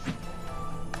bones.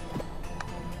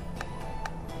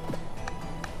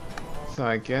 So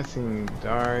I'm guessing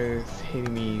Dara's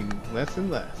hitting me less and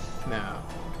less now.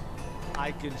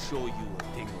 I can show you a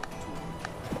thing or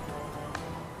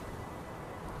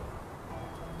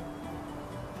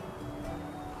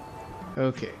two.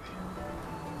 Okay.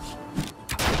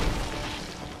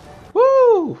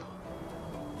 Woo!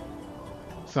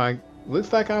 So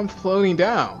looks like I'm floating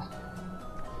down.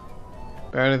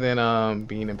 Better than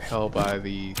being impaled by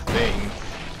these things.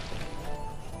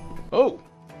 Oh!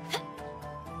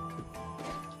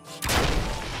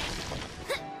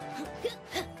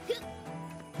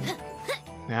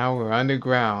 Now we're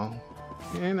underground.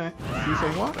 And I see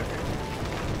some water.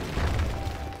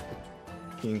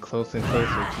 Getting closer and closer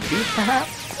to these,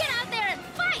 perhaps? Get out there and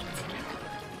fight!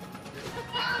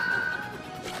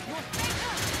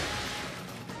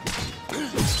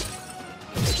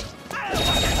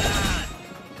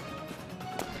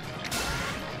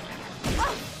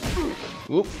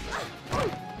 Whoop.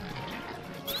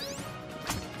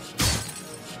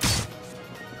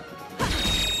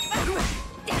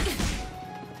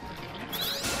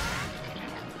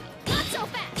 Not so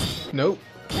fast! Nope.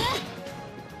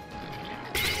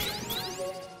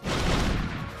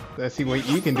 Let's see what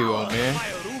you can do, old man.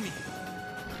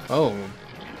 Oh.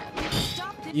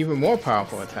 Even more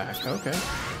powerful attack. Okay.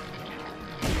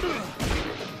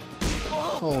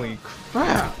 Holy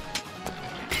crap.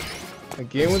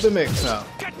 Again with the mix-up.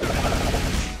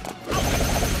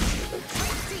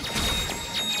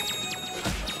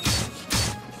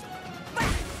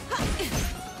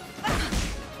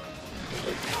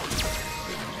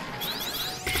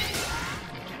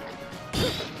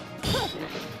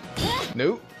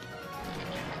 Nope.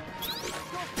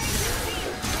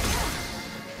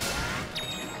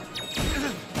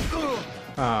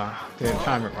 Ah, didn't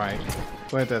time it right.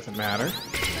 But it doesn't matter.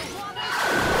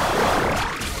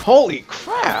 Holy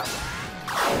crap!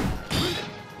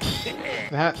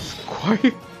 That's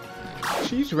quite...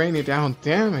 She's raining down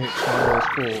damage on those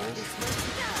fools.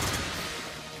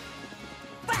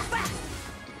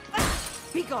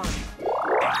 Be gone.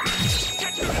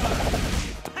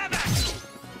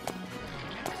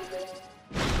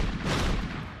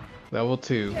 Level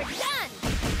 2.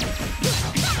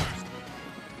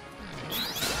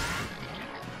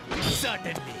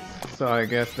 Certainly. So I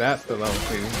guess that's the level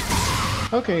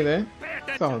 2. Okay then.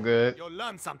 It's all good. You'll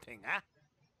learn something, huh?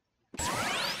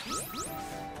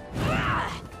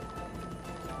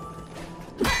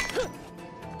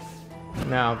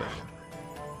 Now then.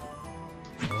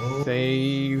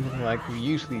 Save like we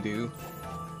usually do.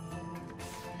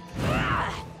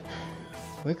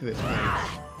 Look at this place.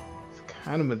 It's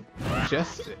kind of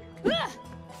majestic.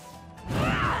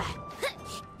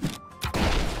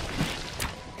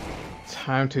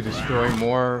 Time to destroy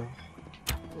more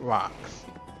rocks.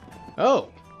 Oh!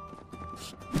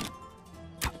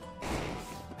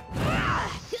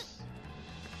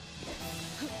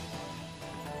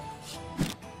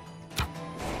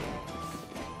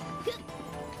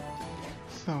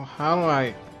 So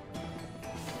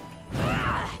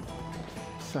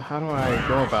how do I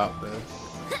go about this?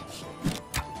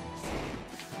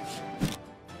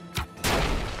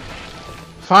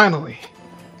 Finally!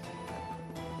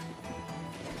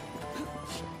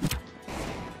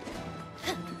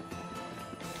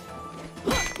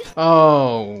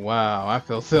 Oh, wow, I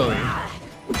feel silly.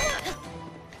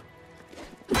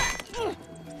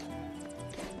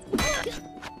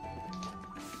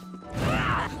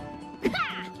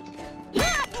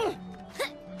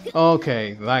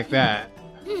 Okay, like that.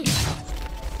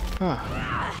 Huh.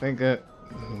 Think that.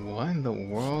 What in the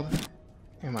world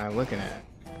am I looking at?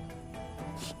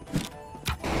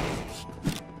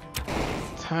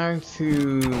 Time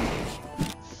to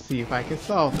see if I can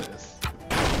solve this.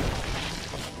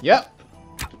 Yep.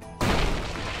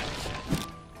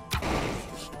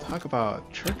 Talk about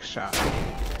a trick shot.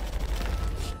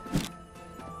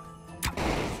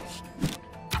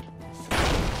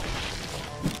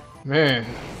 Man,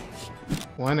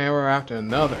 one error after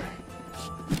another.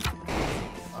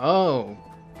 Oh.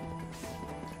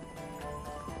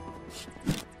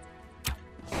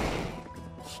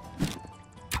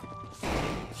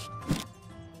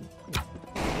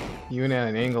 Even at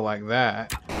an angle like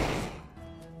that,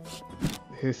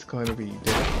 it's going to be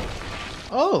difficult.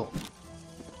 Oh!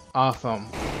 Awesome.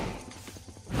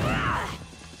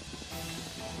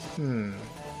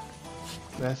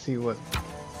 Let's see what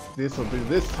this will do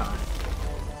this time.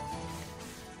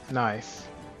 Nice.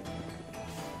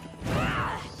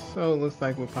 So it looks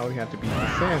like we'll probably have to beat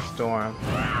the sandstorm.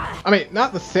 I mean,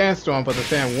 not the sandstorm, but the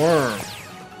sandworm.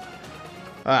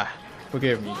 Ah,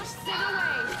 forgive me.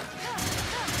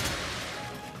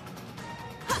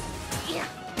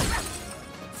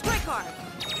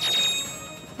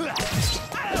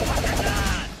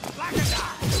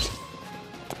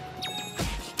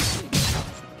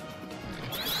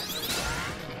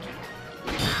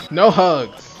 No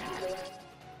hugs.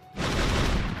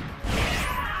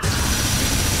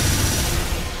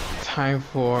 Time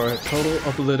for total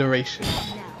obliteration.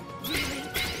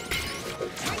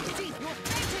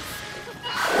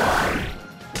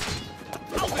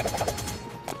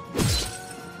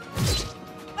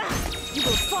 You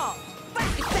will fall.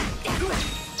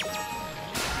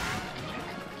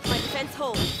 My defense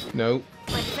holds. Nope.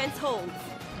 My defense holds.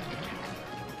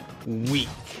 Weak.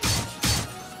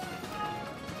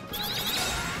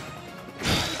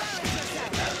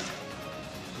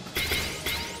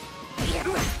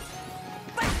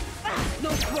 No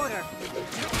quarter.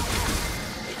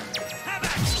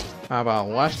 How about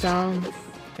wash down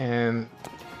and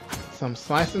some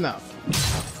slicing up?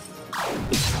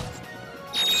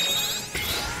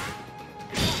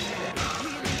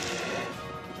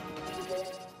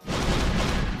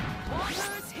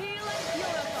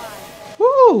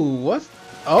 Woo! What's?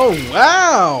 Oh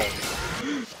wow!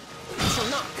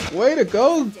 Way to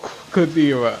go,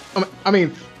 Kadira. I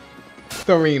mean,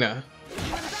 Serena.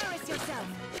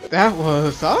 That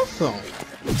was awesome.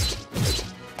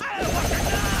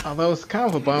 Although it's kind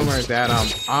of a bummer that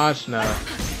Ajna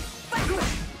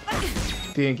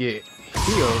didn't get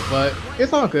healed, but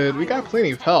it's all good. We got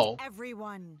plenty of health.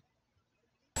 Everyone.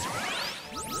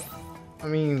 I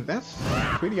mean, that's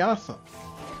pretty awesome.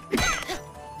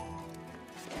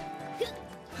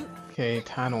 Okay,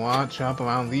 time to jump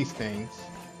around these things.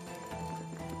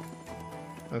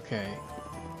 Okay,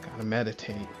 gotta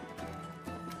meditate.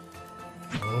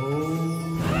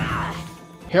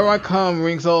 Here I come,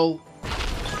 Ringsoul.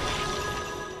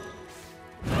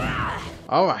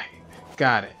 Alright,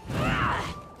 got it.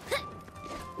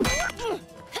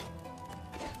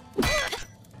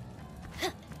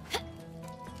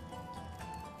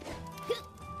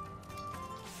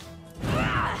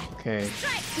 Okay.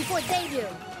 Strike before they do.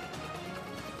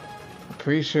 I'm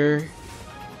pretty sure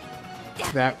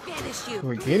that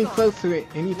we're getting close to it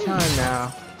any time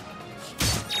now.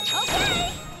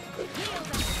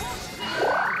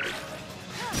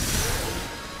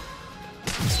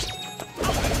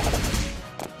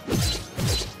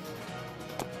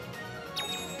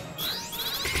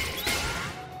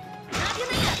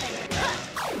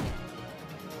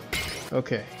 Okay.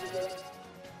 Okay.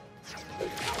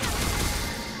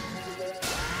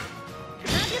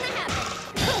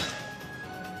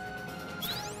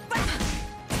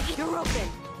 You're open.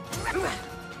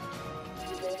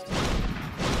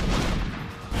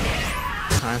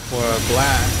 Time for a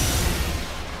blast.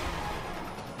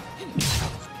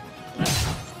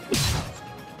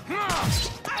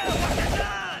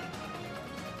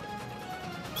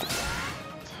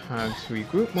 Time to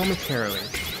regroup momentarily.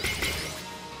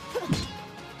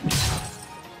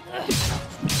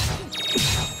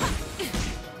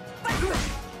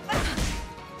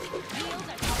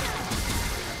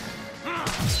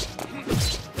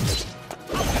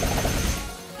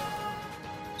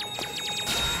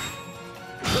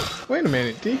 Wait a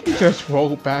minute, did he just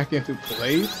roll back into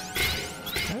place?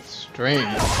 That's strange.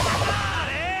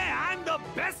 I'm the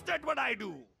best at what I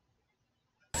do.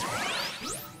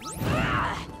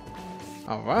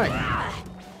 Alright.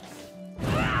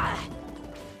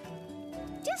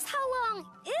 Just how long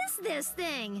is this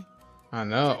thing? I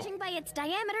know. Judging by its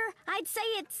diameter, I'd say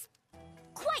it's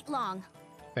quite long.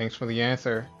 Thanks for the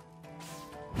answer.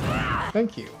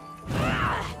 Thank you.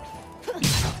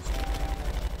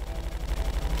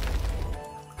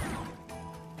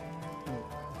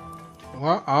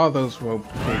 What are those rope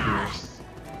figures?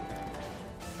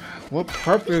 What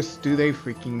purpose do they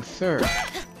freaking serve?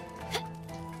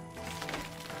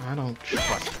 I don't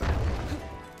trust them.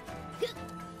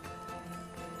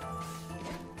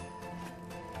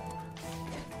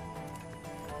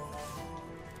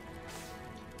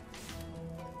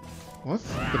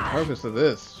 What's the purpose of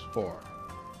this for?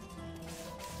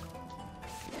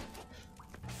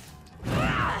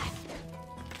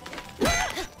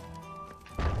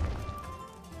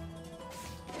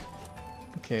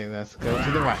 Okay, let's go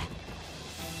to the right.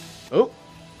 Oh!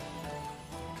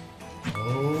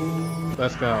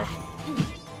 Let's go.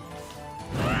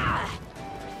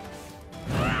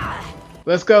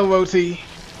 Let's go, Roti!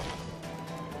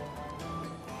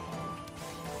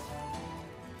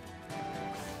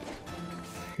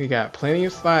 We got plenty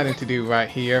of sliding to do right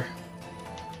here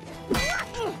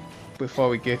before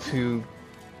we get to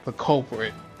the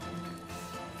culprit.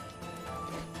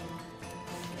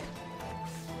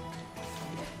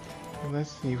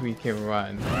 Let's see if we can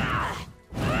run.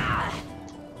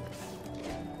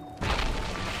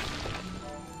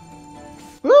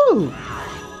 Woo!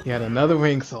 Yet another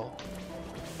ring soul.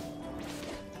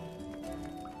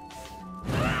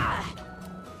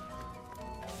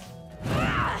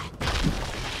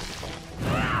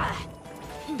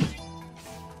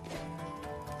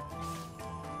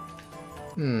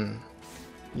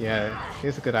 Yeah,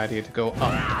 it's a good idea to go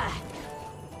up.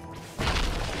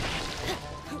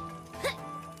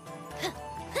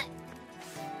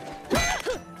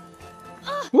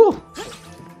 Woo!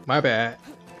 My bad.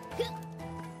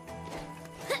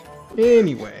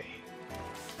 Anyway.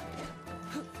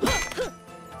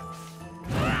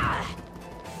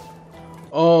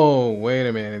 Oh, wait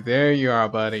a minute. There you are,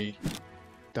 buddy.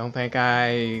 Don't think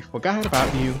I forgot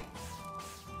about you.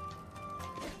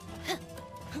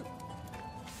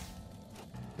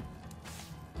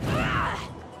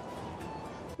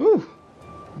 Ooh,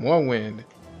 more wind.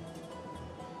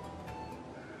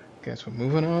 Guess we're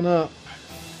moving on up.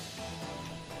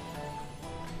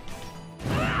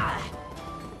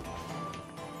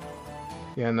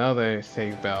 Yeah, another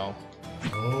save bell.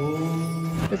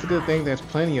 It's a good thing there's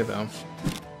plenty of them.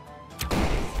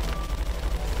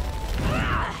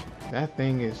 That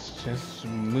thing is just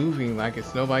moving like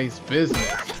it's nobody's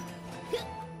business.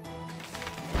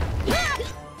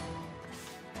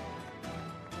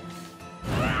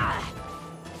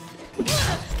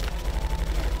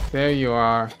 There you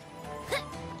are.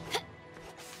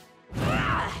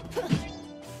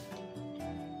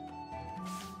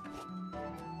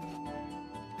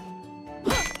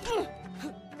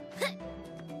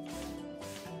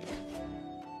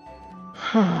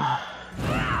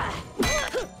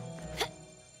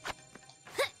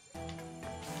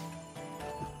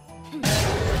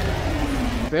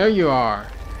 There you are.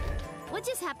 What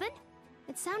just happened?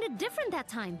 It sounded different that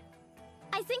time.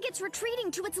 I think it's retreating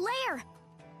to its lair.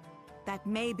 That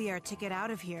may be our ticket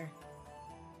out of here.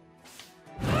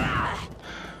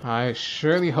 I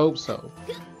surely hope so.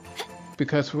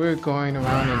 Because we're going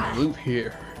around in a loop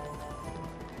here.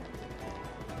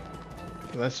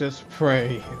 Let's just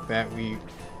pray that we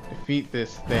defeat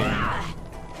this thing.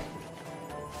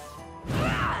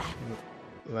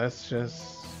 Let's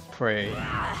just pray.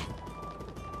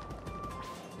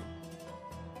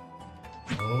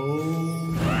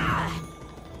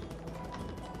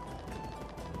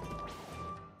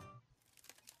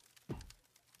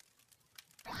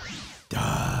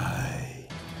 Die.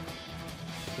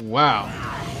 Wow.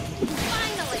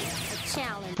 Finally, a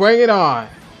challenge. Bring it on.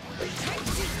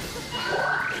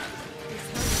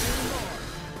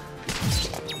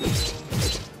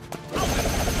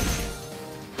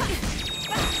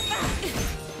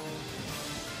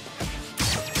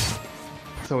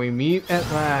 So we meet at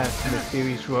last,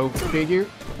 mysterious rogue figure.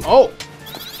 Oh!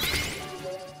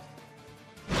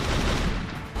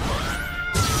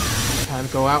 Time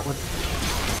to go out with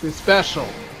the special.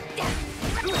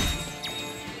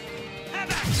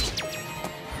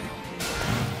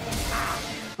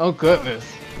 Oh goodness.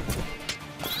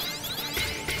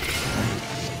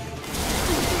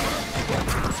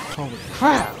 Holy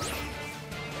crap!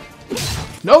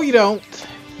 No you don't!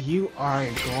 You are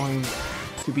going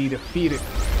to be defeated.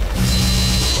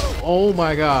 Oh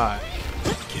my god.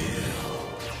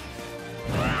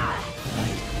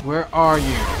 Where are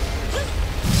you?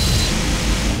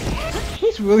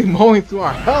 He's really mowing through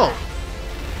our health.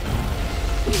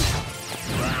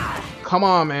 Come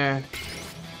on, man.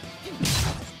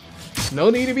 No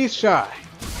need to be shy.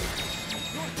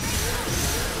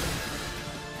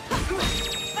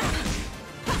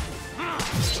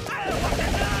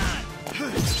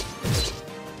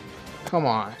 Come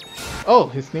on. Oh,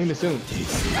 his name is Un.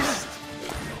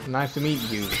 Nice to meet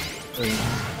you, Un.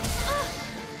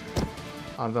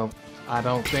 Although, I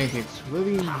don't think it's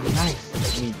really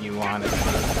nice to meet you, honestly.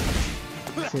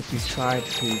 Since you tried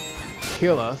to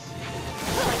kill us.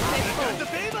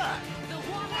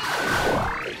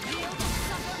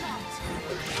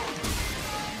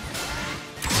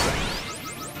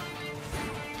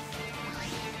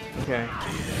 Okay.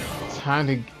 Time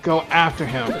to go after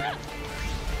him.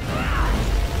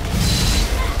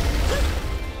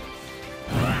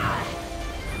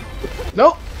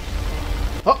 Nope.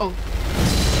 Uh-oh.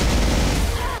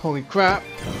 Holy crap.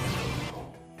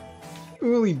 You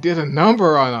really did a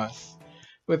number on us.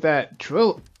 With that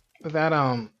drill, with that,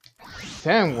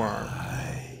 sandworm.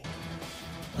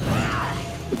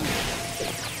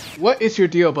 What is your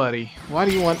deal, buddy? Why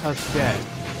do you want us dead?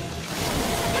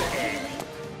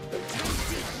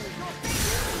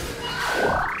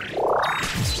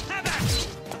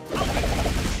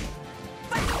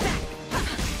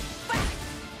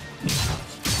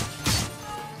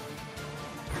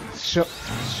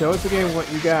 Show us again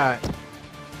what you got.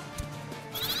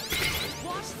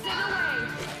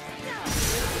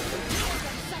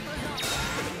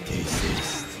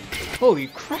 Holy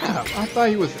crap! I thought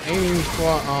he was aiming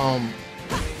for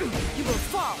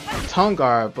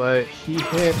Tungar, but he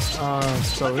hit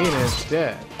Selena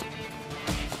instead.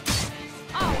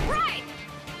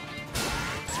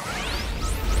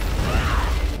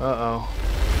 Uh-oh.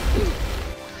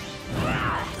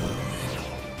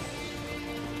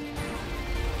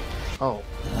 Oh,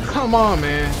 come on,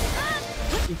 man!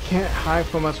 You can't hide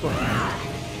from us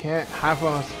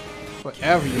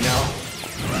forever, you know.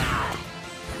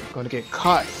 Gonna get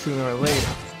caught sooner or later.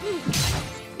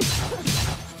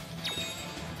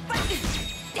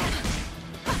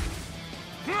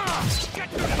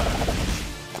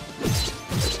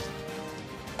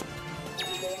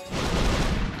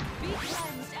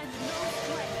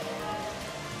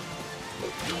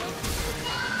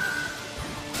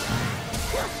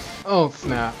 Oh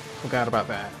snap, forgot about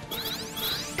that.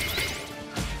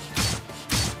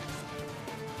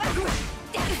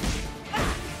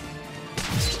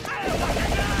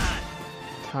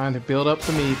 Time to build up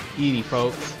some Edie,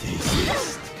 folks.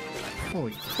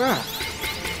 Holy crap.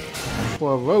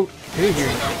 For a rogue figure,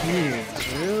 he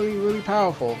is really, really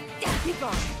powerful.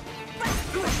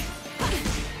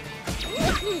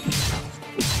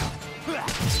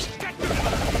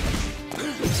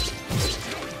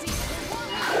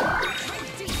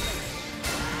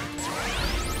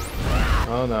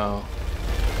 Oh no.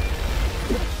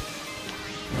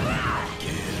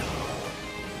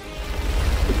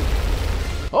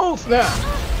 Oh snap!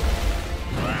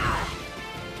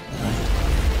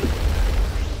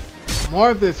 More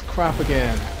of this crap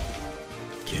again.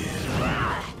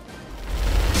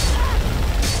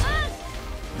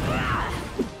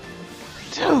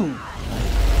 Dude!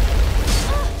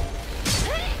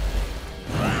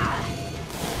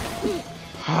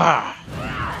 Ha!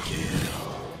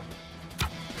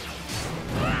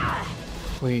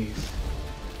 Please.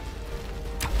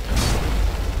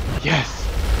 Yes!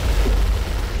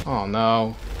 Oh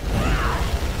no.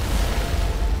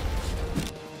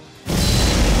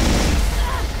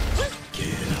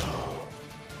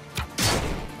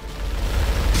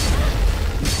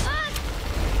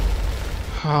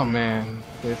 Oh man,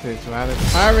 this is rather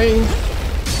tiring.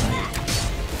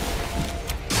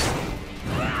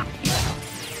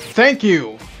 Thank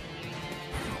you!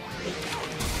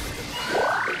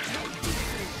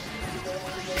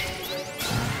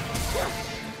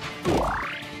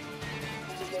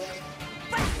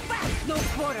 No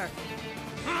quarter.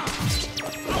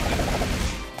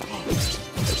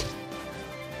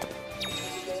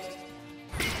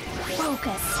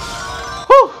 Focus.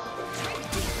 Whew!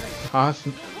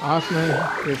 Osman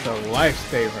is a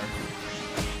lifesaver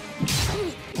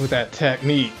with that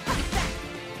technique.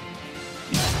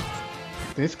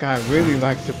 This guy really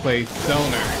likes to play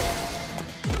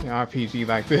zoner in an RPG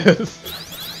like this.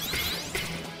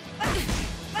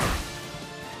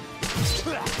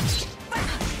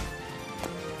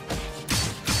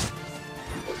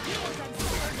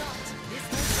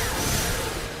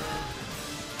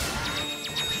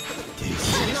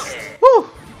 Woo!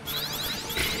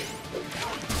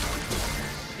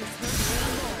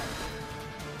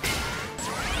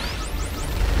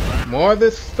 More of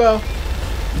this stuff.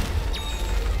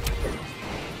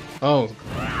 Oh,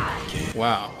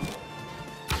 wow.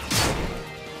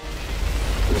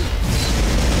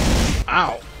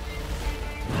 Ow.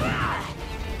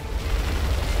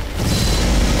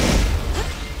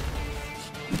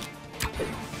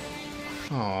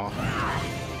 Oh.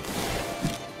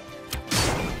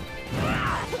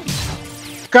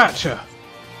 Gotcha.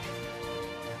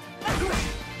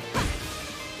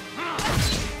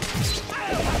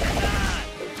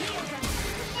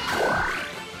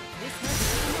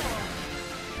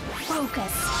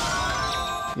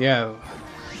 Yeah,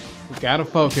 we gotta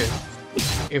focus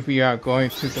if we are going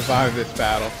to survive this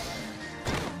battle.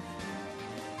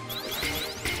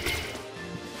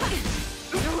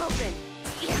 You're open.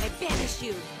 I banish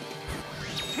you.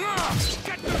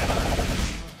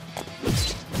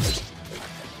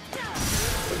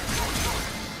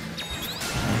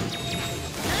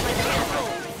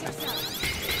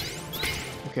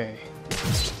 Okay,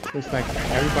 looks like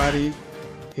everybody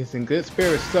is in good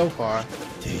spirits so far.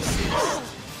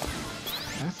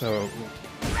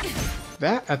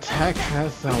 That attack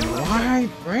has some wide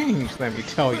range, let me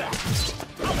tell you.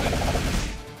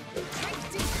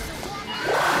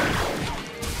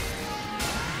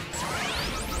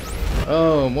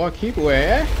 Oh, more keepaway,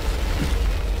 eh?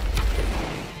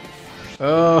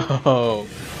 Oh,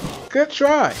 good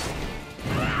try.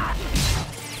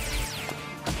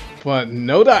 But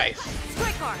no dice.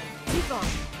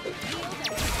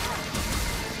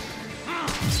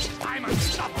 I'm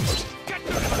unstoppable. Get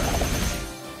to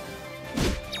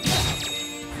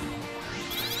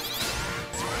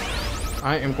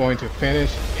I am going to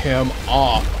finish him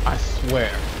off, I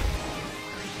swear.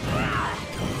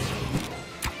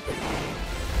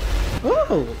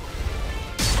 Oh!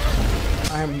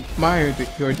 I admire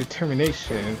your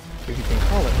determination, if you can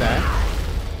call it that.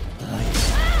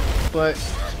 But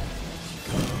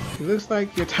it looks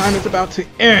like your time is about to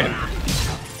end.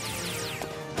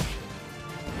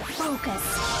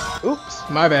 Focus. Oops,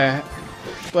 my bad.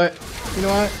 But you know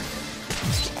what?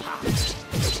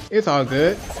 It's all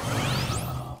good.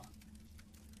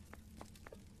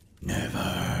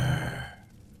 Never.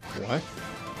 What?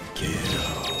 Kill.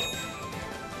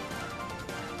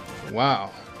 Wow.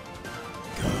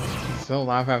 He's still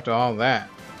alive after all that.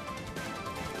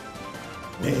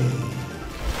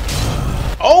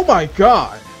 Oh my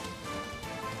god!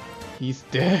 He's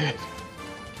dead.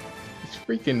 He's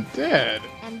freaking dead.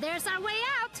 And there's our way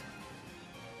out.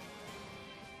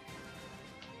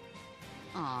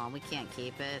 Aw, we can't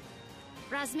keep it.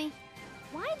 Razmi,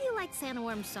 why do you like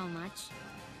sandworms so much?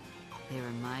 They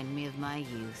remind me of my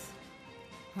youth.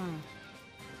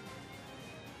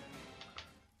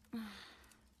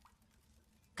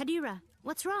 Kadira,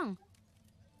 what's wrong?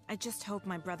 I just hope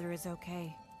my brother is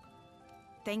okay.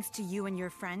 Thanks to you and your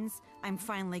friends, I'm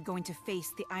finally going to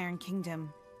face the Iron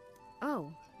Kingdom.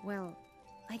 Oh, well,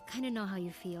 I kinda know how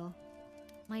you feel.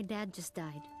 My dad just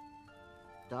died.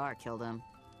 Dar killed him.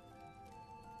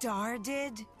 Dar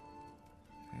did?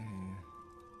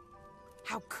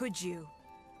 How could you?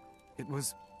 It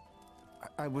was...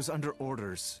 I was under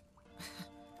orders.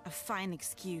 A fine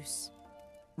excuse.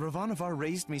 Ravannavar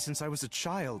raised me since I was a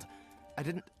child. I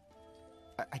didn't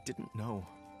know.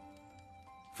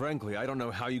 Frankly, I don't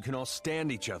know how you can all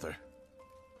stand each other.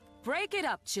 Break it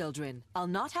up, children. I'll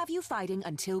not have you fighting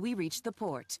until we reach the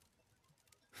port.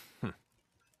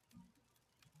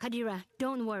 Kadira,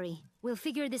 don't worry. We'll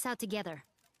figure this out together.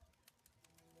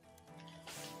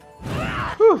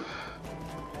 Whew.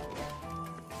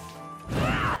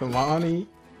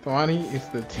 Thamani is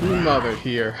the team mother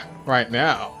here right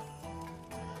now.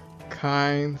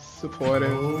 Kind,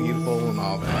 supportive, beautiful, and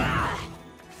all that.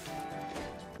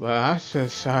 But I was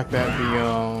just shocked that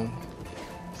the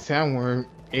sandworm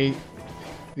ate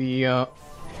the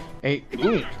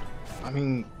ooh. I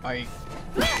mean, like,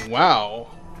 wow.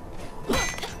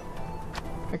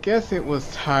 I guess it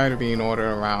was tired of being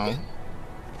ordered around.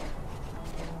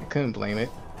 I couldn't blame it.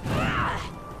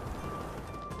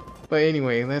 But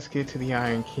anyway, let's get to the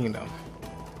Iron Kingdom.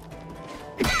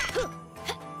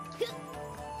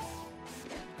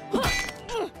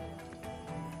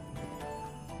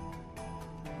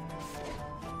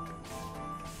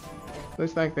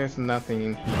 Looks like there's nothing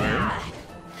in here.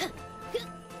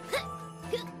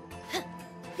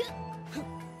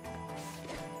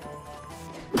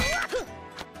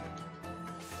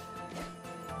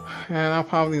 And I'll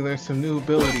probably learn some new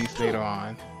abilities later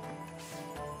on.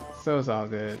 So it's all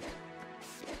good.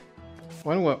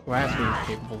 Wonder what Rasmi is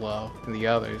capable of, and the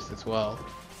others as well.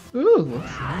 Ooh,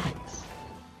 looks nice.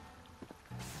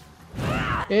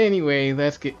 Anyway,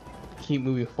 let's keep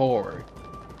moving forward.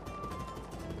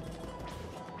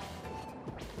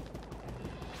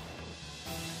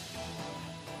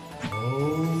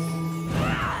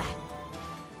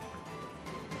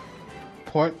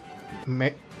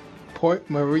 Port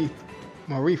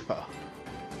Marifa.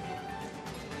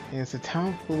 It's a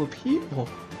town full of people.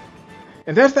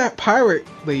 And there's that pirate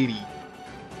lady.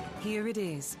 Here it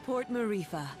is, Port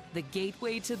Marifa, the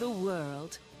gateway to the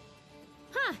world.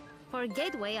 Huh. For a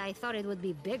gateway, I thought it would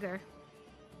be bigger.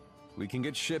 We can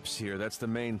get ships here, that's the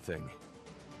main thing.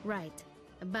 Right.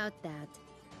 About that.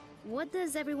 What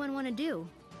does everyone want to do?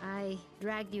 I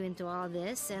dragged you into all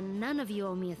this, and none of you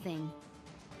owe me a thing.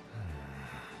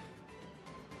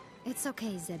 It's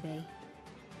okay, Zebe.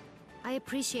 I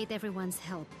appreciate everyone's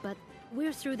help, but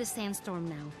we're through the sandstorm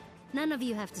now. None of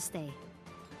you have to stay.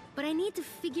 But I need to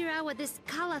figure out what this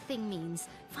Kala thing means.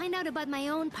 Find out about my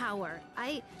own power.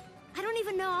 I don't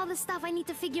even know all the stuff I need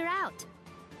to figure out.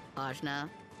 Ajna,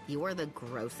 you are the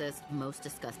grossest, most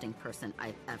disgusting person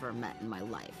I've ever met in my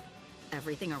life.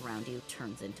 Everything around you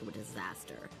turns into a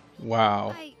disaster.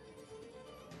 Wow.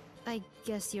 I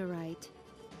guess you're right.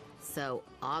 So,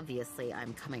 obviously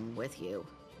I'm coming with you.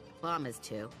 Bomb is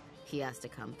too. He has to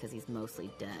come because he's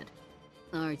mostly dead.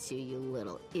 Aren't you, you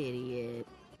little idiot?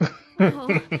 Oh,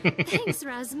 thanks,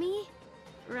 Razmi.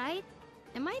 Right?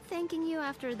 Am I thanking you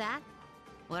after that?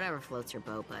 Whatever floats your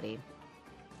boat, buddy.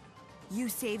 You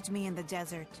saved me in the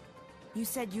desert. You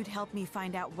said you'd help me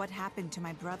find out what happened to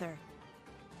my brother.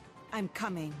 I'm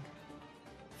coming.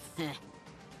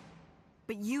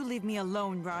 But you leave me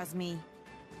alone, Razmi.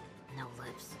 No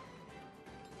lips.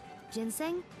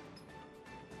 Ginseng?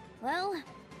 Well,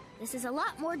 this is a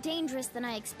lot more dangerous than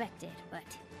I expected,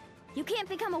 but you can't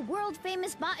become a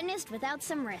world-famous botanist without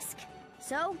some risk.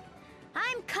 So,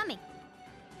 I'm coming.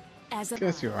 As a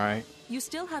Guess you're right. You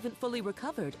still haven't fully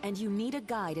recovered, and you need a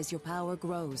guide as your power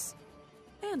grows.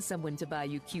 And someone to buy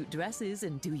you cute dresses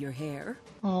and do your hair.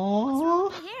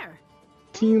 Aww. Hair.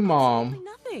 Team mom.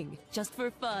 Nothing. Just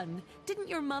for fun. Didn't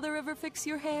your mother ever fix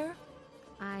your hair?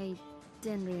 I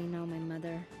didn't really know my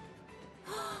mother.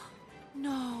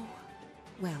 No.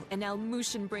 Well, an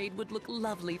Almushan braid would look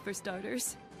lovely for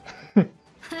starters.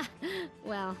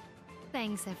 Well,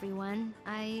 thanks everyone.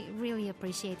 I really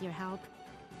appreciate your help.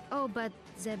 Oh, but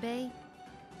Zebe?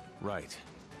 Right.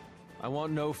 I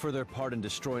want no further part in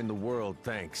destroying the world,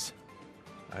 thanks.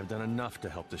 I've done enough to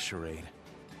help the charade.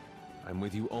 I'm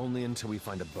with you only until we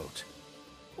find a boat.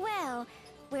 Well,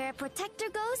 where a protector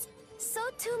goes, so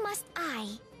too must I.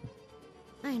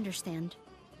 I understand.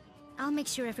 I'll make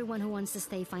sure everyone who wants to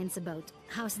stay finds a boat.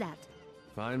 How's that?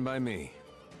 Fine by me.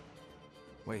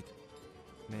 Wait,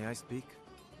 may I speak?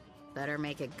 Better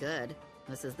make it good.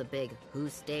 This is the big who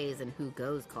stays and who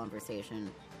goes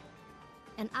conversation.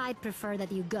 And I'd prefer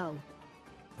that you go.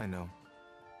 I know.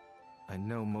 I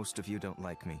know most of you don't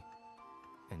like me.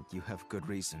 And you have good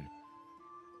reason.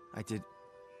 I did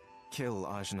kill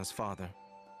Ajna's father.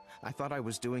 I thought I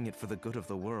was doing it for the good of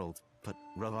the world, but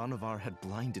Ravannavar had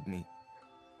blinded me.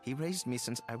 He raised me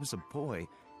since I was a boy,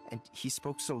 and he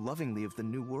spoke so lovingly of the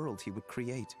new world he would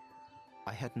create.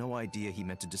 I had no idea he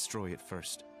meant to destroy it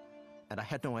first. And I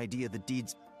had no idea the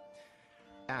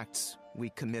acts we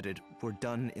committed were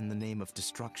done in the name of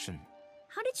destruction.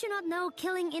 How did you not know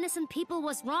killing innocent people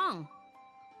was wrong?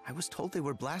 I was told they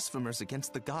were blasphemers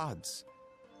against the gods.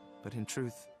 But in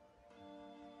truth,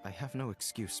 I have no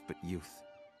excuse but youth.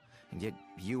 And yet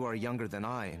you are younger than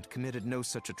I and committed no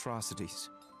such atrocities.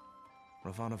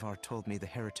 Ravannavar told me the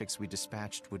heretics we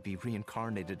dispatched would be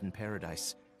reincarnated in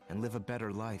paradise, and live a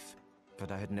better life,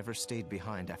 but I had never stayed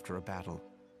behind after a battle.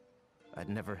 I'd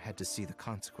never had to see the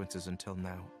consequences until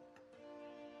now.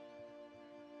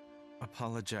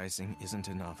 Apologizing isn't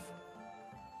enough.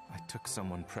 I took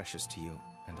someone precious to you,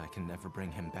 and I can never bring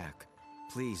him back.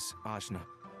 Please, Ajna,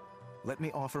 let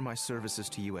me offer my services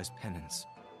to you as penance.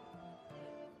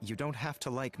 You don't have to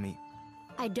like me.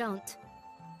 I don't.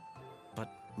 But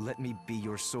let me be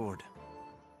your sword.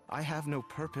 I have no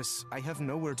purpose. I have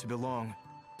nowhere to belong.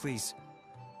 Please,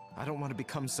 I don't want to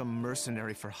become some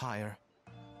mercenary for hire.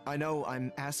 I know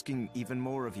I'm asking even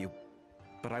more of you,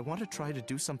 but I want to try to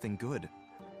do something good.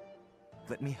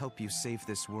 Let me help you save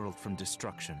this world from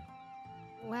destruction.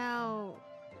 Well...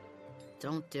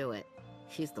 Don't do it.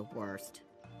 He's the worst.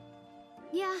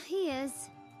 Yeah, he is.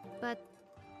 But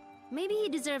maybe he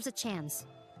deserves a chance.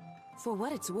 For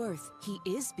what it's worth, he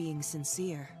is being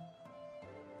sincere.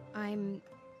 I'm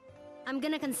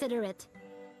gonna consider it.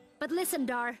 But listen,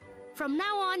 Dar. From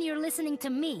now on, you're listening to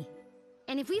me.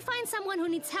 And if we find someone who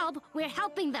needs help, we're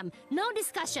helping them. No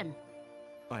discussion.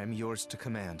 I am yours to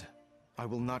command. I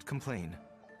will not complain.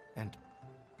 And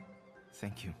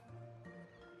thank you.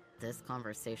 This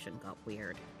conversation got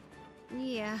weird.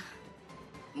 Yeah.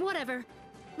 Whatever.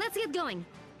 Let's get going.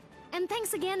 And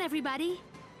thanks again, everybody.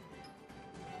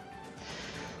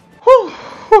 Whew,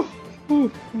 whew,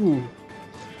 whew, whew.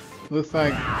 Looks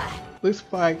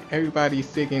like everybody's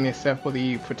sticking except for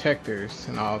the protectors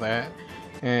and all that.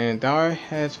 And Dar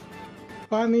has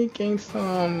finally gained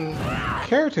some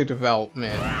character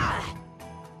development.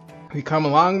 We come a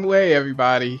long way,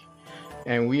 everybody,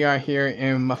 and we are here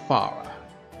in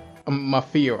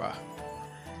Mafira.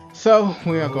 So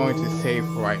we are going to save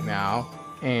right now,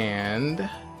 and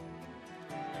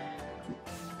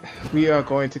we are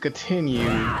going to continue.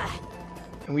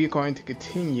 And we are going to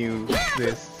continue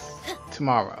this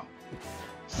tomorrow.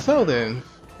 So then,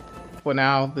 for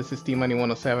now, this is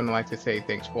D-Money107. I'd like to say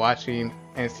thanks for watching,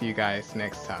 and see you guys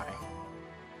next time.